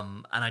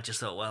 And I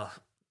just thought, well,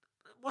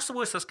 what's the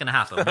worst that's going to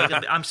happen?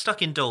 I'm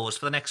stuck indoors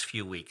for the next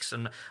few weeks.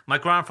 And my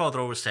grandfather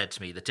always said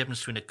to me, the difference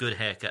between a good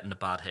haircut and a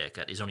bad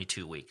haircut is only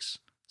 2 weeks.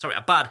 Sorry,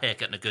 a bad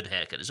haircut and a good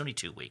haircut is only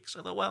 2 weeks.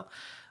 I thought, well,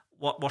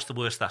 what's the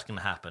worst that's going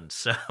to happen?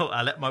 So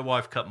I let my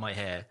wife cut my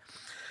hair.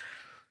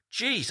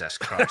 Jesus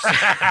Christ.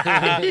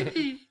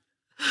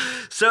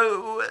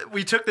 So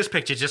we took this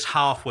picture just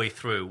halfway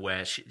through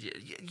where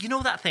you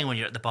know that thing when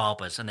you're at the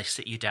barber's and they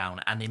sit you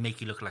down and they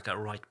make you look like a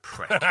right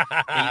prick.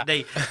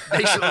 they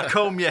sort of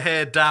comb your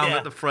hair down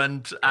at the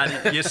front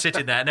and you're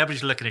sitting there and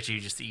everybody's looking at you.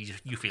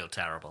 You feel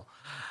terrible.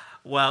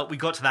 Well, we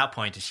got to that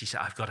point and she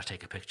said, I've got to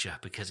take a picture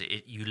because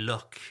you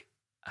look,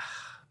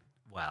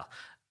 well,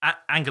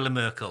 Angela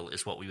Merkel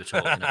is what we were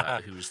talking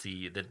about, who was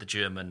the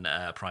German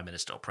prime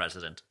minister or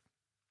president.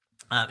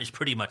 It's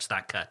pretty much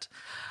that cut.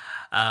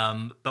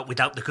 But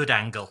without the good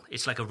angle.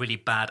 It's like a really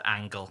bad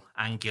angle,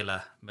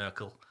 angular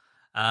Merkel.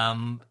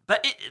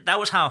 But that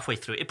was halfway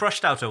through. It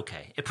brushed out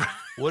okay.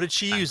 What did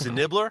she use, the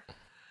nibbler?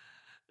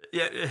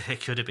 Yeah,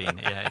 it could have been.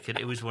 Yeah,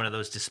 it was one of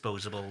those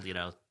disposable,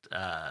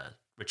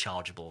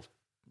 rechargeable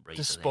razor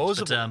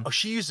disposable. But,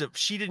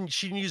 she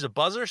didn't use a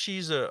buzzer. She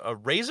used a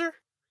razor.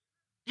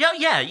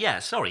 Yeah.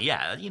 Sorry,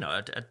 yeah.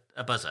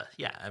 A buzzer.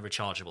 Yeah, a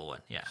rechargeable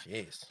one. Yeah.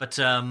 Jeez. But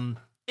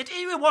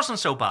It wasn't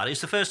so bad.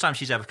 It's the first time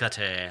she's ever cut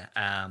hair.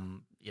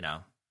 I'm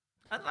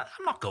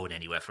not going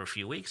anywhere for a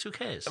few weeks. Who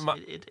cares?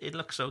 It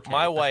looks okay.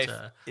 My wife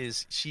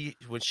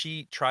when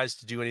she tries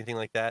to do anything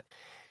like that,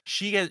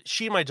 she and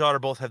my daughter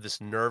both have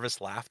this nervous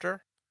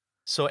laughter.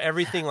 So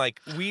everything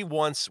we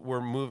once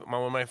were moving.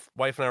 My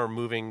wife and I were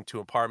moving to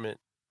an apartment.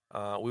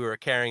 We were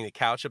carrying the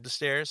couch up the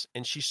stairs,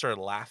 and she started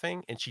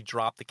laughing, and she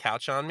dropped the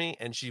couch on me,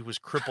 and she was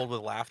crippled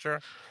with laughter.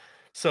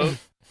 So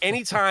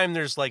anytime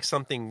there's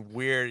something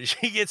weird,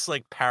 she gets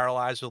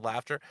paralyzed with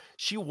laughter.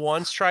 She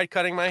once tried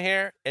cutting my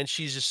hair and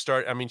she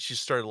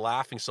started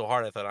laughing so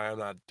hard. I thought, I'm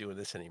not doing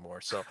this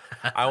anymore. So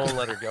I won't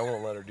let her go. I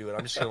won't let her do it.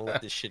 I'm just going to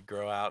let this shit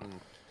grow out and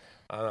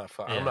I'm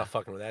not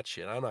fucking with that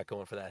shit. I'm not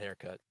going for that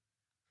haircut.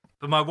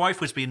 But my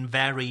wife was being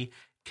very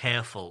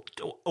careful,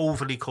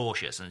 overly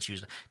cautious, and she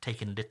was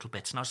taking little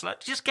bits. And I was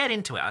like, just get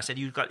into it. I said,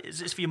 is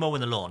this for you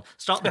mowing the lawn?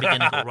 Start at the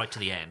beginning, go right to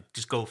the end.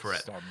 Just go for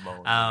it. Start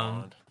mowing the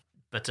lawn.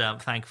 But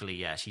thankfully,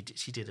 yeah, she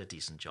did a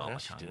decent job. Yeah,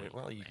 she did it.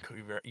 Well,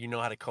 you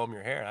know how to comb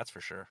your hair, that's for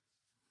sure.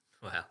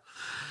 Well,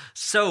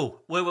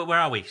 so where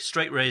are we?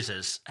 Straight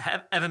razors.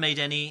 Have ever made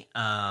any?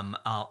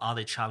 Are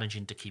they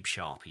challenging to keep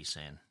sharp? He's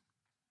saying.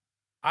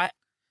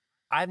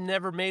 I've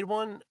never made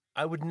one.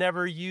 I would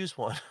never use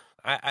one.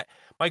 I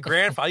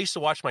used to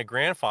watch my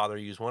grandfather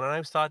use one, and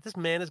I thought this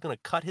man is going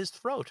to cut his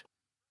throat.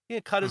 He's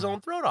going to cut his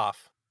own throat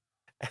off.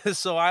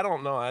 So I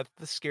don't know.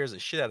 This scares the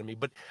shit out of me.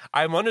 But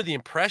I'm under the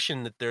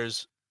impression that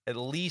there's at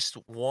least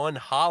one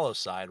hollow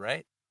side,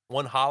 right?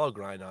 One hollow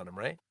grind on them,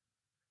 right?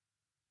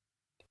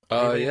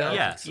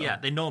 Yeah.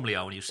 They normally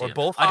are when you see them.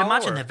 Both I'd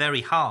imagine they're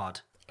very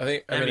hard. I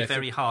think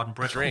very hard and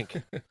brittle.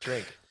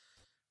 Drink.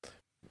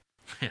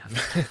 Yeah.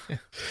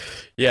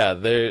 Yeah,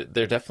 they're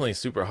definitely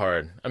super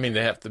hard. I mean,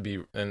 they have to be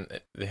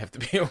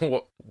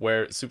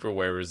super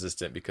wear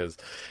resistant because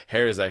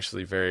hair is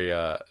actually very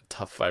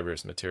tough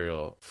fibrous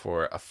material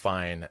for a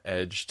fine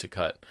edge to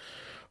cut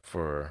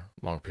for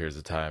long periods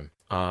of time.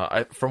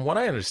 From what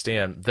I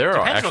understand, there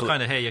are Depends actually what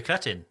kind of hair you're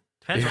cutting.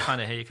 Depends what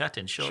kind of hair you're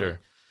cutting. Sure.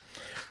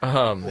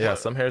 Yeah,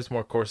 some hair is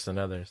more coarse than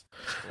others.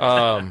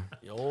 The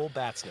old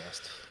bat's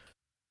nest.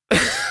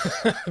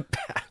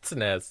 Bat's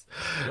nest.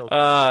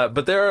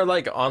 But there are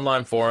like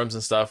online forums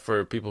and stuff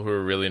for people who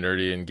are really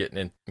nerdy and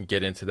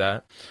get into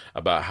that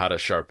about how to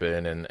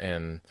sharpen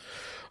and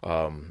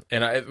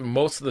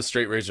most of the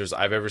straight razors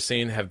I've ever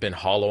seen have been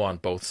hollow on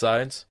both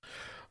sides.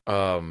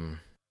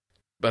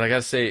 But I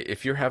gotta say,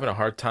 if you're having a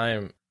hard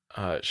time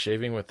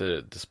shaving with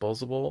a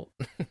disposable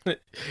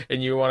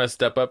and you want to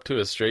step up to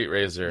a straight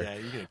razor, yeah,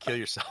 you're gonna kill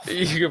yourself.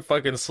 You can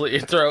fucking slit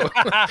your throat.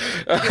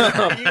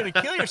 You're gonna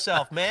kill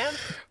yourself, man.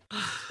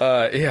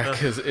 Yeah,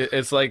 because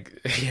it's like,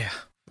 yeah.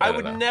 I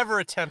would never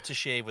attempt to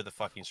shave with a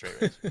fucking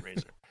straight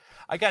razor.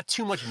 I got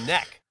too much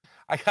neck.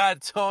 I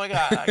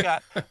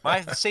got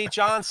my St.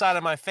 John side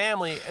of my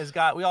family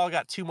we all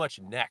got too much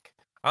neck.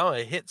 I'm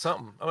gonna hit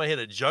something. I'm gonna hit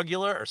a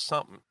jugular or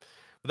something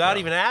without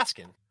even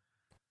asking.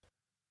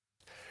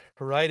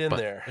 Right in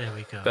there. There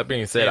we go. That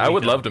being said, I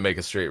would love to make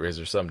a straight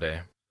razor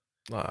someday.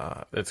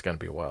 It's gonna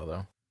be a while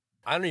though.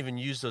 I don't even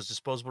use those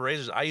disposable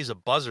razors. I use a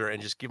buzzer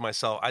and just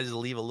I just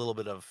leave a little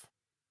bit of.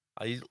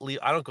 I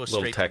don't go straight.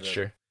 Little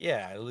texture.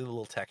 I leave a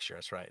little texture.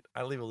 That's right.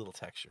 I leave a little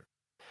texture.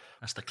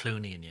 That's the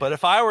Clooney in you. But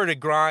if I were to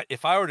grind,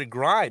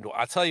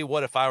 I'll tell you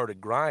what. If I were to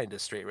grind a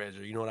straight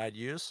razor, you know what I'd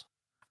use?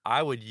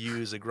 I would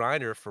use a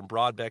grinder from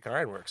Broadbeck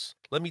Ironworks.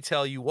 Let me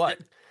tell you what.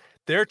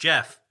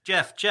 Jeff,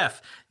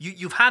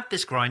 you've had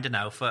this grinder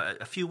now for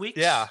a few weeks.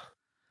 Yeah.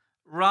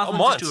 Rather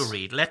than just do a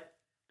read,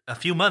 a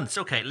few months.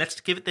 Okay,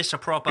 let's give this a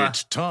proper.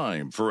 It's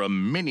time for a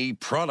mini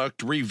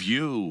product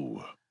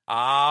review.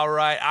 All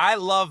right. I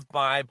love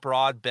my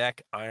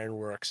Broadbeck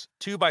Ironworks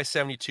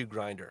 2x72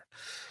 grinder.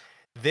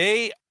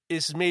 This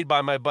is made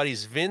by my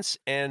buddies Vince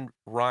and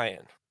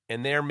Ryan,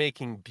 and they're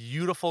making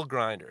beautiful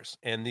grinders.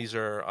 And these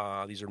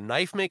are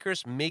knife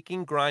makers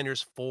making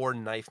grinders for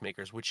knife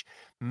makers, which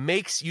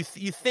makes you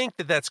think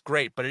that that's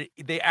great, but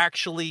they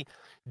actually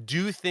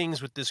do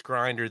things with this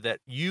grinder that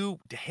you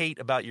hate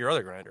about your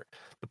other grinder.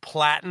 The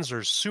platens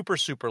are super,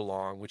 super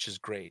long, which is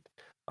great.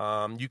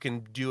 You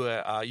can do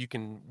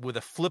with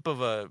a flip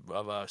of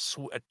a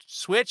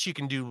switch, you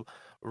can do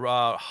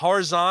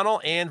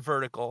horizontal and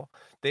vertical.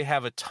 They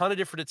have a ton of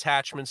different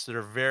attachments that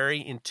are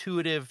very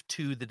intuitive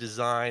to the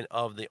design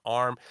of the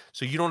arm.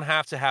 So you don't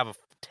have to have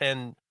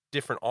 10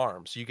 different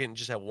arms. You can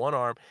just have one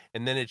arm,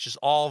 and then it's just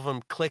all of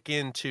them click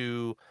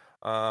into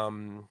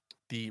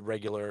the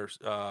regular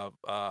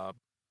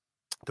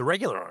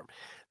arm.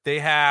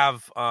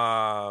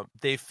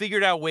 They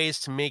figured out ways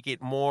to make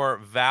it more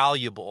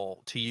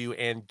valuable to you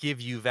and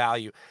give you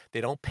value. They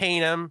don't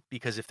paint them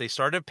because if they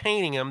started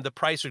painting them, the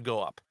price would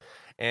go up.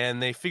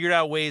 And they figured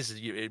out ways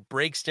that it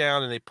breaks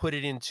down, and they put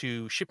it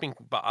into shipping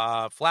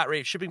flat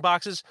rate shipping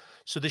boxes.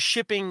 So the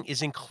shipping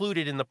is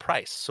included in the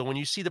price. So when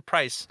you see the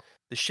price,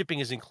 the shipping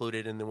is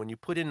included. And then when you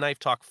put in Knife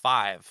Talk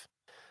 5,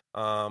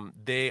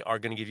 they are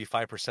going to give you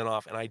 5%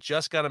 off. And I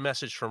just got a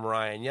message from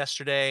Ryan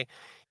yesterday.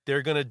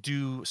 They're going to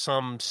do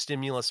some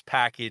stimulus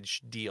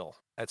package deal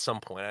at some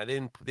point. I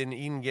didn't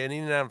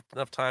have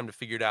enough time to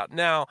figure it out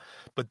now,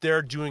 but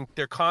they're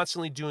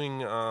constantly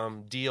doing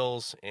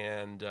deals,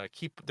 and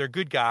they're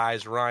good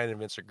guys. Ryan and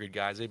Vince are good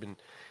guys. They've been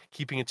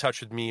keeping in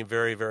touch with me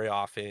very, very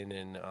often,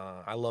 and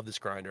I love this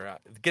grinder.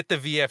 Get the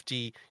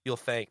VFD, you'll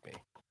thank me.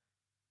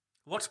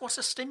 What's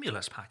a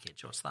stimulus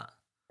package? What's that?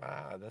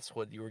 That's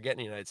what you were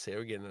getting. I'd say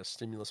we're getting a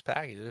stimulus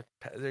package.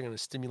 They're going to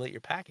stimulate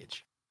your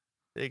package.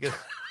 They're going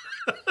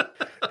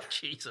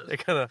Jesus.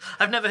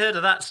 I've never heard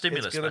of that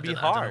stimulus. It's going to be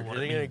hard. They're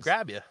going to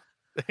grab you.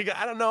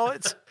 I don't know.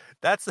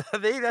 That's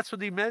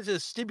what he meant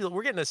as stimulus.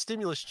 We're getting a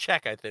stimulus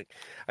check, I think.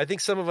 I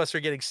think some of us are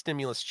getting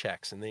stimulus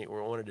checks, and they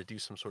wanted to do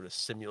some sort of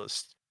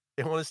stimulus.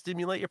 They want to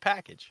stimulate your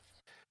package.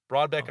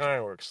 Broadbeck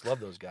Ironworks. Love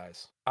those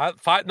guys.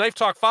 Knife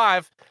Talk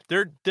 5,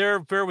 they're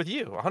with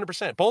you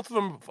 100%. Both of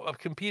them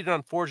competed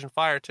on Forge and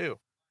Fire, too.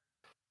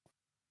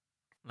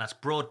 That's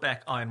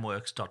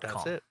broadbeckironworks.com.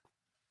 That's it.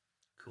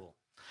 Cool.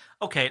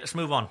 Okay, let's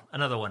move on.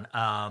 Another one.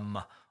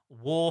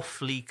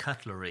 Warfleet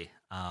cutlery.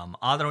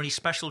 Are there any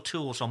special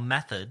tools or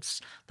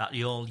methods that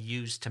you'll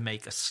use to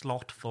make a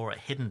slot for a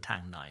hidden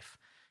tang knife?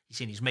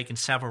 He's making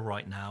several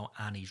right now,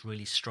 and he's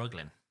really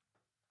struggling.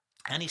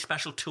 Any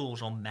special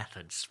tools or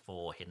methods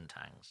for hidden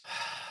tangs?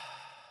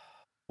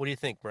 What do you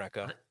think,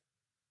 Mareko?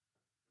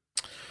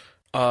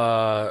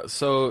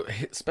 So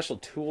special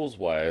tools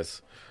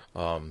wise,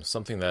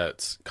 something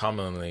that's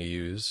commonly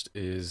used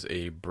is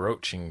a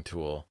broaching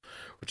tool,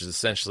 which is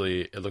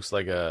essentially, it looks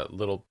like a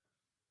little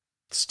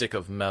stick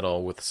of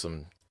metal with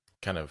some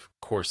kind of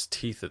coarse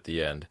teeth at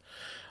the end,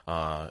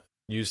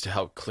 used to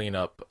help clean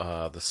up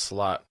the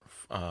slot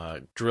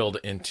drilled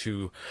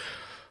into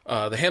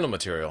The handle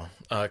material,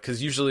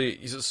 because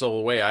usually, so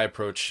the way I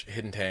approach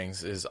hidden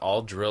tangs is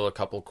I'll drill a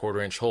couple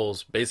 1/4-inch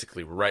holes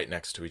basically right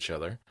next to each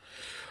other,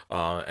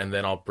 and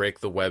then I'll break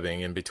the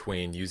webbing in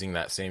between using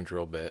that same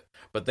drill bit.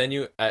 But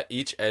then at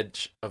each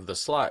edge of the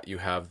slot, you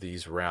have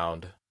these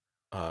round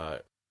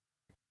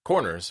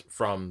corners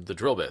from the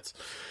drill bits,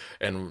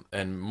 and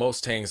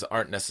most tangs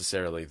aren't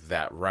necessarily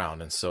that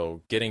round, and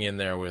so getting in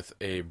there with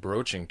a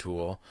broaching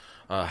tool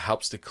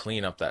helps to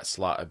clean up that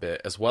slot a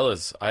bit, as well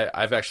as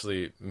I've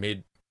actually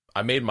made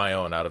my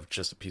own out of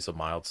just a piece of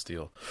mild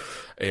steel,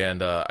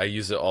 and I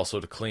use it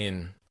also to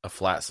clean a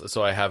flat.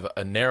 So I have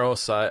a narrow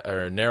side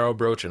or a narrow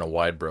broach and a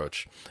wide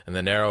broach, and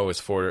the narrow is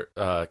for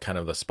kind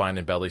of the spine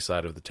and belly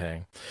side of the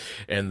tang,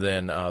 and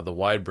then the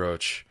wide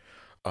broach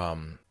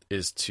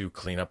is to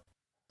clean up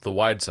the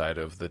wide side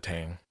of the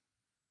tang,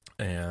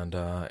 and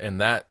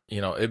that,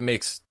 it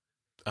makes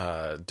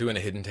doing a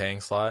hidden tang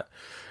slot,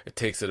 it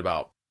takes it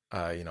about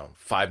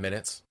 5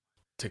 minutes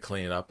to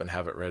clean it up and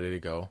have it ready to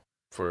go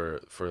for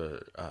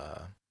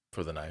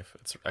the knife.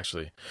 It's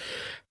actually,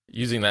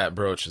 using that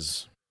broach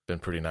has been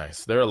pretty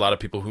nice. There are a lot of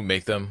people who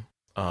make them.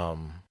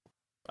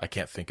 I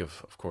can't think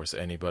of course,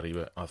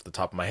 anybody off the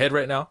top of my head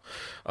right now,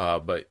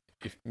 but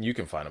if you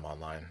can find them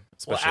online.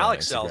 Well,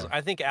 Alex sells.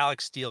 I think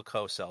Alex Steel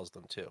Co. sells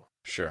them too.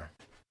 Sure.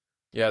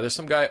 Yeah, there's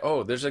some guy.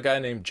 Oh, there's a guy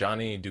named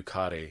Johnny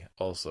Ducati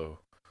also,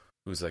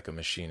 who's like a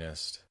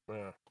machinist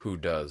who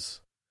does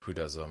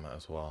them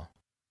as well.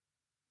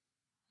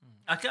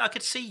 I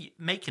could see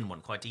making one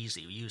quite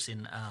easy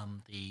using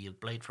the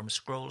blade from a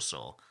scroll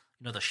saw.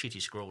 The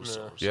shitty scroll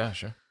saws. Yeah,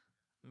 sure.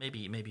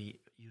 Maybe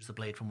use the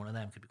blade from one of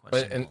them. Could be quite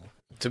simple. And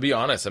to be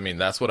honest, I mean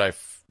that's what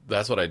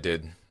I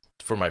did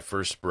for my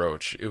first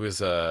broach. It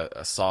was a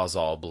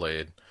Sawzall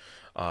blade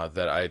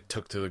that I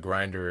took to the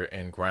grinder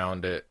and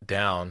ground it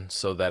down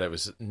so that it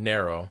was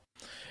narrow,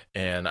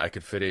 and I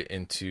could fit it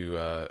into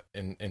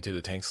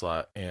the tank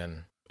slot,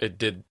 and it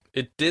did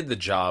the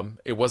job.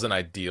 It wasn't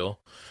ideal.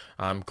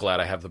 I'm glad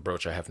I have the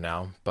broach I have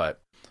now,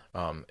 but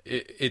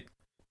it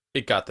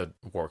got the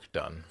work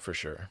done for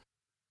sure.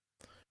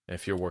 And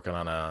if you're working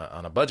on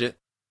a budget,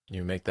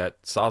 you make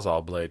that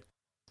Sawzall blade.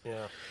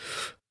 Yeah,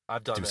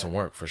 I've done some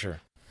work for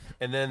sure.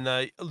 And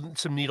then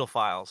some needle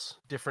files,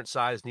 different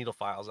size needle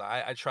files.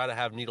 I try to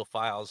have needle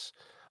files,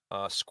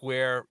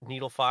 square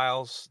needle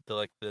files,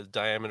 the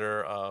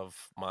diameter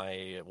of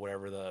my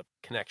whatever the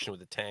connection with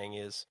the tang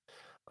is.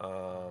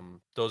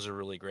 Those are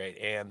really great,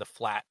 and the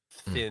flat,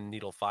 thin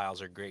needle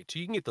files are great too.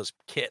 You can get those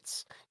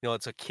kits.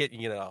 It's a kit you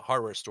get at a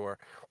hardware store.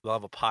 They'll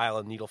have a pile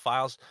of needle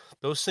files.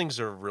 Those things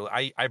are really.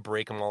 I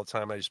break them all the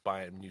time. I just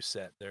buy a new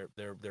set. They're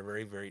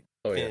very, very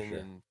thin,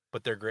 sure.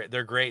 But they're great.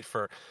 They're great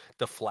for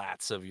the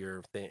flats of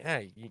your thing.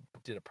 Hey, you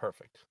did it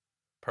perfect.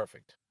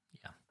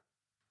 Yeah.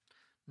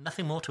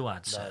 Nothing more to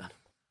add, sir.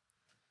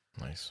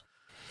 Nice.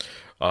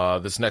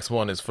 This next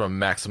one is from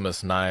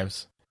Maximus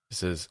Knives. He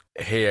says,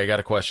 "Hey, I got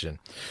a question.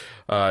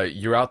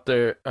 You're out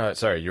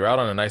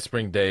on a nice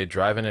spring day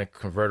driving a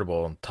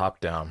convertible top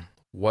down.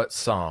 What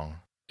song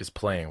is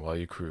playing while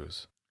you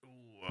cruise?"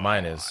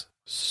 Mine is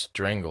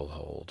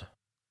Stranglehold.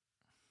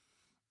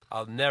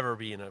 I'll never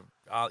be in a.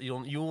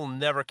 You will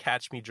never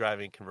catch me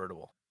driving a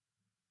convertible.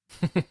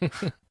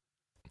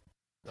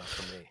 Not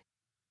for me.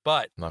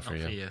 But not for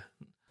you.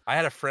 I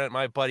had a friend,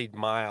 my buddy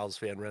Miles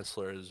Van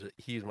Rensselaer.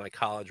 He's my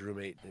college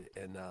roommate,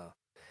 and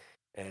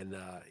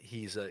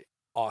he's a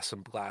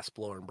awesome glass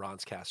blower and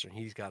bronze caster. And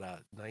he's got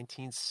a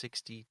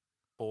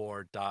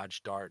 1964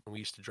 Dodge Dart, and we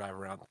used to drive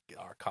around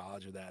our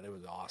college with that. It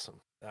was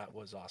awesome. That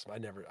was awesome.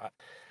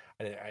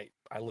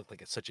 I looked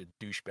like such a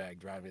douchebag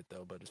driving it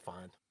though, but it's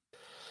fine.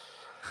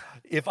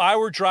 If I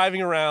were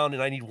driving around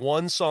and I need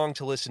one song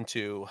to listen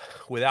to,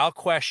 without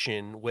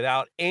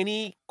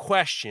any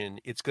question,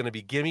 it's going to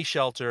be "Gimme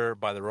Shelter"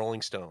 by the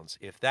Rolling Stones.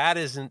 If that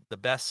isn't the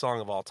best song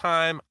of all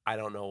time, I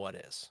don't know what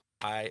is.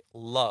 I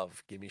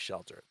love "Gimme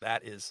Shelter."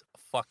 That is a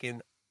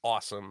fucking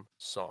awesome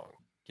song.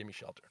 "Gimme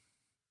Shelter."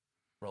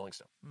 Rolling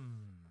Stone.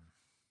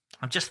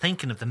 I'm just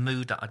thinking of the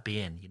mood that I'd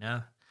be in,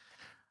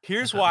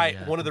 Here's why.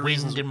 One of the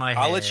reasons. In my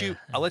I'll hair.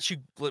 let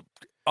you.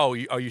 Oh,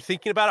 are you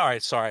thinking about it? All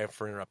right, sorry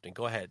for interrupting.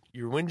 Go ahead.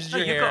 Your wind is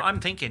your hair. I'm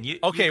thinking.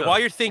 While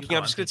you're thinking,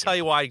 I'm just going to tell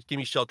you why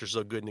 "Gimme Shelter" is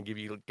so good and give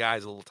you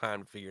guys a little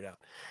time to figure it out.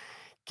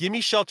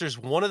 "Gimme Shelter" is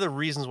one of the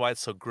reasons why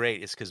it's so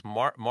great is because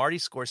Marty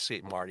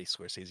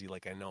Scorsese,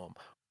 like I know him,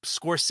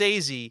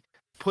 Scorsese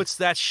puts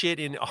that shit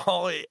in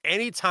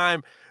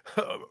anytime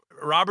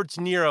Robert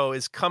De Niro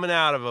is coming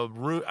out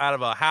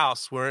of a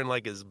house wearing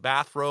like his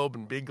bathrobe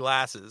and big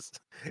glasses.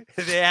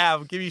 They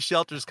have "Gimme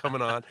Shelter's"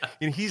 coming on,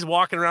 and he's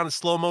walking around in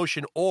slow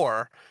motion.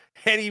 Or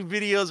any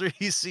videos where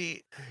you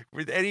see,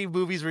 with any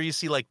movies where you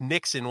see like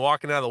Nixon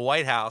walking out of the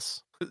White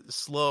House,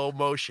 slow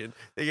motion.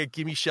 They get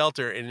 "Gimme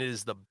Shelter," and it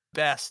is the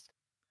best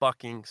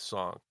fucking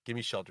song.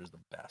 "Gimme Shelter" is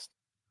the best.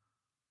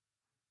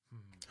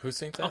 Who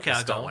sings that? Okay,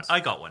 I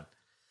got one.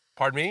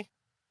 Pardon me?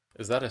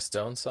 Is that a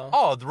Stone song?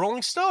 Oh, the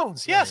Rolling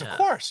Stones. Yes, of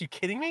course. You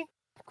kidding me?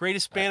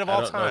 Greatest band of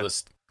all time.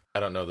 I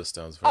don't know the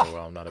Stones very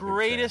well. I'm not a big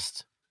fan.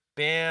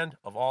 band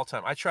of all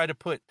time. I tried to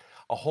put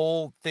a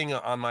whole thing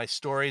on my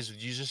stories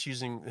just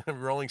using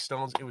Rolling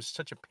Stones. It was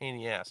such a pain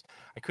in the ass.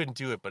 I couldn't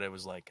do it, but it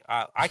was like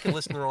I could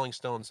listen to Rolling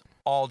Stones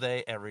all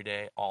day, every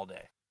day, all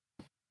day.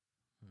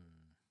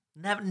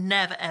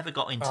 Never ever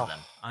got into them.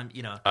 I'm,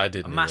 I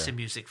didn't a massive either.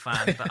 music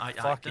fan, but I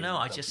don't know.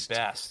 I the just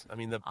best. I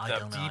mean, the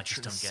deep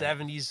just don't get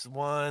it. 70s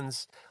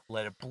ones,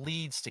 Let It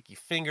Bleed, Sticky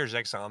Fingers,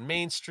 Exile on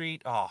Main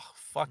Street. Oh,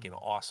 fucking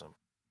awesome.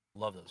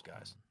 Love those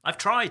guys. I've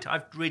tried.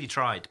 I've really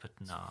tried, but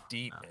no.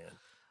 Deep, no. man.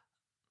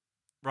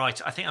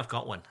 Right, I think I've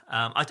got one.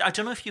 I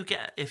don't know if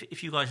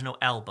you guys know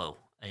Elbow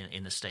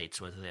in the States,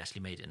 whether they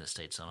actually made it in the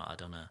States or not. I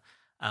don't know.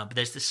 But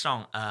there's this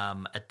song,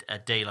 A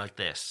Day Like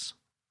This.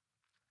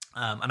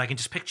 And I can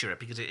just picture it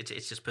because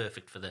it's just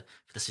perfect for the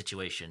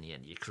situation.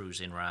 You're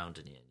cruising around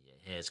and your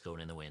hair's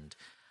going in the wind.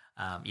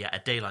 A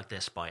Day Like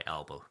This by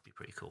Elbow would be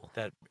pretty cool.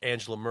 That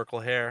Angela Merkel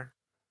hair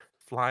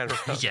flying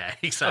around. Yeah,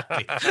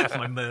 exactly.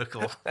 My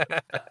Merkel.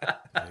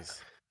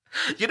 Nice.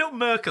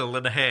 Merkel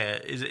and the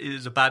hair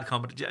is a bad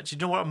combination. Do you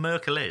know what a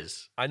Merkel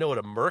is? I know what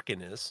a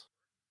merkin is.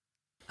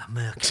 A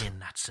merkin,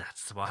 that's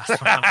what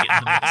I'm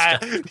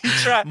getting the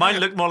mixed up. Mine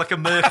looked more like a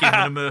merkin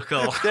than a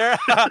Merkel.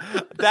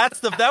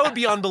 That would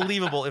be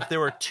unbelievable if there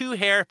were two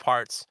hair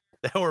parts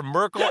that were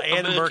Merkel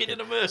and merkin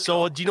and a merkin. Merkel.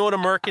 So, do you know what a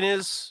merkin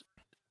is,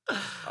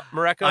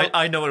 Mareko?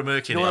 I know what a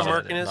merkin You know is.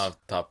 what a merkin is? Not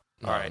top.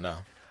 No, All right. no.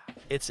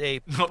 It's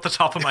a. Not the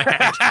top of my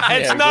head.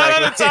 It's Yeah, not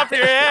on the exactly. top of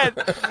your head.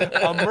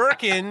 A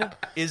merkin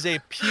is a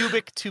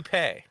pubic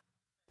toupee.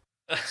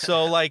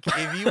 So, like,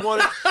 if you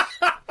want to.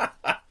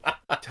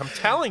 I'm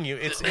telling you,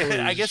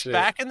 I guess shit.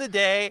 back in the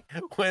day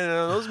when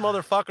those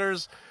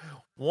motherfuckers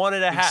wanted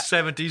to have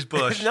 70s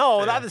Bush. No,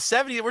 Yeah. not the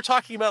 70s. We're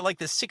talking about like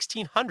the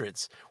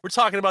 1600s. We're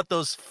talking about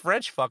those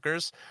French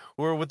fuckers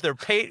who were with their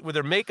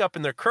makeup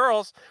and their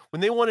curls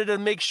when they wanted to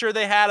make sure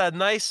they had a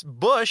nice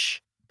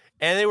bush,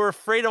 and they were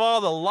afraid of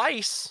all the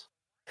lice.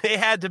 They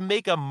had to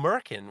make a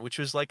merkin, which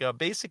was like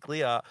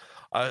basically a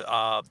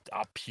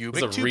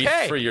pubic It's a toupee.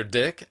 wreath for your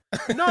dick.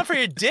 Not for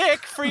your dick,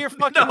 for your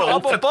fucking No.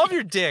 above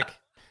your dick.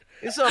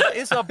 It's a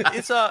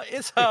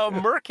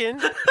merkin.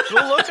 Go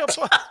look up.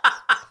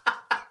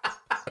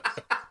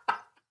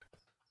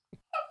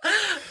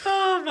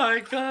 Oh my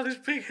god, this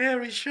big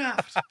hairy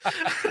shaft.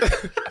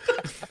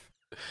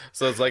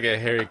 So it's like a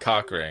hairy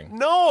cock ring.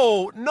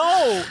 No.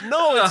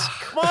 It's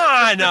come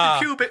on.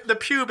 the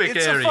pubic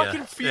It's area. a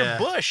fucking for your Yeah.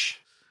 bush.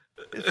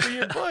 It's for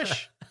your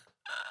bush.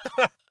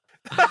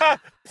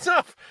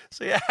 So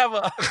you have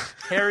a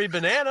hairy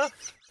banana.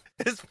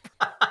 It's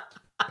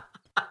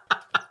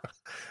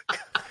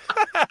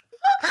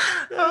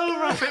Oh,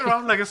 wrap it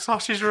around like a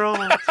sausage roll.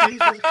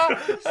 Jesus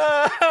Christ.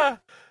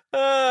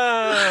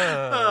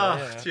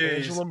 Oh,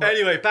 jeez.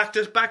 Anyway, back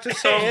to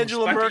songs.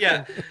 Angela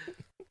Merkel.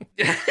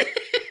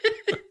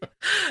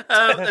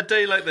 A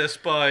Day Like This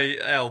by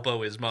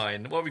Elbow is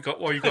mine. What you got,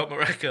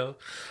 Mareko?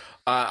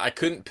 I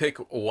couldn't pick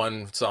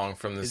one song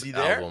from this Is he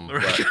there? album,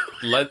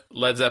 but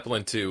Led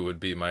Zeppelin 2 would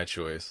be my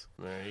choice.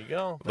 There you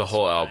go. The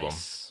whole album.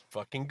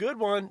 Fucking good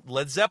one.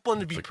 Led Zeppelin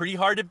would be pretty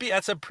hard to beat.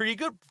 That's a pretty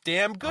good,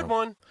 damn good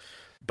one.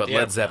 But Damn,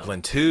 Led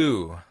Zeppelin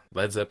 2,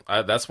 that's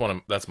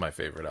my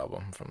favorite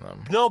album from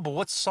them. No, but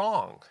what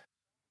song?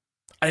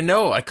 I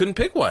know, I couldn't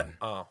pick one.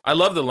 Oh, I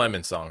love the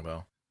Lemon song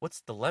though. what's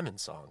the Lemon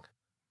song?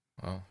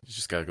 Well, you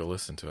just gotta go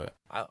listen to it.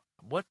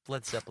 What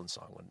Led Zeppelin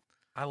song?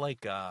 I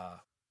like Baba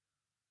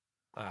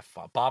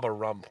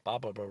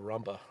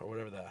Rumba, or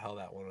whatever the hell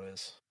that one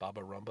is.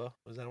 Baba Rumba?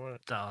 Was that one?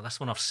 Oh, that's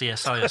one off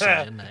CSI or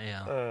something, isn't it?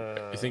 Yeah.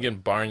 You're thinking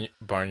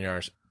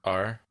Barnyard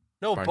R?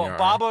 No, Barnyard.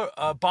 Baba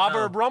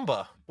No.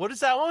 Rumba. What is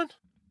that one?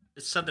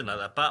 It's something like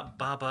that.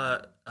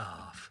 Baba.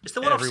 Oh, it's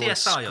the one off Everyone's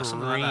CSI or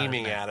something like that.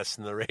 screaming isn't it? at us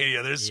in the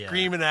radio. They're Yeah.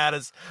 screaming at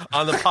us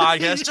on the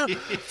podcast.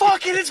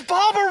 Fucking, it's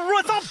Baba Rumba.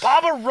 It's not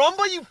Baba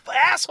Rumba, you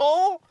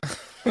asshole.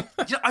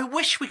 Yeah, I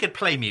wish we could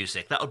play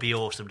music. That would be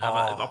awesome to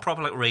have a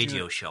proper like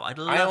radio show. I'd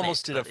love it. I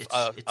almost did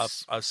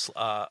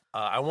I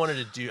I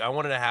wanted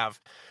to have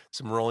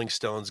some Rolling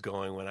Stones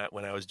going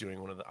when I was doing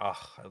one of the. Oh,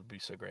 that would be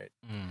so great.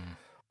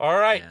 All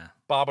right, Yeah.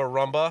 Baba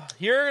Rumba.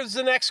 Here's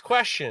the next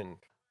question.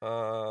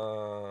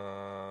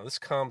 This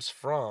comes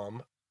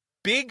from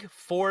Big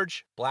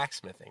Forge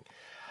Blacksmithing.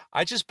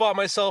 I just bought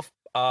myself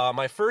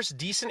my first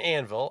decent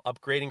anvil,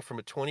 upgrading from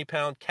a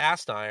 20-pound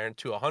cast iron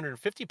to a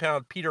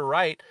 150-pound Peter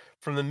Wright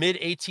from the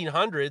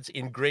mid-1800s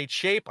in great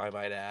shape, I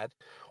might add.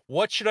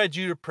 What should I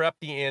do to prep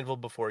the anvil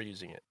before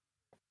using it?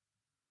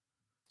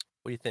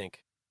 What do you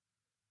think?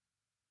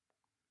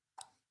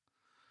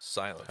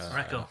 Silence.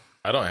 Mareko.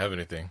 I don't have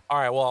anything. All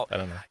right, well, I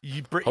don't know.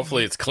 you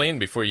Hopefully it's clean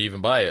before you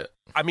even buy it.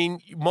 I mean,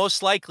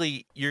 most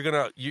likely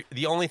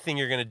the only thing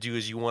you're gonna do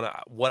is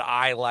what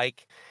I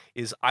like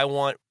is I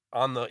want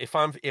on the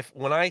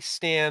when I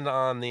stand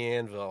on the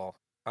anvil,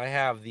 I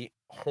have the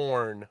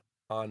horn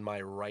on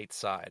my right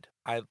side.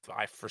 I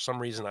for some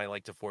reason I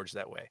like to forge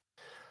that way.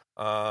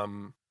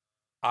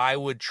 I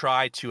would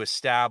try to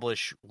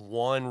establish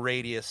one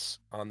radius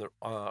on the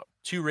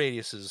two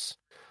radiuses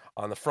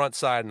on the front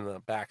side and the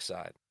back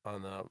side.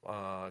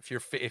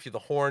 if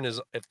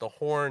the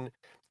horn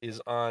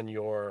is on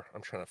your,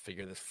 I'm trying to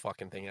figure this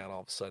fucking thing out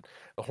all of a sudden.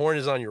 The horn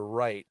is on your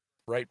right.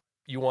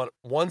 You want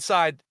one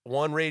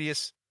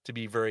radius to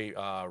be very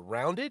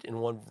rounded and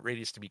one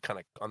radius to be kind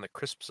of on the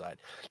crisp side.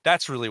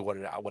 That's really what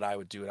I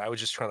would do. And I would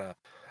try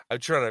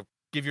to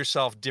give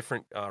yourself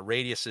different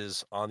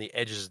radiuses on the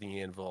edges of the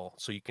anvil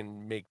so you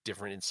can make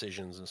different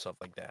incisions and stuff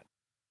like that.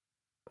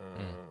 I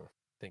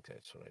think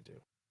that's what I do.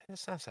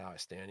 That's how I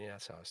stand. Yeah,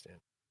 that's how I stand.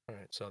 All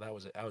right, so that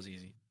was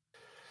easy.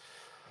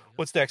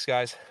 What's next,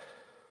 guys?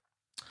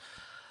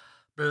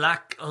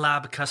 Black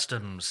Lab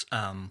Customs.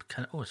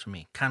 It's for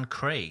me. Can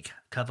Craig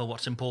cover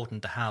what's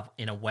important to have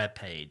in a web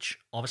page?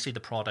 Obviously the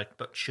product,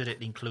 but should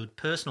it include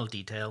personal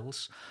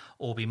details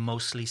or be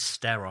mostly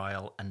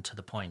sterile and to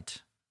the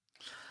point?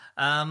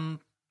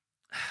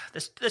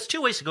 There's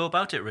two ways to go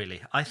about it,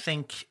 really. I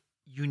think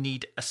you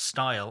need a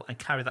style and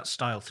carry that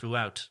style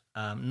throughout,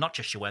 not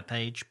just your web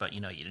page, but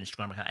your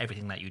Instagram account,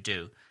 everything that you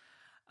do.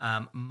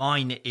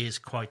 Mine is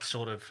quite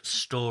sort of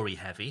story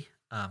heavy.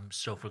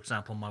 So, for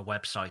example, my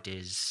website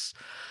is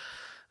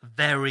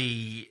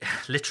very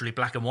literally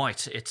black and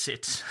white.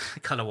 It's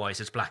color wise,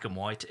 it's black and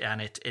white,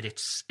 and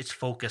it's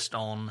focused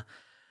on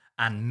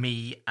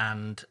me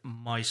and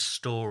my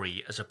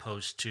story as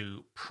opposed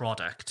to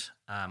product.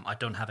 I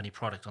don't have any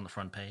product on the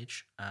front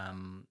page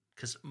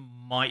because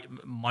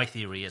my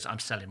theory is I'm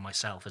selling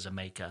myself as a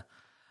maker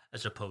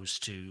as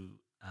opposed to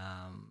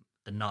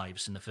the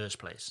knives in the first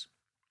place.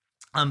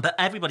 But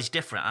everybody's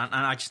different,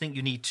 and I just think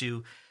you need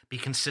to be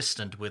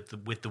consistent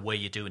with the way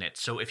you're doing it.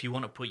 So if you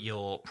want to put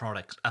your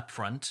products up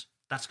front,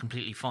 that's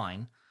completely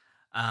fine.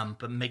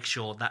 But make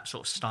sure that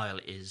sort of style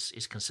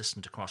is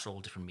consistent across all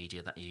different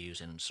media that you're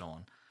using and so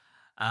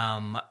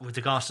on. With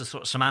regards to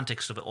sort of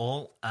semantics of it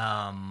all,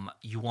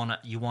 you want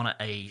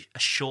a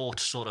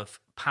short sort of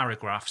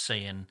paragraph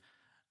saying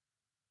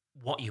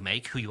what you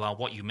make, who you are,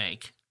 what you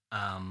make,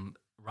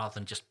 rather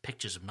than just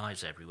pictures of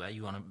knives everywhere.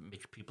 You want to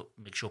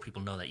make sure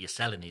people know that you're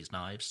selling these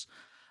knives.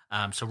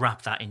 So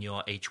wrap that in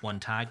your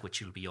H1 tag,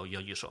 which will be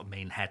your sort of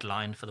main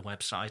headline for the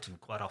website. And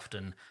quite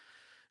often,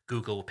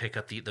 Google will pick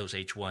up those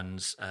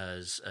H1s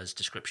as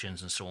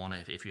descriptions and so on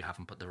if you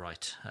haven't put the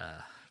right.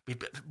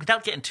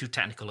 Without getting too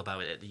technical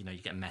about it, you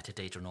get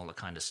metadata and all that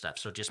kind of stuff.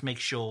 So just make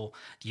sure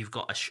that you've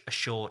got a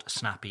short,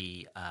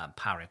 snappy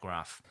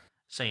paragraph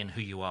saying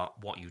who you are,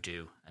 what you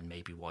do, and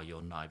maybe why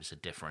your knives are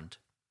different.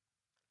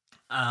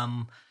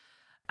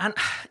 And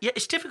yeah,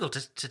 it's difficult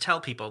to tell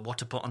people what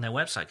to put on their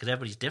website because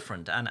everybody's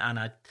different, and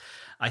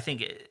I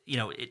think it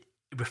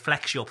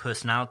reflects your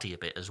personality a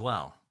bit as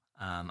well.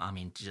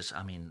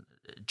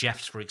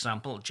 Jeff's, for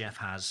example, Jeff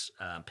has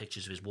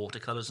pictures of his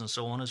watercolors and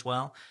so on as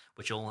well,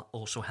 which will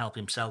also help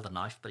him sell the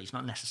knife. But he's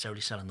not necessarily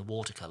selling the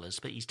watercolors,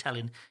 but he's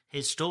telling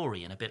his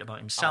story and a bit about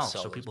himself,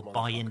 so people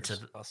buy into.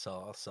 I'll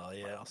sell that.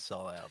 I'll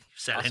sell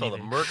anything. the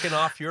merkin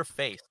off your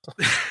face.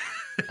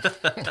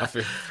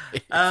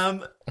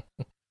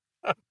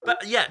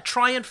 But yeah,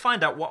 try and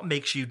find out what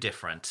makes you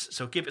different.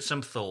 So give it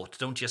some thought.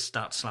 Don't just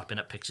start slapping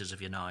up pictures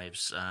of your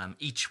knives,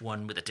 each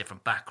one with a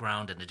different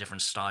background and a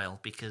different style,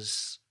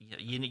 because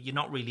you're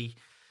not really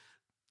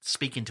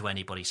speaking to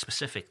anybody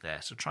specific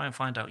there. So try and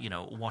find out,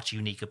 what's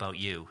unique about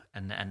you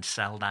and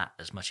sell that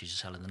as much as you're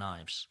selling the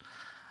knives.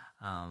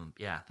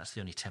 Yeah, that's the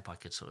only tip I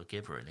could sort of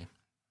give, really.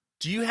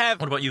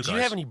 What about you guys? Do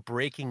you have any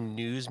breaking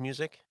news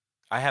music?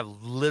 I have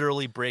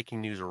literally breaking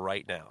news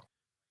right now.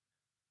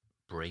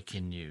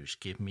 Breaking news.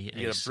 Give me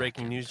a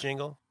breaking news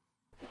jingle?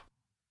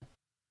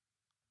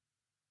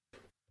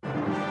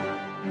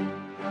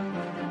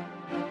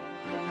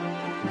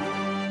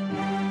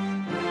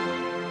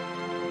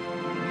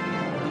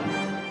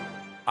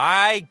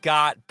 I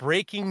got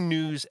breaking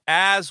news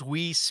as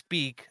we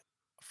speak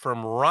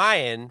from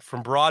Ryan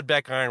from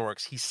Broadbeck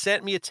Ironworks. He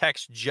sent me a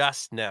text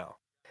just now.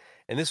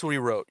 And this is what he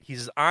wrote. He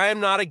says, I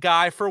am not a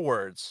guy for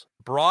words.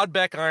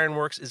 Broadbeck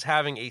Ironworks is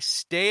having a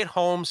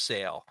stay-at-home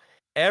sale.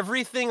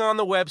 Everything on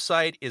the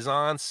website is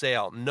on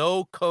sale.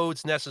 No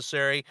codes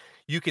necessary.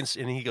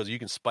 And he goes, you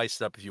can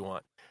spice it up if you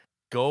want.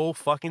 Go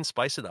fucking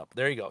spice it up.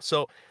 There you go.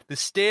 So the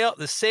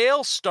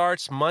sale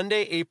starts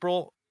Monday,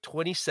 April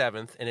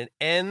 27th, and it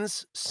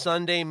ends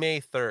Sunday, May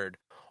 3rd.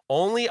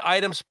 Only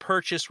items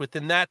purchased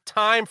within that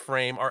time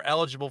frame are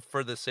eligible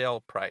for the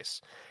sale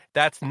price.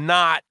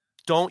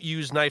 Don't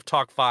use Knife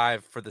Talk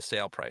 5 for the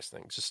sale price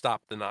thing. Just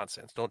stop the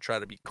nonsense. Don't try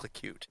to be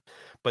cute.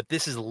 But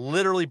this is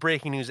literally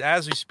breaking news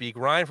as we speak.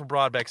 Ryan from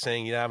Broadbeck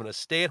saying you're having a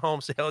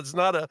stay-at-home sale. It's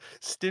not a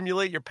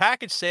stimulate your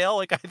package sale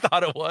like I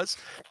thought it was.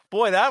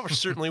 Boy, that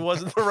certainly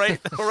wasn't the right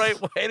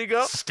way to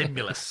go.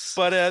 Stimulus.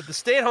 But the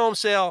stay-at-home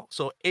sale,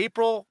 so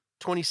April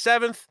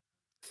 27th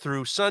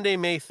through Sunday,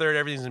 May 3rd,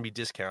 everything's going to be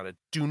discounted.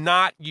 Do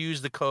not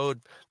use the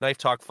code Knife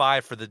Talk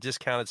 5 for the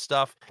discounted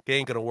stuff. It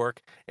ain't going to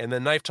work. And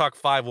then Knife Talk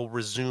 5 will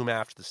resume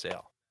after the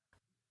sale.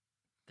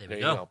 There we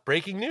go.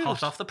 Breaking news.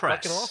 Hot off the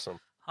press. Fucking awesome.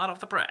 Hot off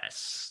the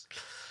press.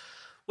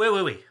 Where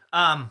were we?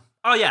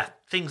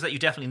 Things that you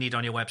definitely need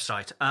on your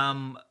website.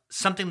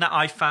 Something that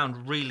I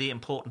found really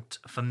important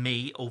for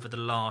me over the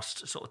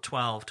last sort of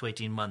 12 to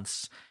 18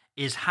 months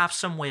is have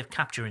some way of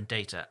capturing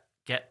data,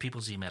 get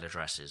people's email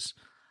addresses.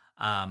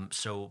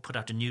 So put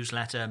out a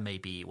newsletter,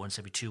 maybe once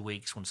every 2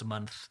 weeks, once a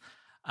month,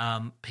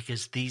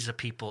 because these are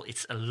people.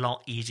 It's a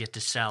lot easier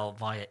to sell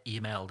via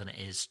email than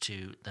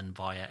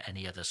via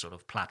any other sort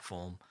of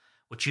platform,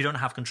 which you don't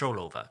have control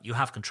over. You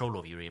have control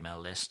over your email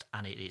list,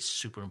 and it is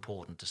super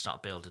important to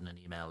start building an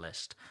email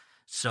list.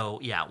 So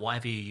yeah,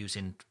 whatever you're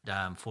using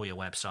for your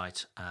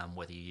website,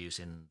 whether you're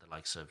using the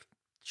likes of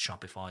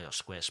Shopify or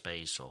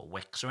Squarespace or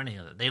Wix or any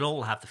other, they'll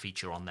all have the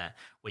feature on there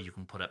where you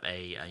can put up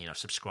a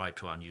subscribe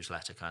to our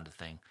newsletter kind of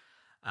thing.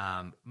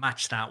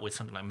 Match that with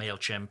something like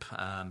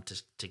MailChimp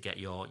to get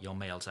your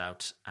mails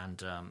out,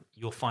 and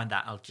you'll find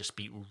that it'll just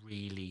be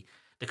really,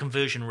 the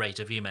conversion rate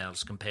of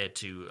emails compared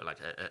to like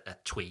a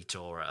tweet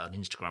or an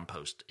Instagram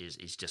post is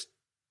just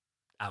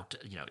out.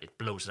 It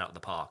blows it out of the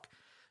park.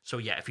 So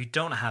yeah, if you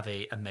don't have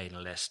a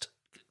mailing list,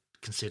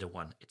 consider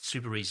one. It's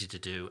super easy to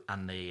do,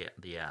 and the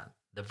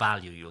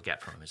value you'll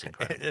get from them is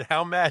incredible. And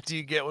how mad do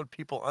you get when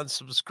people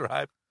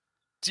unsubscribe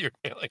to your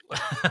mailing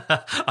list?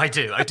 I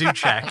do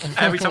check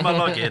every time I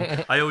log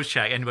in. I always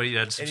check anybody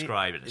that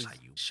unsubscribed, and it's like,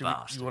 you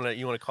bastard.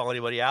 You want to call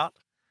anybody out?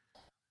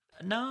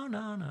 No.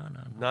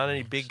 Not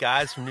any big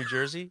guys from New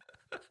Jersey.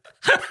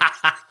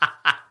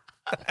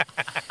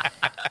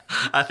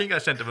 I think I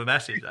sent him a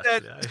message.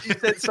 Actually, you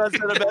said Son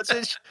sent a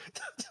message.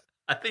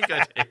 I think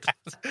I did.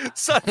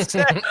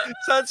 Sunset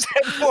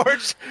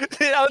Forge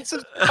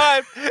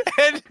unsubscribe,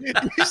 and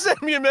you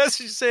sent me a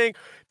message saying,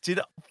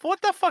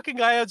 what the fucking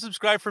guy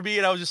unsubscribed for me?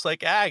 And I was just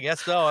like, I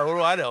guess so. What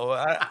do I know?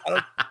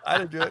 I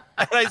didn't do it.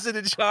 And I said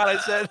to John,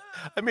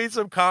 I made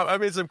some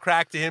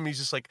crack to him. He's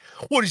just like,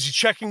 what, is he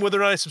checking whether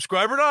or not I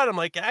subscribe or not? I'm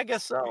like, I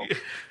guess so.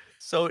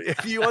 So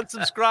if you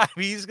unsubscribe,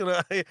 he's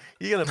gonna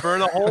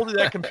burn a hole in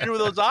that computer with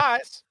those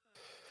eyes.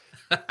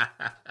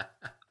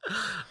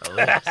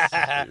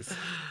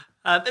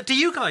 Do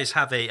you guys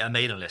have a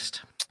mailing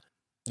list?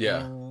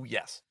 Yeah. Ooh,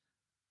 yes.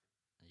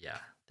 Yeah.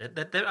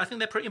 I think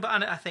they're pretty,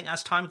 but I think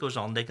as time goes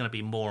on, they're going to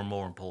be more and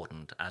more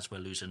important as we're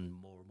losing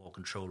more and more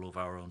control over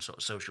our own sort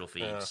of social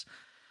feeds.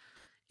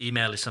 Yeah.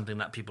 Email is something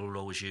that people will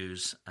always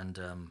use, and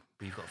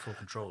we've got full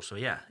control. So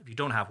yeah, if you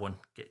don't have one,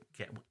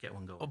 get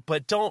one going.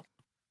 But don't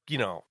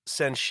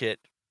send shit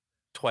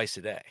twice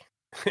a day.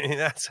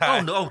 That's how.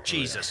 Oh no!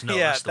 Jesus, no!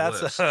 Yeah,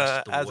 that's worst.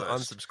 That's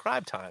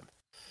unsubscribe time.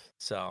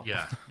 So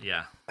yeah.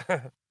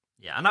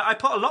 Yeah, and I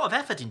put a lot of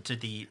effort into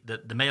the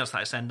mails that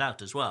I send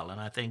out as well, and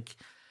I think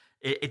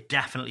it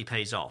definitely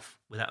pays off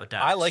without a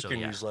doubt. I like your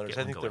newsletters.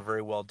 I think they're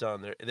very well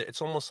done.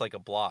 It's almost like a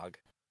blog.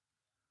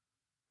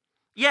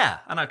 Yeah,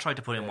 and I try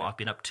to put in what I've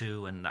been up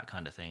to and that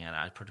kind of thing, and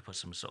I try to put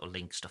some sort of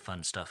links to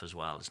fun stuff as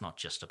well. It's not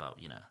just about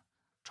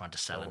trying to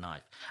sell a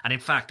knife. And in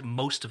fact,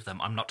 most of them,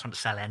 I'm not trying to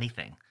sell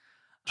anything.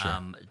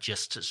 Sure.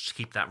 Just to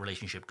keep that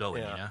relationship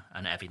going,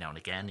 and every now and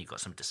again you've got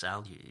something to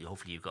sell.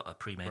 Hopefully you've got a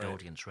pre-made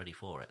audience ready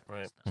for it.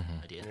 Right. That's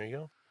the idea. There you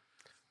go.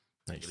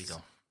 Nice. Here we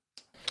go.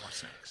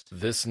 What's next?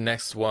 This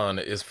next one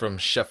is from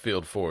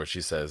Sheffield Forge.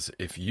 She says,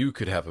 if you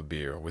could have a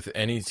beer with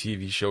any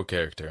TV show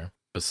character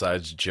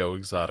besides Joe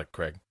Exotic,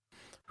 Craig,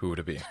 who would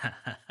it be?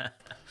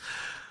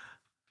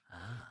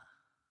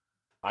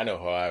 I know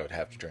who I would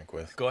have to drink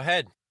with. Go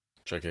ahead.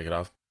 Should I kick it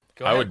off?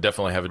 Go ahead. I would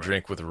definitely have a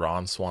drink with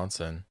Ron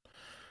Swanson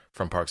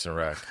from Parks and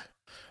Rec.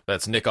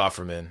 That's Nick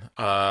Offerman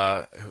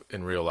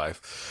in real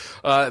life.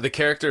 The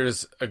character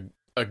is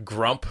a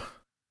grump,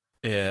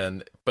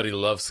 but he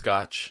loves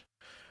scotch,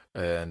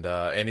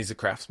 and he's a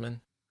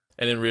craftsman.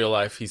 And in real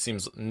life,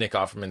 Nick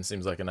Offerman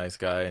seems like a nice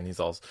guy, and he's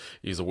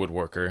a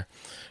woodworker.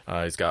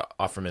 He's got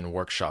Offerman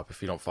Workshop.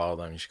 If you don't follow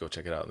them, you should go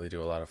check it out. They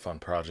do a lot of fun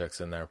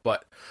projects in there.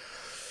 But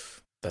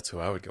that's who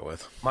I would go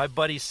with. My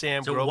buddy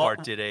Sam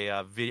Grobart did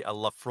a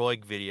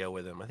Lafroig video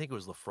with him. I think it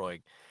was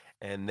Lafroig.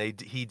 And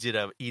he did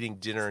a eating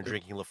dinner and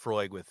drinking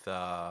Lafroig with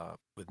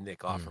Nick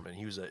Offerman.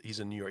 He was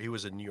a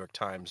New York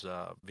Times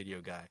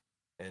video guy,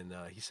 and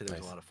he said it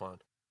was a lot of fun.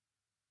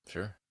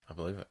 Sure, I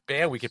believe it.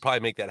 And we could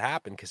probably make that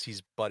happen because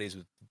he's buddies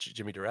with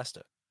Jimmy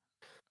DiResta.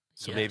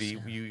 So maybe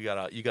you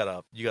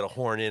gotta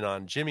horn in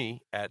on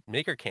Jimmy at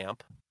Maker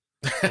Camp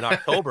in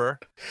October.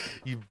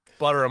 You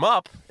butter him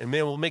up, and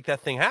maybe we'll make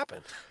that thing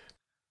happen.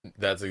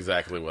 That's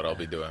exactly what I'll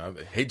be doing.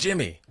 Hey,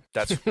 Jimmy.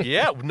 We're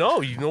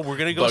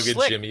gonna go bugging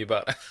slick. Jimmy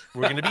about.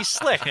 We're gonna be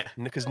slick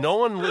because no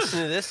one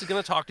listening to this is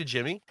gonna talk to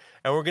Jimmy,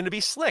 and we're gonna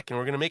be slick, and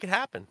we're gonna make it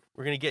happen.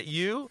 We're gonna get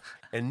you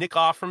and Nick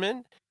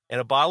Offerman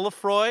and a bottle of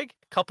Freud,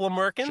 a couple of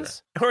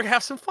Merkins, and we're gonna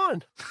have some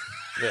fun.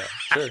 Yeah,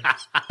 sure. Who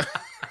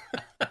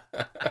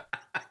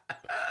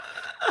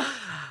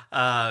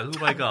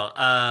have I got?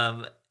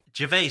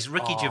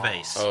 Ricky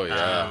Gervais. Oh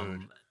yeah.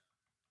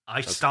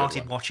 I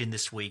started watching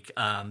this week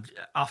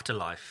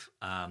Afterlife.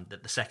 The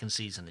second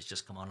season has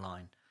just come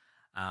online,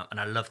 and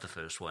I love the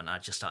first one. I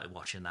just started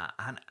watching that,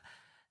 and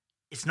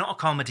it's not a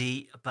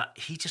comedy, but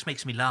he just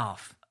makes me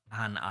laugh.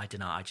 And I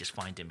don't know, I just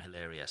find him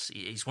hilarious.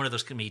 He's one of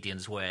those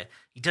comedians where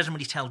he doesn't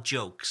really tell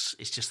jokes.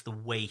 It's just the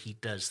way he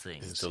does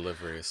things. His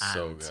delivery is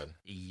so good.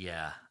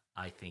 Yeah,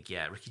 I think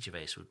Ricky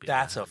Gervais would be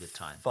a good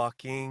time.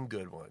 Fucking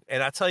good one.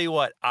 And I tell you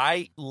what,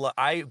 I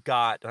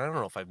got. I don't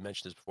know if I've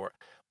mentioned this before.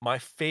 My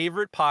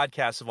favorite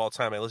podcasts of all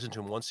time, I listen to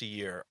them once a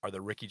year, are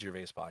the Ricky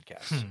Gervais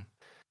podcasts.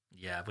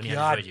 Yeah, when he had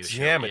God his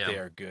radio damn show, it, yeah. they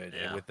are good.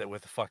 Yeah. And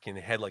with the fucking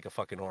head like a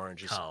fucking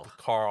orange.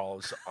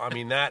 Carl. I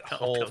mean, that Carl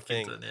whole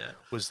Pilkington, thing yeah.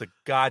 was the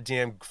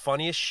goddamn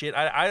funniest shit.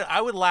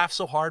 I would laugh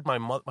so hard, my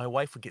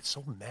wife would get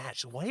so mad.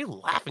 She's like, why are you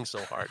laughing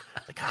so hard?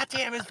 Like, God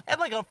damn, his head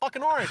like a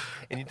fucking orange.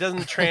 And he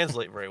doesn't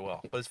translate very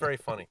well, but it's very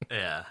funny.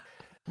 Yeah.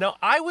 Now,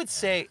 I would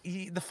say,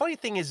 the funny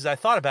thing is I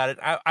thought about it,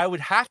 I would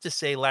have to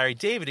say Larry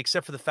David,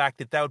 except for the fact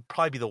that would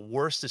probably be the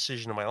worst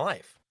decision of my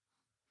life.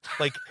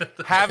 Like,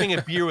 having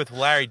a beer with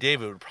Larry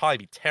David would probably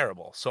be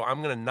terrible. So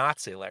I'm going to not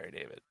say Larry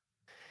David.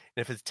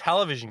 And if it's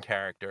television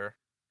character,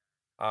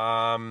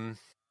 because,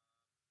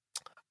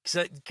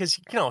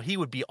 he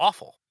would be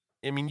awful.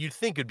 I mean, you'd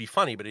think it'd be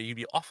funny, but he'd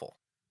be awful.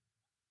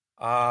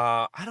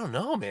 I don't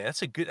know, man.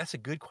 That's a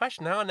good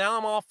question. Now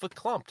I'm all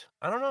clumped.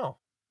 I don't know.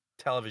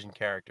 Television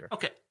character.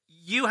 Okay,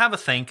 you have a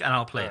think, and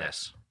I'll play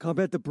this.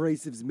 Combat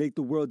Abrasives make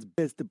the world's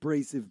best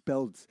abrasive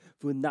belts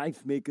for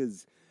knife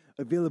makers.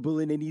 Available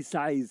in any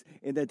size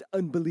and at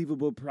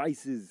unbelievable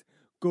prices.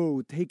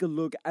 Go take a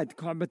look at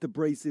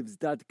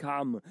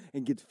combatabrasives.com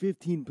and get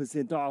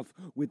 15% off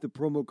with the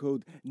promo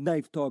code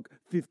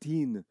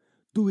KNIFETALK15.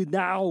 Do it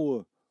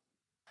now!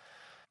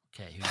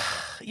 Okay.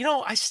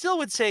 I still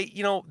would say,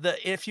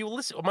 if you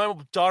listen, my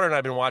daughter and I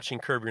have been watching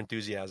Curb Your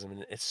Enthusiasm,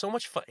 and it's so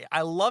much fun.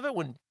 I love it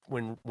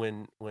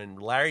when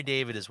Larry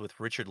David is with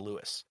Richard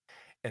Lewis,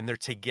 and they're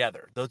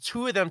together. The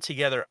two of them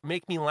together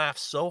make me laugh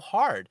so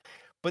hard.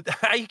 But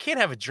you can't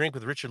have a drink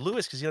with Richard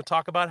Lewis because you don't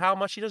talk about how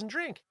much he doesn't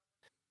drink.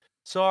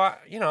 So I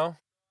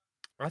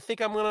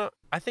think I'm gonna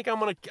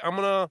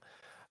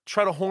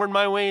try to horn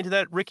my way into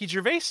that Ricky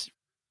Gervais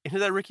meeting.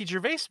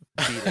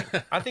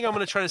 I think I'm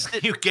gonna try to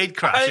sit. You gate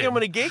crash. I think I'm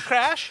gonna gate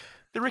crash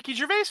the Ricky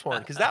Gervais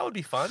one because that would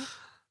be fun.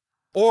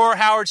 Or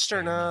Howard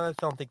Stern. I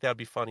don't think that would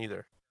be fun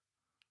either.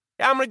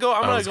 Yeah, I'm gonna go.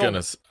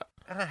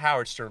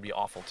 Howard Stern would be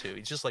awful too.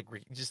 He's just like you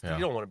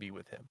don't want to be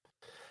with him.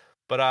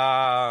 But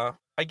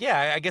I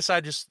guess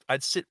I'd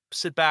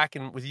sit back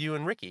and with you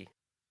and Ricky,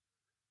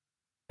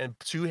 and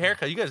two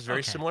haircuts. You guys have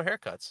very similar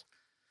haircuts.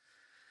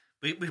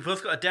 We've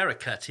both got a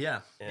Derek cut, yeah.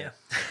 Yeah.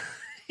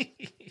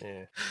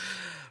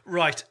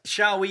 Right,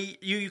 shall we?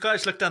 You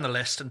guys look down the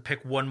list and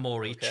pick one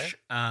more each,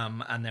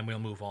 and then we'll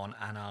move on,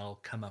 and I'll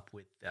come up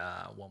with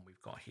one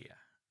we've got here.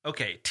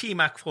 Okay,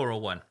 T-Mac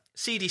 401.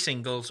 CD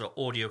singles or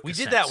audio cassette We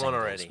did that one singles.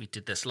 already. We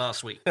did this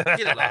last week. We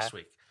did it last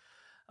week.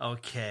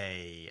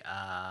 Okay.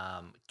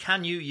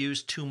 Can you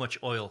use too much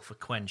oil for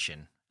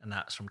quenching? And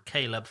that's from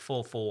Caleb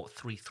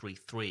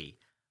 44333.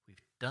 We've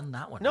done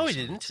that one. No, we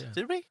didn't. Too.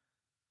 Did we?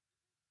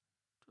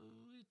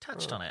 We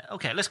touched on it.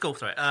 Okay, let's go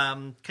through it.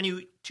 Can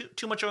you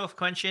too much oil for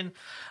quenching?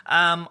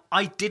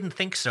 I didn't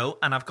think so,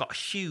 and I've got a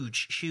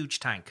huge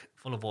tank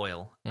full of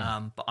oil.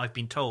 But I've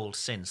been told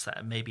since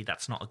that maybe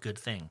that's not a good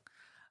thing.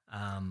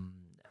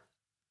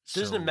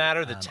 Doesn't it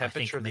matter the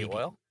temperature of the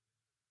oil?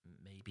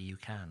 Maybe you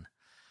can.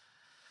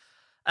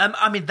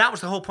 I mean, that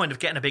was the whole point of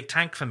getting a big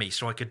tank for me,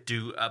 so I could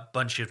do a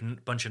bunch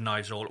of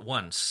knives all at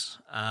once.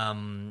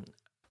 But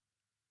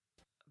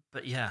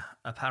yeah,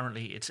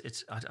 apparently it's.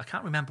 I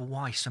can't remember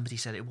why somebody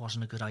said it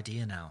wasn't a good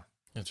idea now.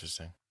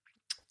 Interesting.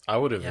 I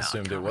would have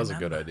assumed it was a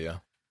good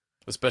idea,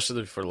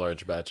 especially for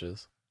large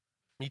batches.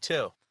 Me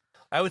too.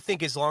 I would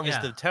think as long as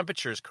the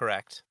temperature is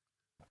correct,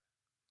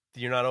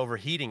 you're not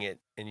overheating it,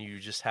 and you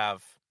just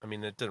have. I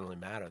mean, it doesn't really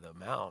matter the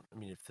amount. I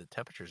mean, if the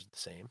temperature is the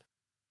same.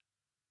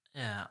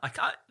 Yeah,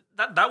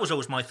 that was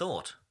always my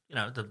thought.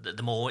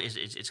 The more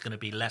it's going to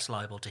be less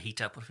liable to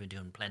heat up if you're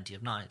doing plenty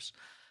of knives.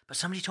 But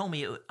somebody told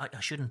me I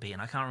shouldn't be,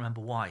 and I can't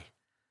remember why.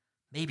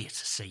 Maybe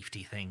it's a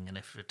safety thing, and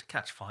if to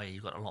catch fire,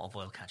 you've got a lot of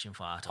oil catching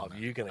fire.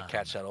 You're going to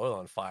catch that oil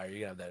on fire.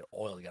 You got that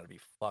oil. You got to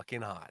be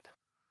fucking hot.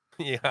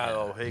 You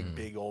got a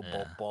big old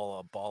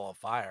ball of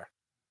fire.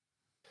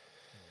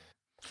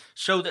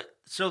 So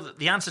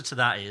the answer to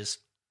that is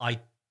I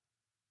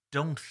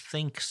don't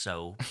think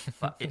so,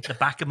 but in the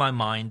back of my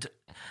mind,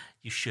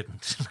 you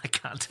shouldn't. I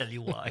can't tell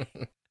you why.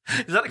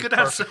 Is that a good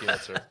answer?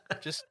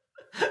 Just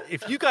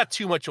if you got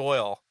too much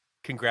oil,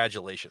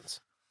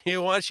 congratulations. Why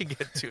don't you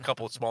get to a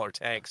couple of smaller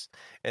tanks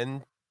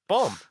and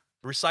boom,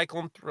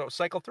 cycle through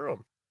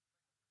them.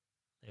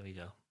 There we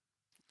go.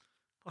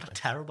 What a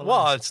terrible.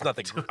 Well, answer. it's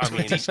nothing. I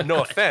mean,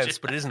 no offense,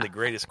 but it isn't the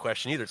greatest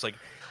question either. It's like,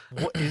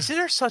 is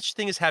there such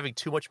thing as having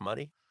too much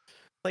money?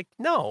 Like,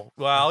 no.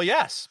 Well,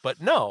 yes, but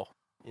no.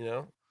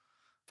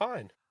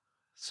 Fine.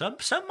 Some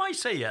might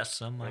say yes,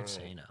 some might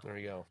say no. There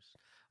you go.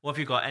 What have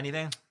you got?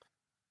 Anything?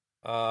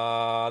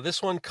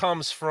 This one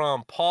comes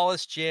from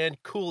Paulus Jan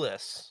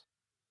Kulis.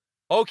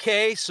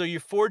 Okay, so you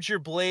forge your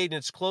blade and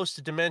it's close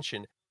to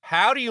dimension.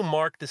 How do you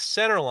mark the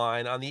center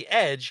line on the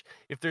edge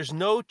if there's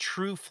no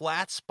true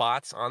flat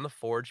spots on the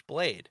forged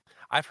blade?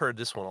 I've heard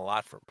this one a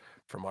lot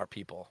from our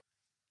people.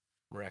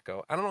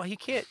 Mareko. I don't know. You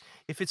can't,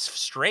 if it's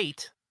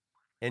straight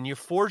and you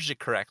forged it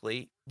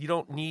correctly, you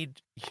don't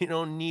need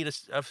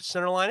a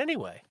center line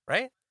anyway,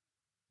 right?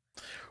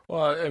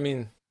 Well, I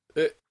mean,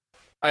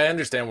 I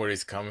understand where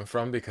he's coming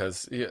from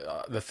because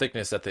the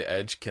thickness at the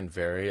edge can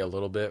vary a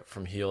little bit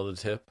from heel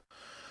to tip.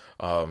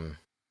 And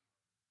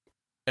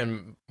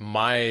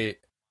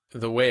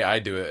the way I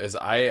do it is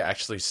I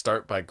actually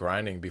start by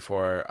grinding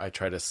before I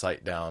try to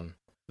sight down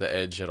the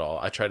edge at all.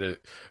 I try to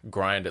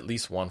grind at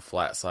least one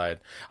flat side.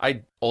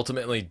 I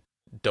ultimately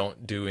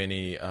don't do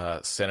any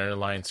center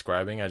line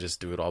scribing. I just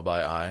do it all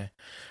by eye.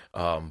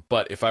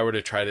 But if I were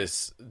to try to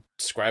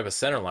scribe a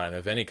center line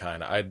of any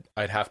kind,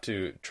 I'd have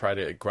to try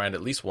to grind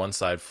at least one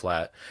side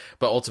flat.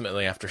 But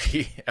ultimately, after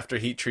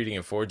heat treating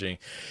and forging,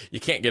 you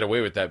can't get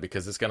away with that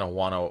because it's gonna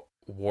want to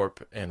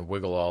warp and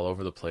wiggle all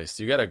over the place.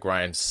 You got to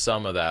grind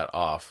some of that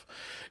off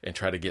and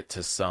try to get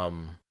to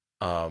some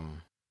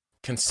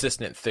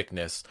consistent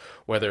thickness,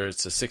 whether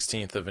it's a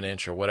 1/16 of an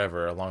inch or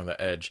whatever along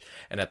the edge.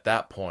 And at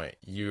that point,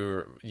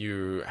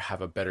 you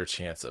have a better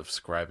chance of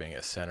scribing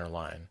a center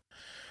line.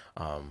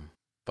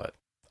 But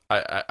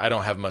I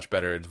don't have much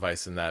better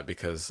advice than that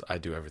because I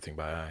do everything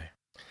by eye.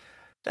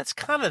 That's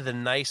kind of the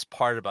nice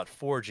part about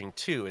forging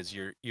too, is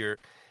you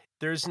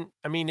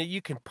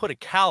can put a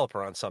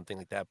caliper on something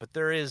like that, but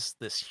there is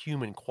this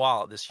human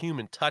quality, this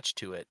human touch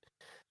to it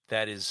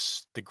that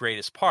is the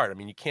greatest part. I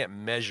mean, you can't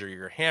measure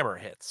your hammer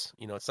hits.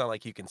 It's not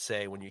like you can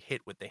say when you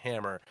hit with the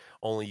hammer,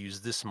 only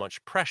use this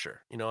much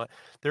pressure.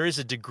 There is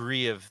a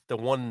degree of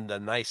the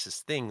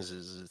nicest things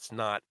is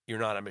you're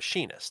not a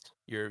machinist.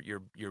 You're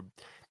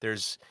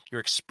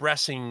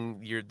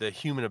expressing the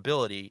human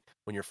ability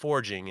when you're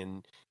forging,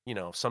 and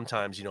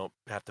sometimes you don't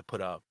have to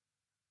put a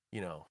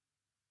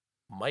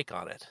mic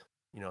on it.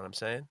 You know what I'm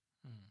saying?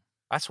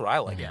 That's what I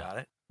like about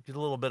it. Get a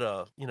little bit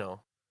of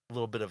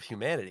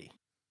humanity.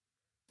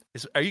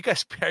 Are you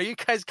guys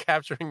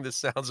capturing the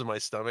sounds of my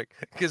stomach?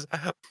 Because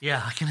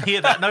yeah, I can hear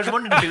that. And I was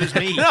wondering if it was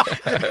me. No,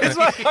 it's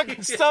my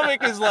fucking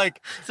stomach is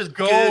like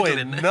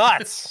going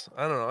nuts.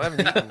 I don't know. I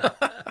haven't eaten.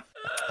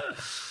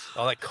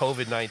 All that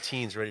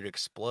COVID-19 is ready to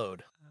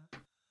explode.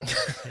 Yeah.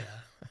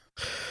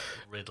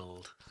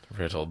 Riddled.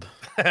 Riddled.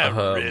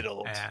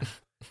 Yeah.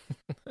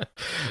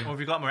 What have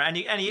you got,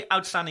 Marek? Any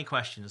outstanding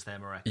questions there,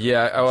 Marek?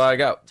 Yeah, I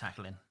got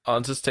tackling.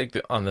 I'll just take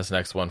on this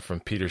next one from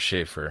Peter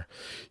Schaefer.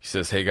 He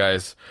says, "Hey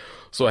guys,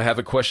 so I have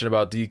a question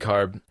about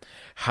decarb.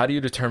 How do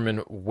you determine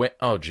when?"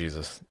 Oh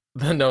Jesus,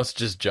 the notes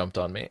just jumped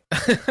on me.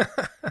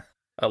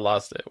 I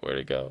lost it. Where'd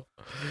it go?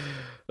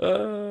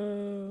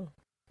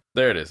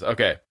 There it is.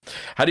 Okay,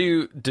 how do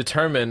you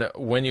determine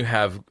when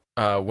you've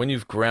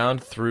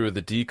ground through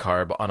the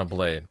decarb on a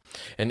blade?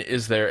 And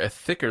is there a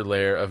thicker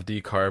layer of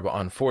decarb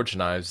on forged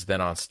knives than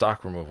on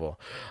stock removal?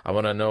 I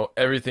want to know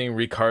everything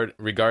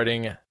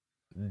regarding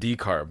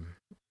decarb.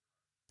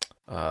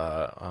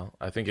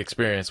 I think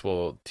experience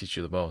will teach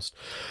you the most.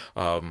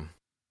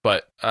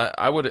 But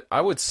I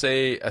would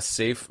say a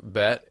safe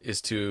bet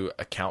is to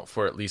account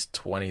for at least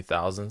 20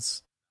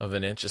 thousandths of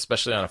an inch,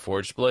 especially on a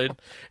forged blade.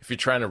 If you're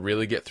trying to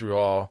really get through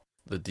all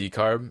the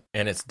decarb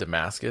and it's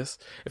Damascus,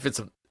 if it's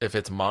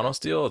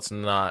monosteel, it's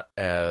not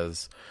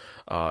as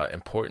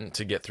important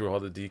to get through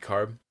all the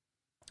decarb.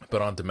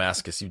 But on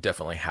Damascus, you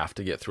definitely have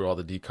to get through all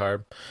the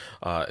decarb,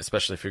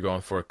 especially if you're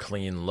going for a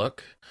clean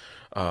look,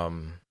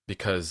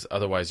 because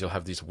otherwise you'll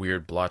have these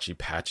weird blotchy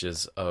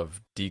patches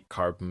of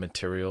decarb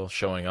material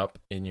showing up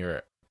in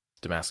your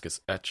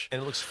Damascus etch.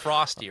 And it looks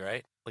frosty,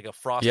 right? Like a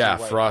frosty. Yeah,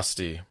 white.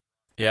 Frosty.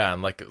 Yeah,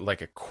 and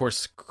like a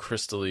coarse,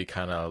 crystally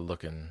kind of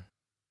looking.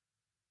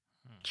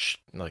 It's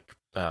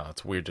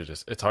weird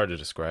it's hard to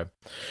describe.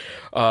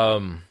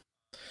 And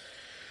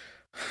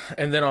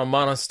then on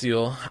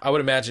monosteel, I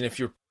would imagine if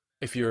you're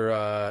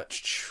I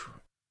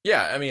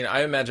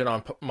imagine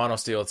on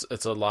monosteel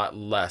it's a lot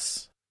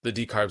less. The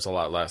decarb's a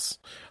lot less,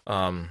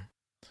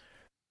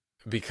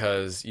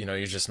 because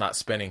you're just not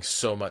spending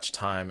so much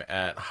time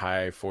at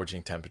high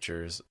forging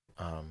temperatures.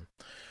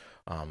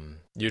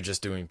 You're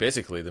just doing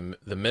basically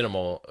the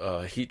minimal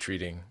heat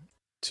treating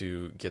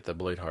to get the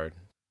blade hard.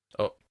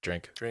 Oh,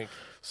 drink.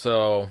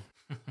 So,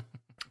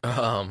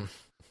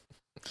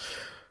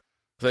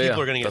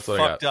 People are going to get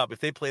fucked up. If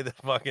they play the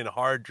fucking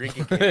hard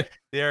drinking game,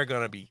 they're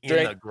going to be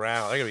in the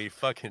ground. They're going to be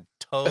fucking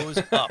toes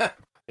up.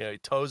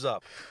 Toes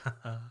up.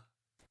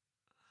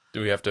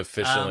 Do we have to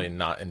officially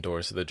not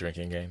endorse the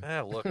drinking game?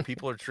 Look,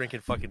 people are drinking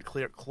fucking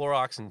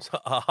Clorox and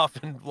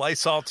huffing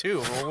Lysol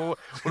too.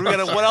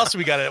 What else do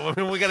we got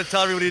to? We got to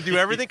tell everybody to do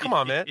everything? Come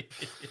on, man.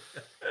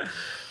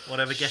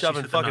 Whatever gets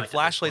shoving fucking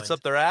flashlights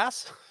up their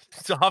ass,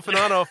 huffing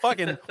on a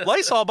fucking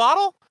Lysol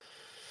bottle.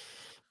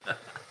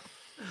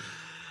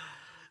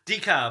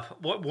 Decarb.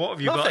 What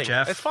have you Nothing. got,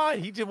 Jeff? It's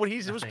fine. He did what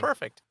it was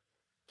perfect.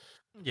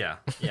 Yeah.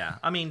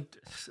 I mean,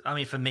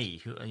 for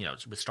me,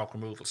 with stock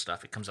removal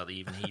stuff, it comes out the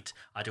even heat.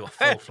 I do a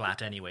full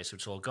flat anyway, so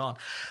it's all gone.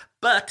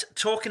 But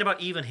talking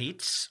about even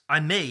heats, I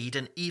made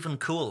an even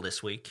cool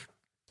this week.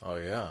 Oh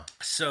yeah.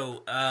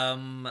 So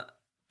I've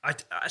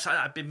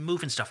been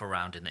moving stuff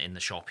around in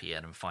the shop here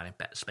and I'm finding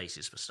better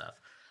spaces for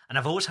stuff. And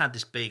I've always had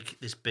this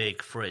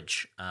big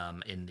fridge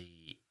in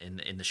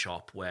the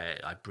shop where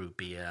I brew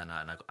beer and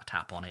I got a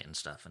tap on it and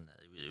stuff, and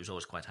it was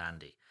always quite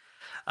handy.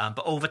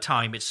 But over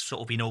time, it's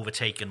sort of been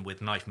overtaken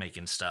with knife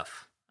making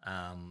stuff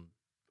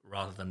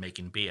rather than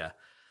making beer.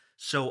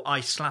 So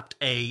I slapped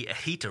a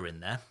heater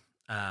in there,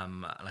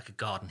 like a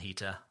garden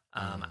heater,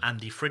 and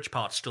the fridge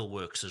part still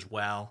works as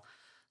well.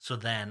 So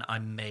then I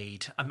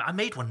made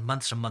one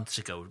months and months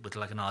ago with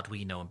like an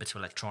Arduino and bits of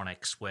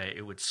electronics where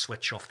it would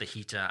switch off the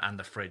heater and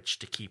the fridge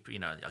to keep,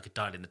 I could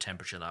dial in the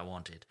temperature that I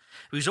wanted.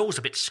 It was always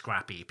a bit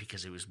scrappy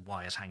because it was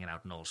wires hanging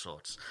out and all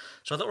sorts.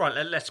 So I thought,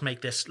 right, let's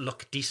make this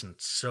look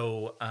decent.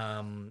 So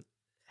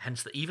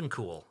hence the even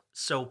cool.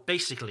 So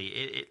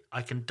basically,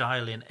 I can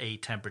dial in a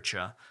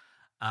temperature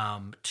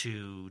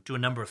to do a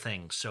number of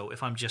things. So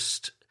if I'm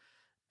just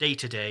day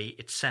to day,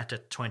 it's set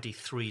at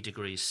 23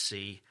 degrees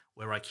C,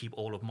 where I keep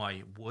all of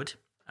my wood,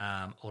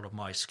 all of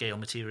my scale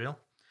material.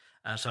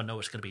 So I know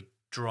it's going to be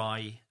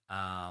dry.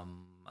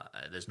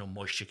 There's no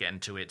moisture getting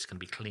to it. It's going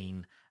to be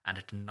clean and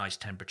at a nice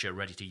temperature,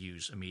 ready to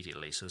use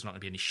immediately. So there's not going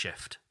to be any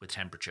shift with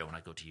temperature when I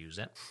go to use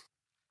it.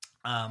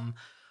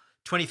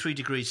 23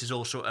 degrees is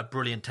also a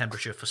brilliant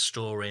temperature for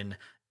storing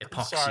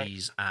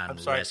epoxies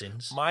and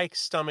resins. My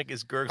stomach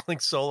is gurgling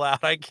so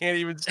loud I can't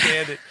even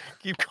stand it.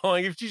 Keep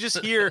going. If you just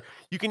hear,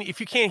 you can. If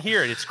you can't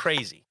hear it, it's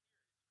crazy.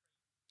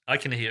 I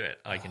can hear it.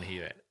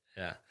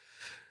 Yeah.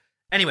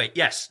 Anyway,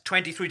 yes,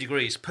 23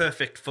 degrees,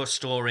 perfect for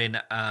storing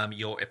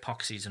your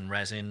epoxies and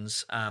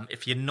resins.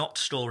 If you're not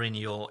storing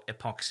your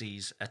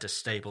epoxies at a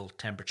stable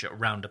temperature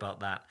around about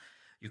that,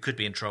 you could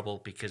be in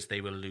trouble because they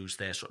will lose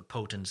their sort of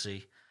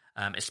potency.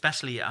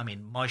 Especially,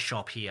 my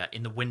shop here,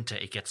 in the winter,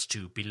 it gets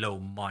to below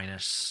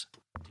minus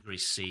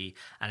degrees C,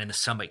 and in the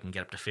summer, it can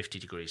get up to 50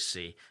 degrees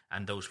C,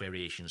 and those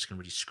variations can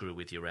really screw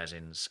with your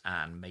resins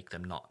and make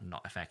them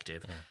not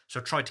effective. Yeah.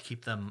 So try to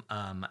keep them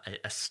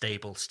a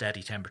stable,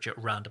 steady temperature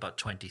around about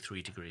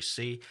 23 degrees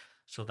C,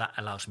 so that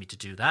allows me to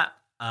do that.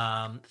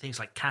 Things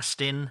like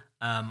casting,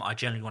 I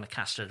generally want to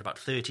cast it at about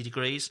 30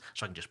 degrees,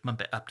 so I can just bump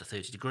it up to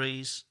 30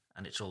 degrees,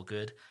 and it's all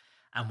good.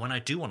 And when I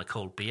do want a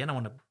cold beer and I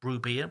want to brew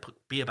beer and put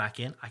beer back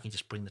in, I can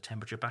just bring the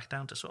temperature back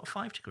down to sort of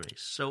 5 degrees.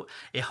 So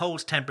it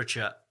holds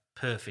temperature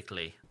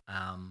perfectly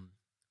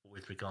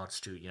with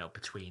regards to,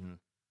 between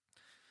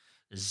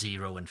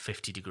 0 and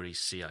 50 degrees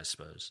C, I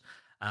suppose.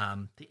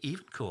 The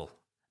Even Cool,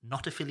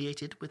 not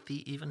affiliated with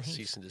the Even Heat.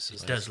 Cease and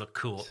desist. It does look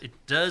cool. It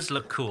does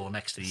look cool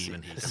next to the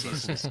Even Heat.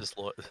 Cease and desist.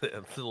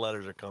 The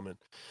letters are coming.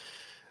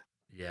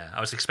 Yeah,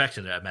 I was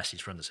expecting a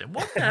message from the same.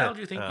 What the hell do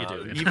you think you're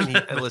doing? Even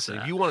Heat, listen,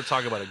 if you want to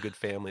talk about a good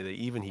family, the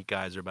Even Heat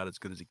guys are about as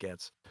good as it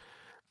gets.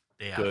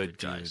 They are good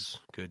guys.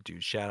 Good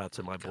dudes. Shout out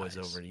to my boys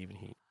guys. over at Even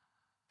Heat.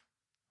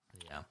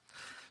 Yeah.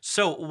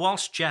 So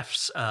whilst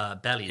Jeff's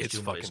belly is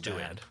doing what it's doing.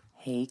 Bad.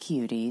 Hey,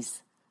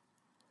 cuties.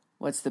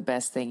 What's the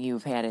best thing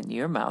you've had in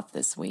your mouth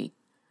this week?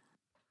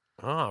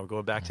 Oh, we're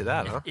going back to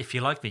that, huh? If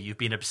you're like me, you've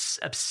been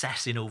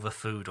obsessing over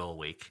food all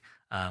week,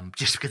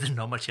 just because there's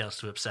not much else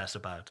to obsess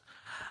about.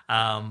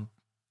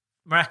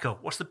 Mareko,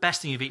 what's the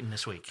best thing you've eaten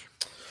this week?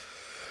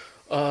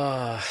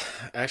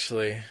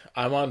 Actually,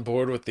 I'm on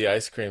board with the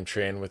ice cream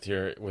train with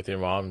your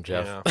mom,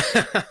 Jeff.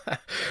 Yeah.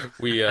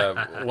 We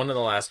one of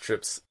the last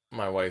trips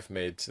my wife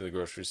made to the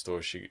grocery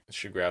store, she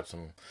grabbed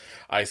some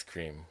ice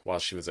cream while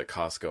she was at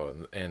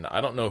Costco, and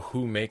I don't know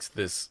who makes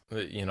this.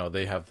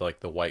 They have like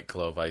the White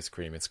Glove ice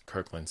cream. It's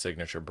Kirkland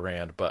signature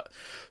brand, but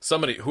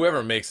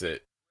whoever makes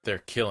it, they're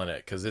killing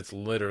it because it's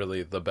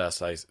literally the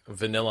best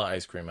vanilla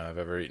ice cream I've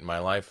ever eaten in my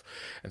life.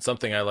 And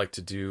something I like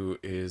to do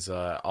is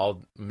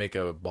I'll make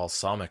a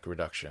balsamic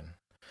reduction,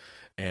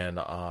 and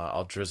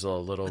I'll drizzle a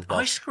little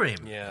ice cream.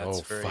 Yeah,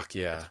 fuck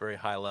yeah, it's very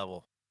high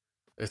level.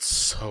 It's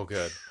so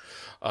good.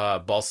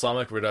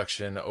 Balsamic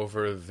reduction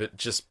over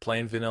just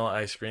plain vanilla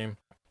ice cream,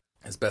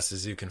 as best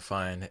as you can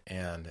find,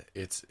 and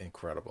it's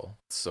incredible.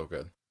 It's so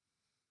good.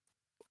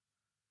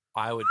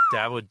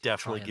 That would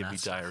definitely give me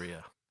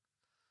diarrhea.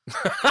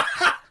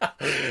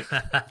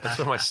 That's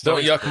what my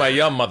Don't yuck my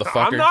yum,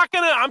 motherfucker. I'm not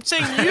gonna. I'm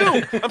saying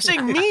you. I'm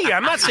saying me.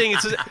 I'm not saying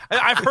it's.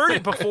 I've heard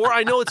it before.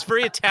 I know it's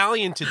very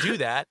Italian to do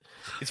that.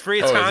 It's very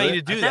Italian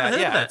to do that.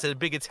 Yeah, it's a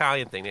big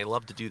Italian thing. They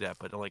love to do that.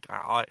 But like,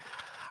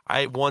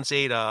 I once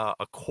ate a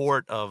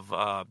quart of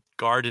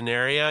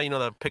Gardenia,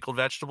 the pickled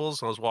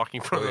vegetables. I was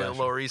walking from the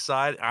Lower East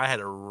Side. I had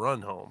to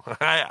run home.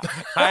 I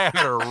had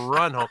to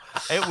run home.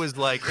 It was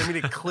like,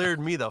 it cleared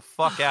me the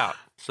fuck out.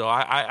 So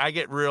I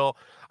get real.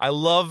 I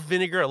love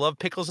vinegar. I love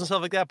pickles and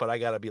stuff like that. But I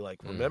got to be like,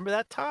 remember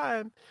that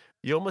time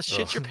you almost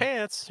shit your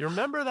pants? You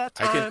remember that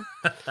time?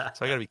 So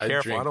I got to be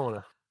careful. I don't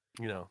want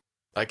to,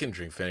 I can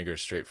drink vinegar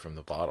straight from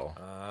the bottle.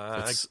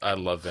 I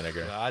love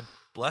vinegar. God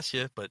bless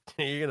you, but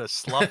you're going to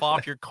slough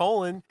off your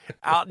colon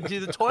out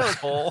into the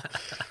toilet bowl.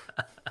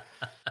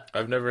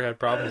 I've never had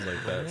problems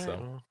like that,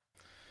 so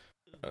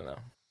I don't know.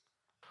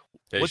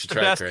 Yeah, what's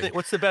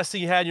the best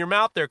thing you had in your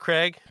mouth there,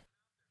 Craig?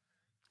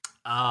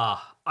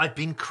 I've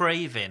been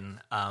craving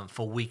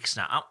for weeks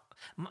now.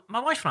 My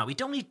wife and I, we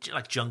don't eat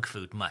like junk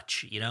food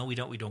much. We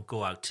don't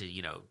go out to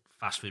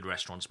fast food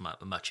restaurants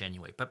much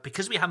anyway. But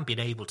because we haven't been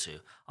able to,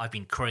 I've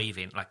been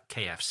craving like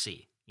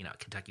KFC,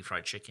 Kentucky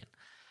Fried Chicken.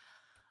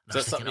 Is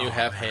that something you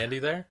have handy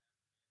there?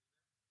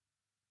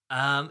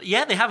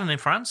 Yeah, they have them in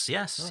France.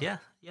 Yes, yeah.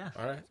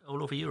 All right,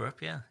 all over Europe.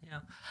 Yeah.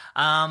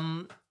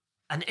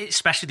 And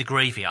especially the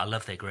gravy. I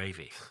love their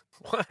gravy.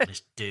 What?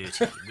 It's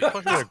dirty.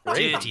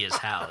 Dirty as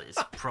hell.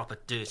 It's proper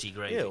dirty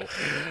gravy. Ew.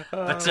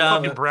 But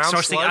Fucking brown so I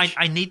was thinking, sludge?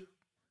 I need.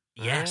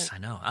 Yes, I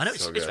know.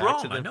 It's So it's good.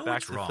 wrong. Back to I the- know back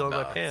it's to the wrong. fill in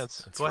my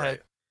pants. That's Go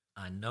ahead.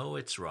 right. I know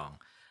it's wrong.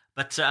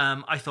 But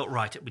I thought,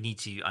 right, I need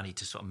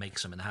to sort of make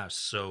some in the house.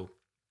 So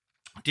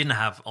didn't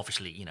have,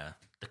 obviously,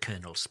 the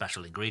Colonel's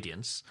special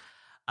ingredients,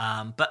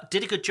 but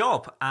did a good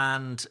job.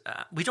 And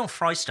we don't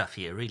fry stuff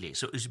here, really.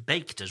 So it was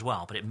baked as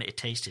well, but it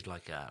tasted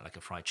like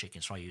a fried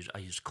chicken. So I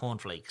used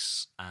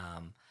cornflakes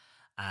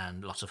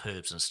and lots of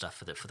herbs and stuff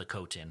for the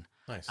coating.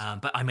 Nice.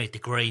 But I made the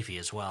gravy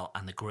as well,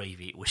 and the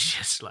gravy was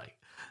just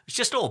it's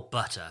just all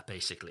butter,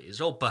 basically. It's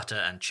all butter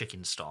and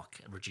chicken stock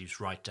reduced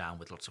right down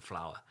with lots of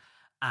flour.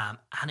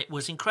 And it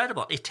was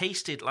incredible. It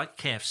tasted like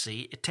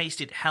KFC. It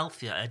tasted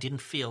healthier. I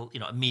didn't feel,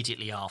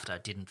 immediately after, I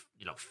didn't,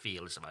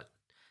 feel as if I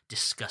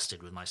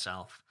disgusted with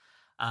myself.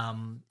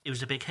 It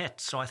was a big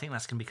hit, so I think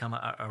that's going to become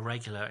a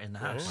regular in the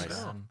house.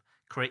 Nice.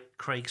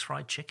 Craig's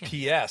Fried Chicken.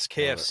 P.S.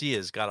 KFC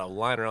has got a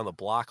line around the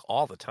block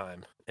all the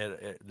time. And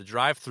the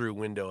drive-through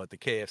window at the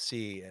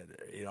KFC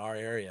in our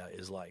area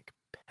is like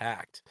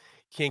packed.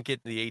 You can't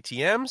get to the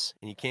ATMs,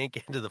 and you can't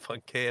get into the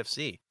fucking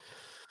KFC.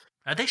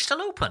 Are they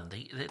still open?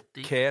 The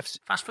KFC,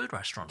 fast food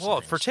restaurants? well,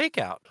 and for things?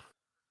 takeout.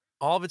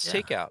 All of it's Yeah,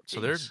 takeout.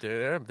 So geez.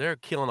 they're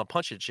killing a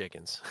bunch of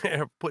chickens.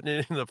 They're putting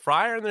it in the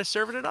fryer and they're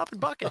serving it up in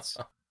buckets.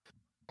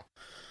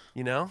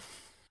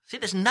 See,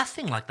 there's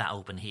nothing like that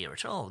open here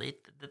at all.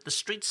 The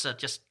streets are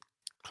just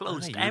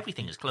closed.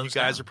 Everything is closed.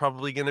 You guys down. are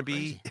probably going to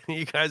be.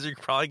 You guys are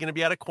probably going to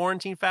be out of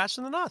quarantine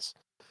faster than us.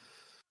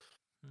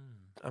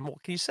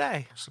 What can you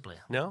say? Possibly.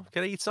 No,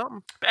 gotta eat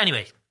something. But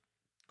anyway,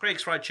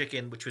 Craig's Fried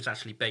Chicken, which was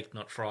actually baked,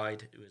 not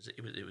fried.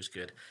 It was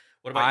good.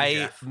 What about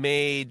you, I Jeff?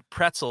 made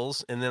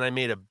pretzels, and then I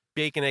made a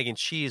bacon, egg, and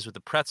cheese with the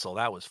pretzel.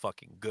 That was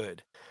fucking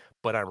good.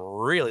 But I'm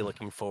really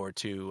looking forward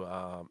to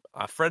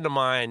a friend of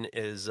mine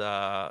is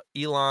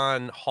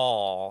Elon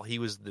Hall. He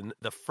was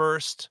the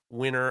first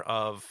winner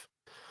of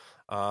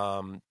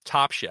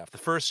Top Chef, the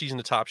first season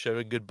of Top Chef.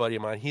 A good buddy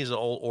of mine. He's an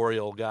old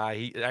Oriole guy.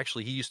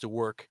 He used to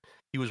work.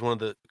 He was one of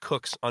the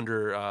cooks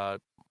under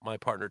my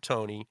partner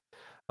Tony.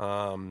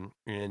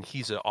 And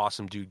he's an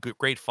awesome dude.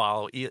 Great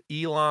follow.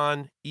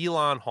 Elon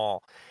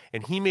Hall.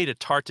 And he made a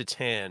tarte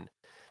tatin.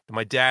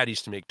 My dad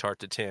used to make tarte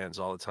tatins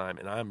all the time,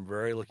 and I'm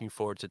very looking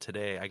forward to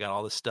today. I got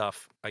all this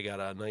stuff. I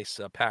got a nice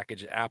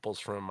package of apples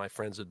from my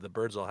friends at the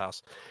Birdsall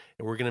House,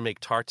 and we're going to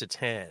make tarte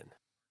tatin.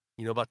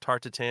 You know about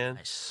tarte tatin?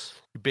 Nice.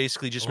 You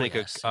basically just make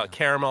yes, a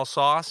caramel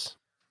sauce,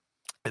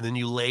 and then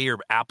you lay your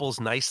apples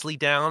nicely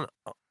down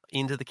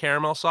into the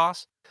caramel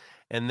sauce,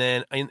 and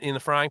then in the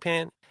frying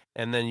pan,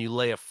 and then you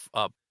lay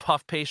a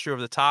puff pastry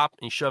over the top,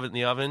 and you shove it in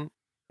the oven,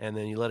 and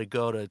then you let it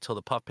go until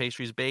the puff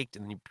pastry is baked,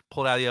 and then you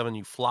pull it out of the oven, and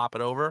you flop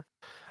it over.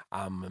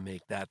 I'm gonna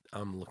make that.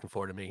 I'm looking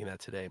forward to making that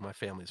today. My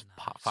family's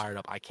fired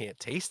up. I can't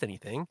taste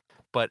anything,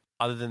 but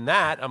other than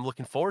that, I'm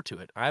looking forward to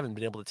it. I haven't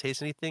been able to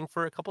taste anything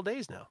for a couple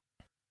days now.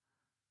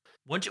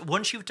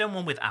 Once you've done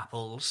one with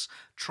apples,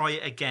 try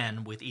it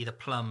again with either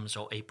plums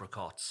or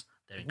apricots.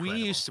 They're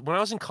incredible. When I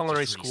was in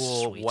culinary Just really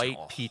school, sweet. white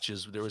Oh.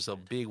 peaches. There was a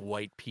big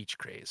white peach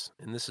craze,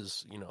 and this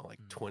is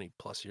 20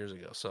 plus years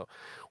ago. So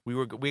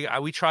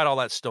we tried all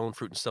that stone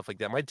fruit and stuff like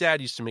that. My dad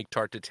used to make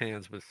tarte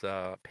tatins with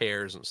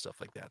pears and stuff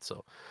like that.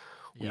 So.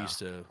 We used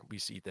to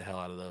eat the hell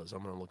out of those.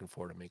 I'm looking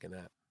forward to making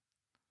that.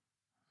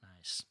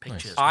 Nice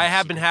pictures. I nice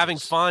have been having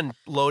pictures. fun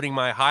loading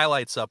my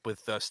highlights up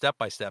with step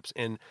by steps,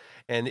 and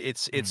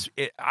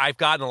I've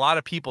gotten a lot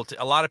of people.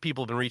 A lot of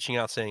people have been reaching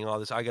out saying,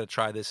 "Oh, I got to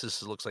try this.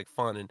 This looks like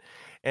fun."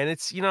 And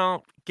it's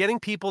getting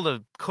people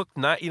to cook.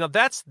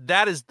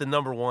 That is the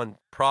number one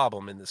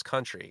problem in this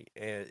country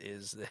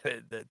is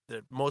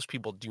that most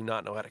people do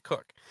not know how to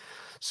cook.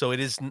 So it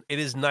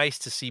is nice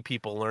to see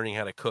people learning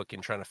how to cook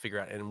and trying to figure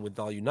out. And with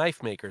all you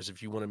knife makers,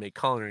 if you want to make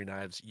culinary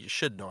knives, you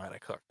should know how to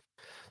cook.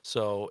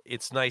 So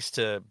it's nice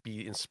to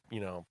be,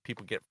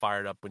 people get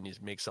fired up when you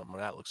make something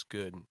that looks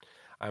good.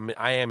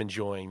 I am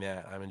enjoying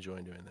that. I'm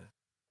enjoying doing that.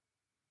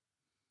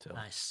 So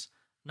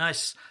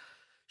Nice.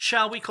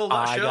 Shall we call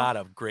that a I show? got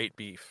a great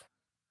beef.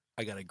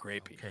 Okay,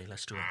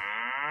 let's do it.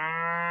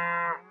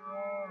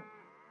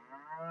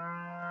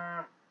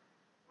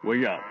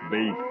 We got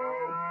beef.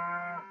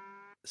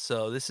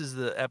 So this is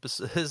the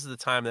episode. This is the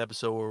time of the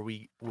episode where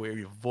we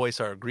voice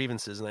our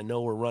grievances, and I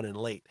know we're running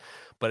late,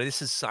 but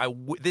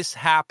this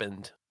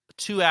happened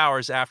 2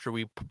 hours after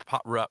we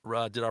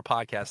did our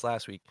podcast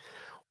last week.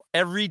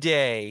 Every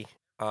day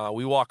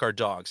we walk our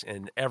dogs,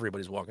 and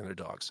everybody's walking their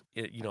dogs.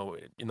 In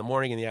the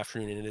morning and the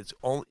afternoon, and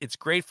it's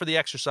great for the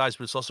exercise,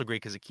 but it's also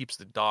great because it keeps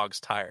the dogs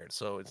tired.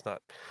 So it's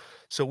not.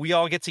 So we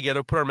all get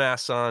together, put our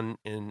masks on,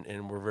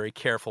 and we're very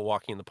careful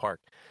walking in the park.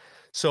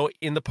 So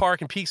in the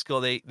park in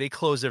Peekskill, they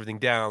closed everything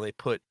down. They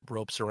put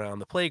ropes around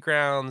the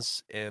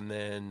playgrounds, and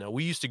then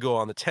we used to go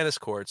on the tennis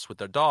courts with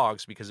our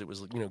dogs because it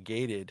was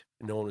gated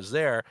and no one was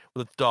there. We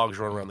let the dogs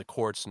run around the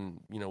courts,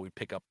 and we'd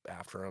pick up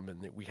after them,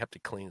 and we have to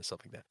clean and stuff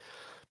like that.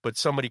 But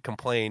somebody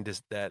complained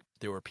that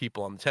there were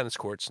people on the tennis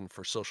courts, and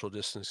for social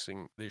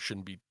distancing, there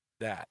shouldn't be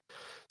that.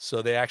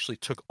 So they actually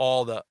took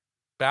all the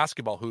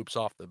basketball hoops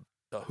off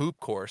the hoop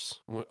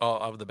course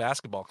of the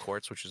basketball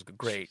courts, which is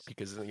great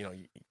because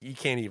you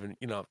can't even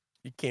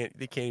they can't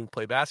even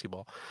play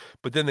basketball.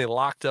 But then they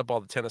locked up all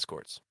the tennis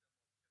courts,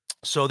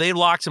 so they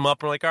locked them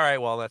up. We're like, all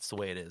right, well, that's the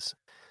way it is.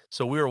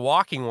 So we were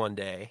walking one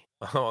day,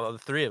 the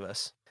three of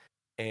us,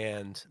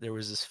 and there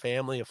was this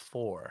family of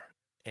 4,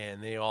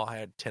 and they all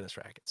had tennis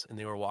rackets, and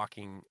they were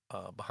walking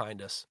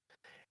behind us.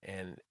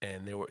 And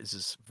there was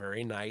this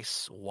very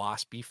nice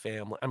waspy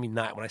family. I mean,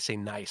 not when I say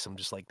nice, I'm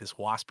just like this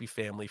waspy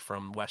family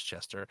from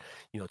Westchester.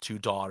 2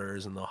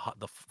 daughters and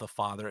the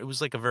father. It was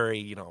like a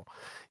very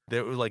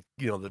they were like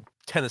the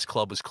tennis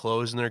club was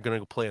closed and they're going to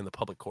go play in the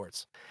public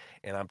courts.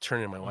 And I'm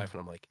turning to my wife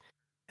and I'm like,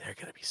 they're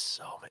going to be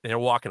so mad. And they're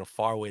walking a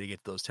far way to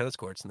get to those tennis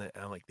courts, and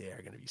I'm like, they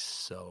are going to be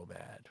so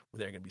mad.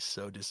 They're going to be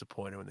so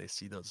disappointed when they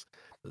see those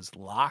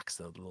locks.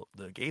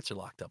 The gates are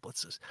locked up.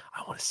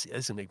 I want to see. This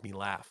is going to make me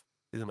laugh.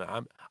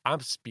 I'm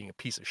just being a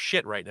piece of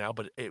shit right now,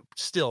 but it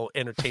still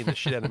entertained the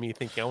shit out of me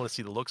thinking I want to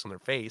see the looks on their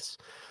face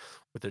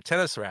with their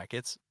tennis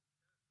rackets.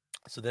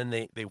 So then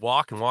they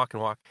walk and walk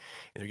and walk,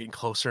 and they're getting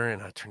closer,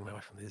 and I turn to my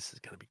wife and this is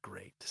going to be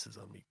great. This is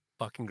going to be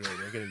fucking great.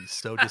 They're going to be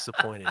so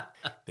disappointed.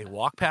 They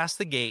walk past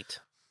the gate,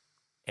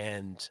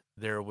 and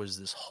there was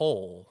this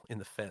hole in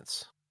the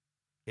fence.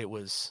 It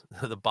was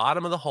the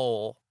bottom of the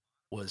hole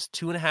was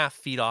 2.5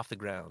 feet off the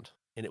ground,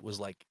 and it was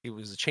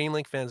a chain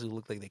link fence. It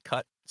looked like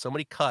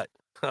somebody cut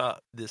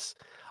this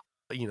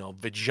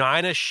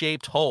vagina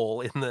shaped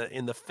hole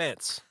in the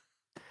fence,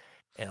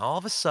 and all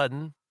of a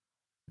sudden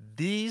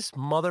these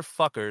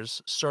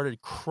motherfuckers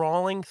started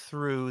crawling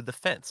through the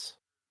fence,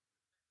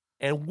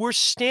 and we're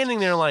standing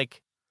there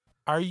like,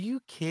 are you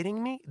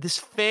kidding me? This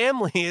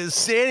family is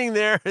standing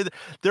there,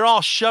 they're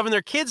all shoving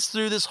their kids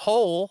through this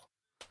hole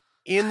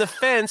in the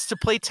fence to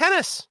play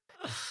tennis.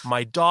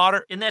 My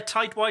daughter in their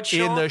tight white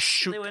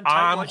shorts.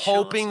 I'm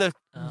hoping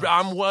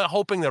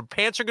their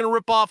pants are going to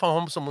rip off. I'm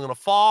hoping someone's going to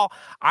fall.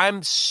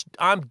 I'm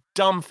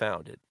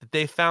dumbfounded that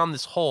they found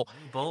this hole.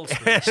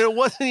 And it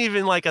wasn't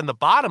even like on the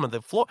bottom of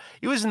the floor.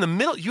 It was in the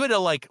middle. You had to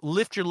like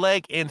lift your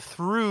leg and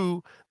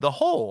through the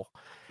hole.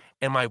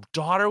 And my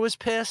daughter was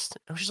pissed.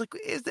 And she's like,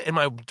 and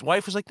my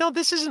wife was like, no,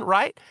 this isn't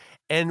right.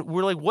 And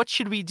we're like, what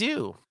should we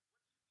do?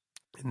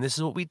 And this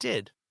is what we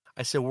did.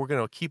 I said, we're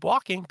going to keep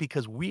walking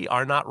because we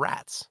are not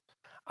rats.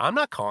 I'm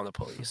not calling the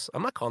police.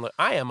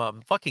 I am a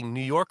fucking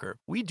New Yorker.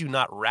 We do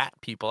not rat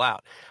people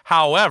out.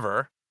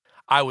 However,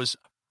 I was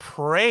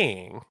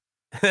praying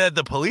that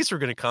the police were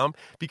going to come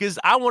because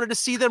I wanted to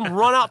see them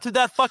run out through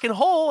that fucking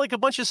hole like a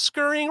bunch of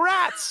scurrying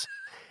rats.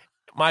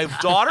 My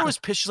daughter was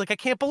pissed. She's like, I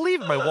can't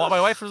believe it. My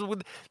wife was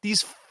with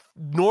these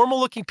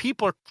normal-looking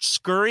people are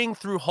scurrying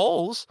through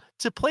holes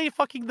to play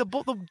fucking the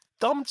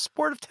dumb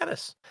sport of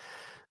tennis.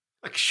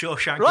 Like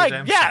Shawshank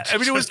Redemption. Yeah, I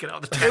mean,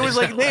 it was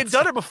like they had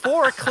done it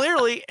before,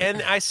 clearly.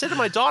 And I said to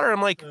my daughter,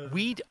 I'm like,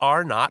 we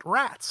are not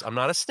rats. I'm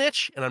not a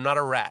snitch, and I'm not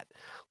a rat.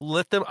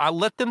 I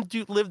let them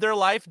live their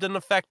life. It doesn't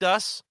affect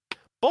us.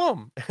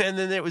 Boom. And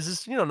then there was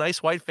this,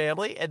 nice white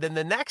family. And then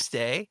the next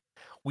day,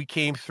 we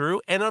came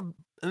through, and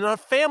a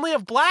family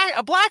of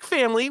a black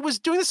family was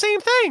doing the same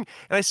thing.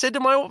 And I said to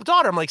my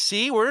daughter, I'm like,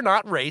 see, we're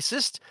not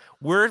racist.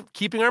 We're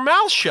keeping our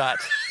mouths shut.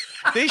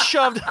 They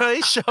shoved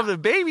the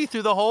baby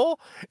through the hole,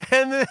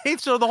 and then they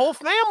threw the whole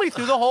family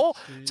through the hole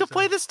to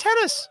play this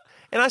tennis.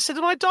 And I said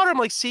to my daughter, I'm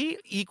like, see,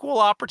 equal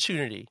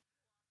opportunity.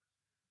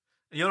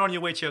 You're on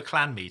your way to your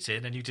clan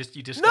meeting, and you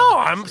just no,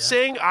 I'm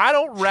saying I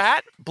don't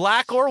rat,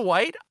 black or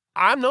white.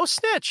 I'm no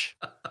snitch.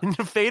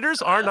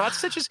 Faders are not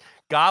snitches.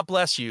 God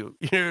bless you.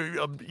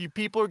 You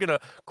people are going to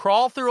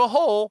crawl through a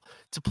hole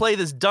to play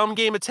this dumb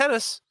game of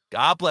tennis.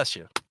 God bless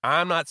you.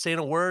 I'm not saying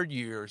a word.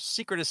 Your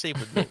secret is safe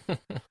with me.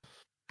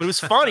 But it was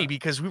funny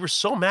because we were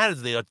so mad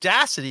at the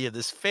audacity of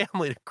this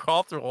family to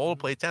crawl through a hole to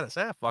play tennis.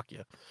 Fuck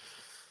you.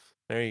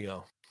 There you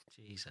go.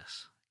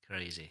 Jesus.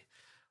 Crazy.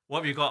 What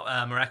have you got,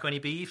 Mareko? Any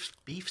beefs?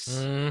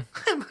 I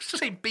was to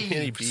say beefs.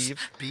 Any beefs?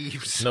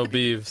 Beefs. No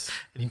beefs.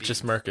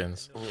 Just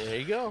Merkins. There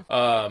you go.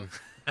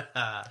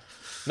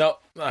 No,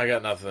 I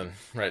got nothing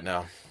right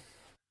now.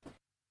 Do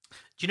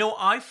you know,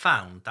 I've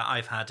found that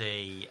I've had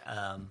a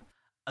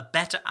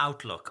better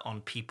outlook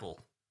on people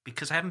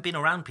because I haven't been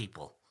around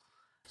people.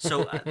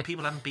 So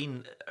people haven't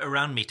been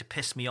around me to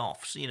piss me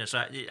off. So,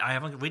 so I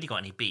haven't really got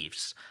any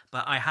beefs,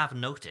 but I have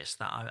noticed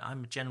that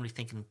I'm generally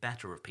thinking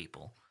better of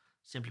people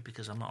simply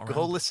because I'm not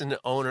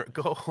around.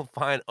 Go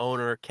find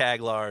owner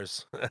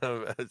Kaglars.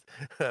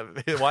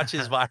 Watch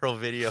his viral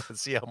video and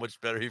see how much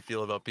better you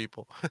feel about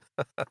people.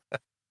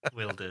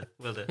 Will do.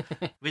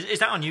 Is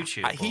that on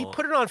YouTube? He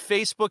put it on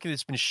Facebook and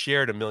it's been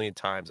shared 1 million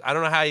times. I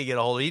don't know how you get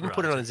a hold of it. He didn't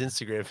put it on his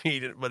Instagram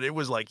feed, but it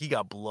was like he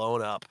got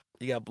blown up.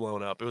 It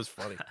was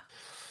funny.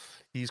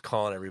 He's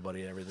calling everybody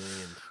and everything,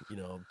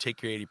 and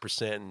take your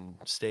 80% and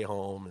stay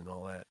home and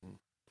all that. And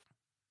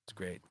it's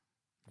great.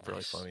 Nice.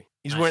 Really funny.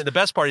 He's wearing the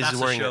best part is he's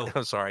wearing.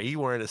 He's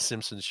wearing a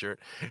Simpsons shirt,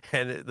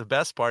 and the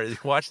best part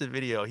is watch the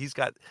video. He's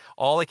got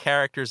all the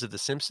characters of the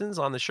Simpsons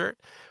on the shirt,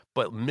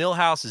 But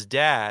Milhouse's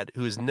dad,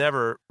 who has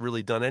never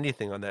really done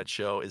anything on that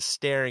show, is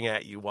staring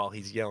at you while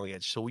he's yelling at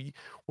you. So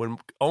when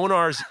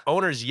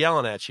owners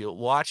yelling at you,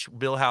 watch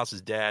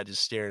Milhouse's dad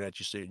just staring at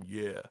you saying,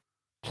 yeah,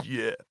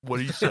 what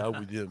do you say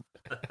with him?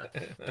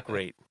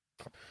 Great.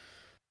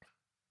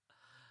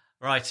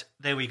 Right,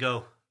 there we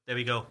go.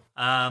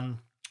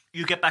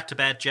 You get back to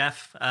bed,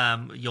 Jeff,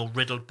 your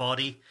riddled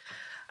body,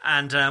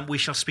 and we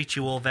shall speak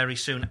to you all very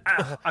soon.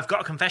 I've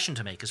got a confession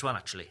to make as well,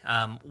 actually.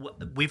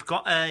 We've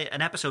got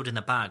an episode in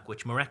the bag,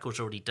 which Mareko's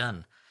already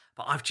done,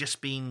 but I've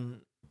just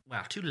been,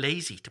 too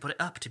lazy to put it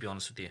up, to be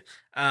honest with you.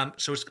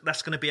 So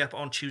that's going to be up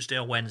on Tuesday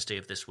or Wednesday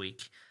of this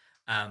week.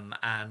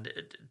 And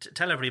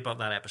tell everybody about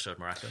that episode,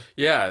 Mareko.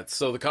 Yeah,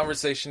 so the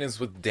conversation is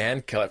with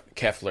Dan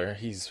Keffler.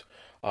 He's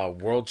a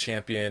world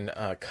champion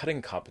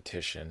cutting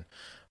competition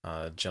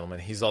gentleman.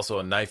 He's also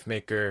a knife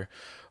maker.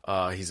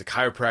 He's a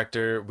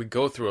chiropractor. We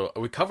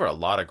cover a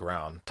lot of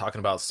ground, talking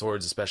about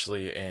swords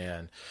especially,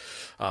 and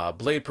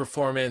blade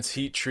performance,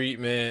 heat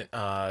treatment,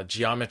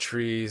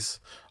 geometries,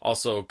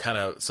 also kind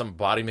of some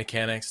body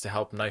mechanics to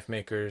help knife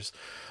makers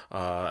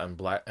and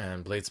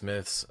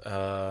bladesmiths.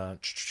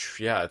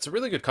 Yeah, it's a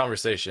really good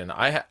conversation.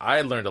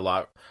 I learned a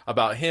lot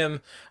about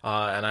him,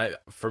 and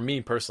for me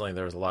personally,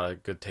 there was a lot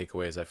of good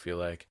takeaways. I feel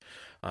like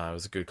it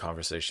was a good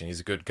conversation. He's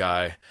a good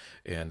guy,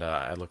 and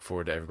I look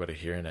forward to everybody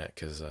hearing it,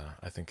 because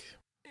I think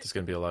there's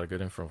going to be a lot of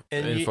good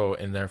info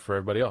in there for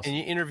everybody else. And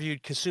you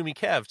interviewed Kasumi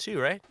Kev too,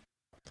 right?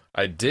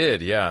 I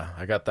did, yeah.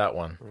 I got that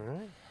one. All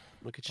right.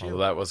 Look at you. Although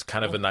that was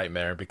kind of a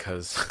nightmare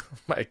because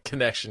my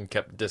connection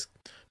kept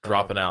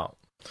dropping out.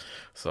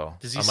 So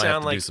I might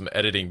have to do some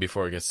editing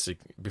before it gets to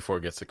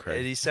Craig.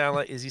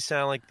 Does he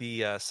sound like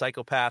the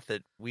psychopath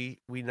that we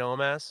know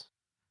him as?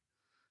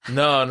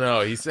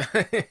 No,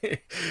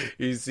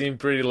 he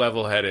seemed pretty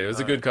level-headed. It was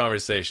a good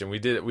conversation. We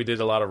did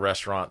a lot of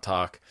restaurant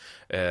talk.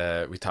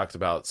 We talked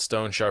about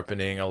stone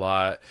sharpening a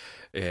lot,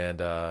 and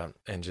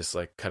just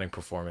like cutting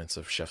performance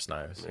of chef's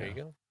knives. There you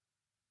go.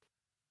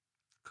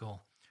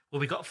 Cool. Well,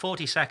 we got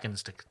 40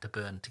 seconds to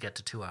burn to get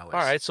to 2 hours.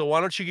 All right, so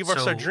why don't you give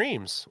us our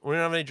dreams? We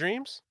don't have any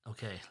dreams?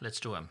 Okay, let's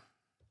do them.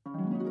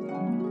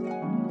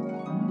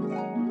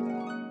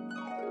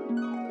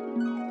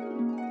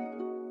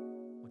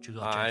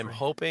 I'm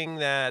hoping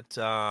that,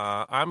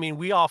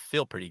 we all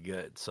feel pretty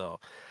good. So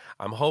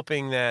I'm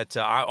hoping that,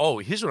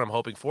 here's what I'm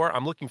hoping for.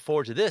 I'm looking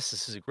forward to this.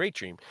 This is a great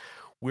dream.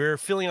 We're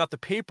filling out the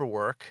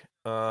paperwork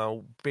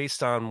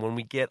based on when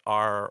we get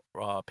our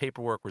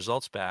paperwork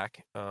results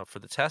back for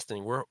the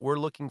testing. We're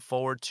looking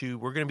forward to,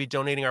 we're going to be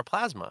donating our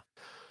plasma.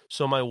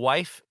 So my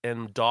wife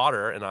and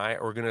daughter and I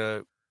are going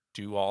to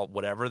do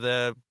whatever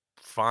the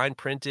fine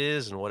print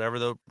is and whatever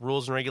the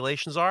rules and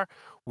regulations are.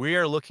 We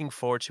are looking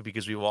forward to,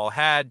 because we've all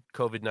had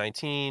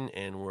COVID-19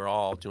 and we're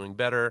all doing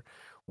better,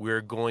 we're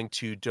going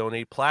to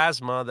donate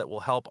plasma that will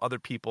help other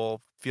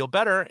people feel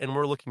better, and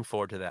we're looking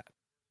forward to that.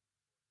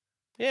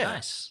 Yeah.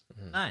 Nice.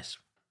 Mm-hmm. Nice.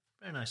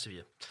 Very nice of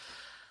you.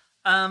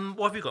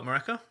 What have you got,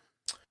 Mareko?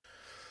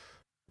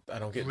 I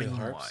don't get new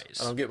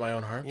hearts. I don't get my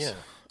own hearts. Yeah.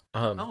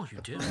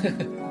 You do?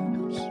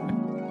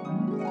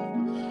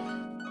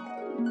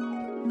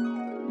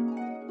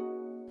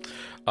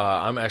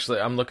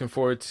 I'm looking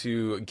forward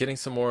to getting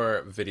some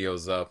more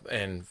videos up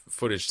and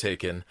footage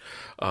taken,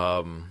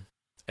 and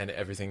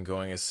everything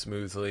going as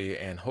smoothly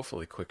and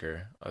hopefully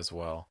quicker as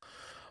well.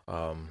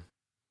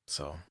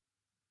 So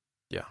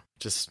yeah,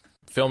 just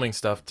filming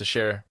stuff to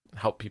share,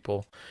 help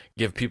people,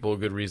 give people a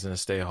good reason to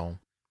stay home.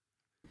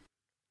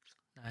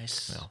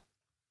 Nice. Yeah.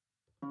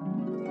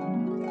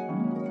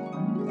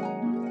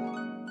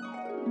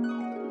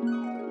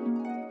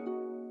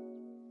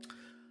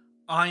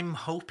 I'm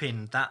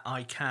hoping that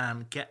I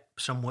can get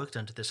some work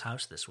done to this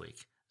house this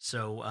week.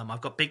 So I've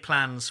got big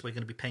plans. We're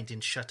going to be painting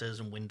shutters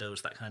and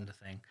windows, that kind of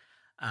thing.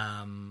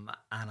 And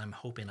I'm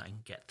hoping I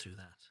can get through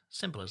that.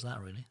 Simple as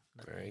that, really.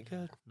 Very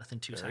good. Nothing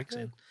too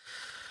taxing.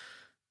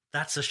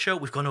 That's a show.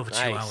 We've gone over 2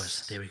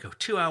 hours. There we go.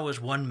 2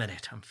 hours, 1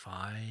 minute, and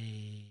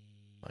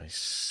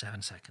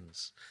 7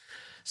 seconds.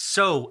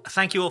 So,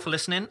 thank you all for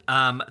listening.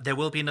 There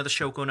will be another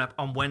show going up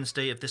on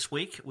Wednesday of this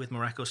week with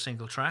Mareko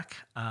Single Track.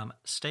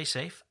 Stay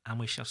safe, and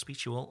we shall speak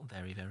to you all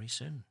very, very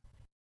soon.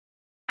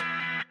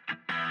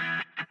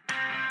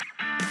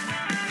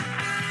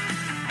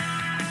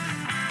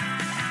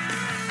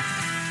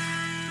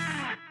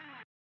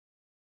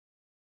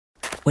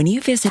 When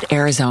you visit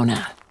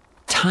Arizona,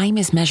 time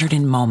is measured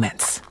in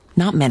moments,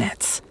 not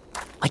minutes.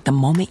 Like the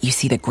moment you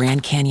see the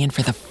Grand Canyon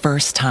for the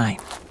first time.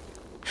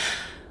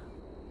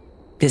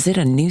 Visit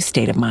a new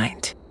state of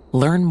mind.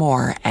 Learn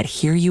more at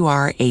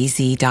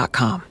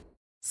hereyouareaz.com.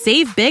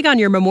 Save big on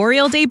your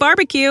Memorial Day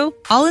barbecue,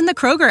 all in the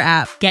Kroger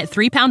app. Get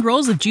 3-pound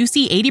rolls of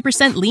juicy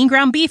 80% lean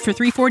ground beef for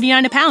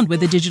 $3.49 a pound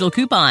with a digital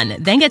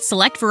coupon. Then get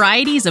select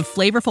varieties of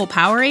flavorful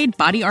Powerade,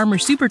 Body Armor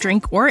Super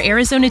Drink, or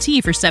Arizona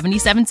tea for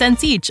 77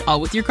 cents each, all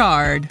with your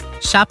card.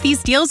 Shop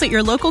these deals at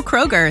your local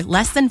Kroger,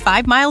 less than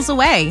 5 miles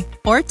away.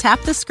 Or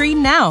tap the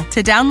screen now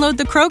to download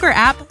the Kroger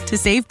app to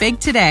save big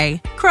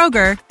today.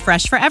 Kroger,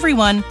 fresh for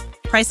everyone.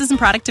 Prices and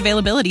product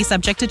availability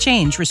subject to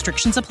change.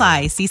 Restrictions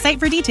apply. See site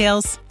for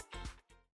details.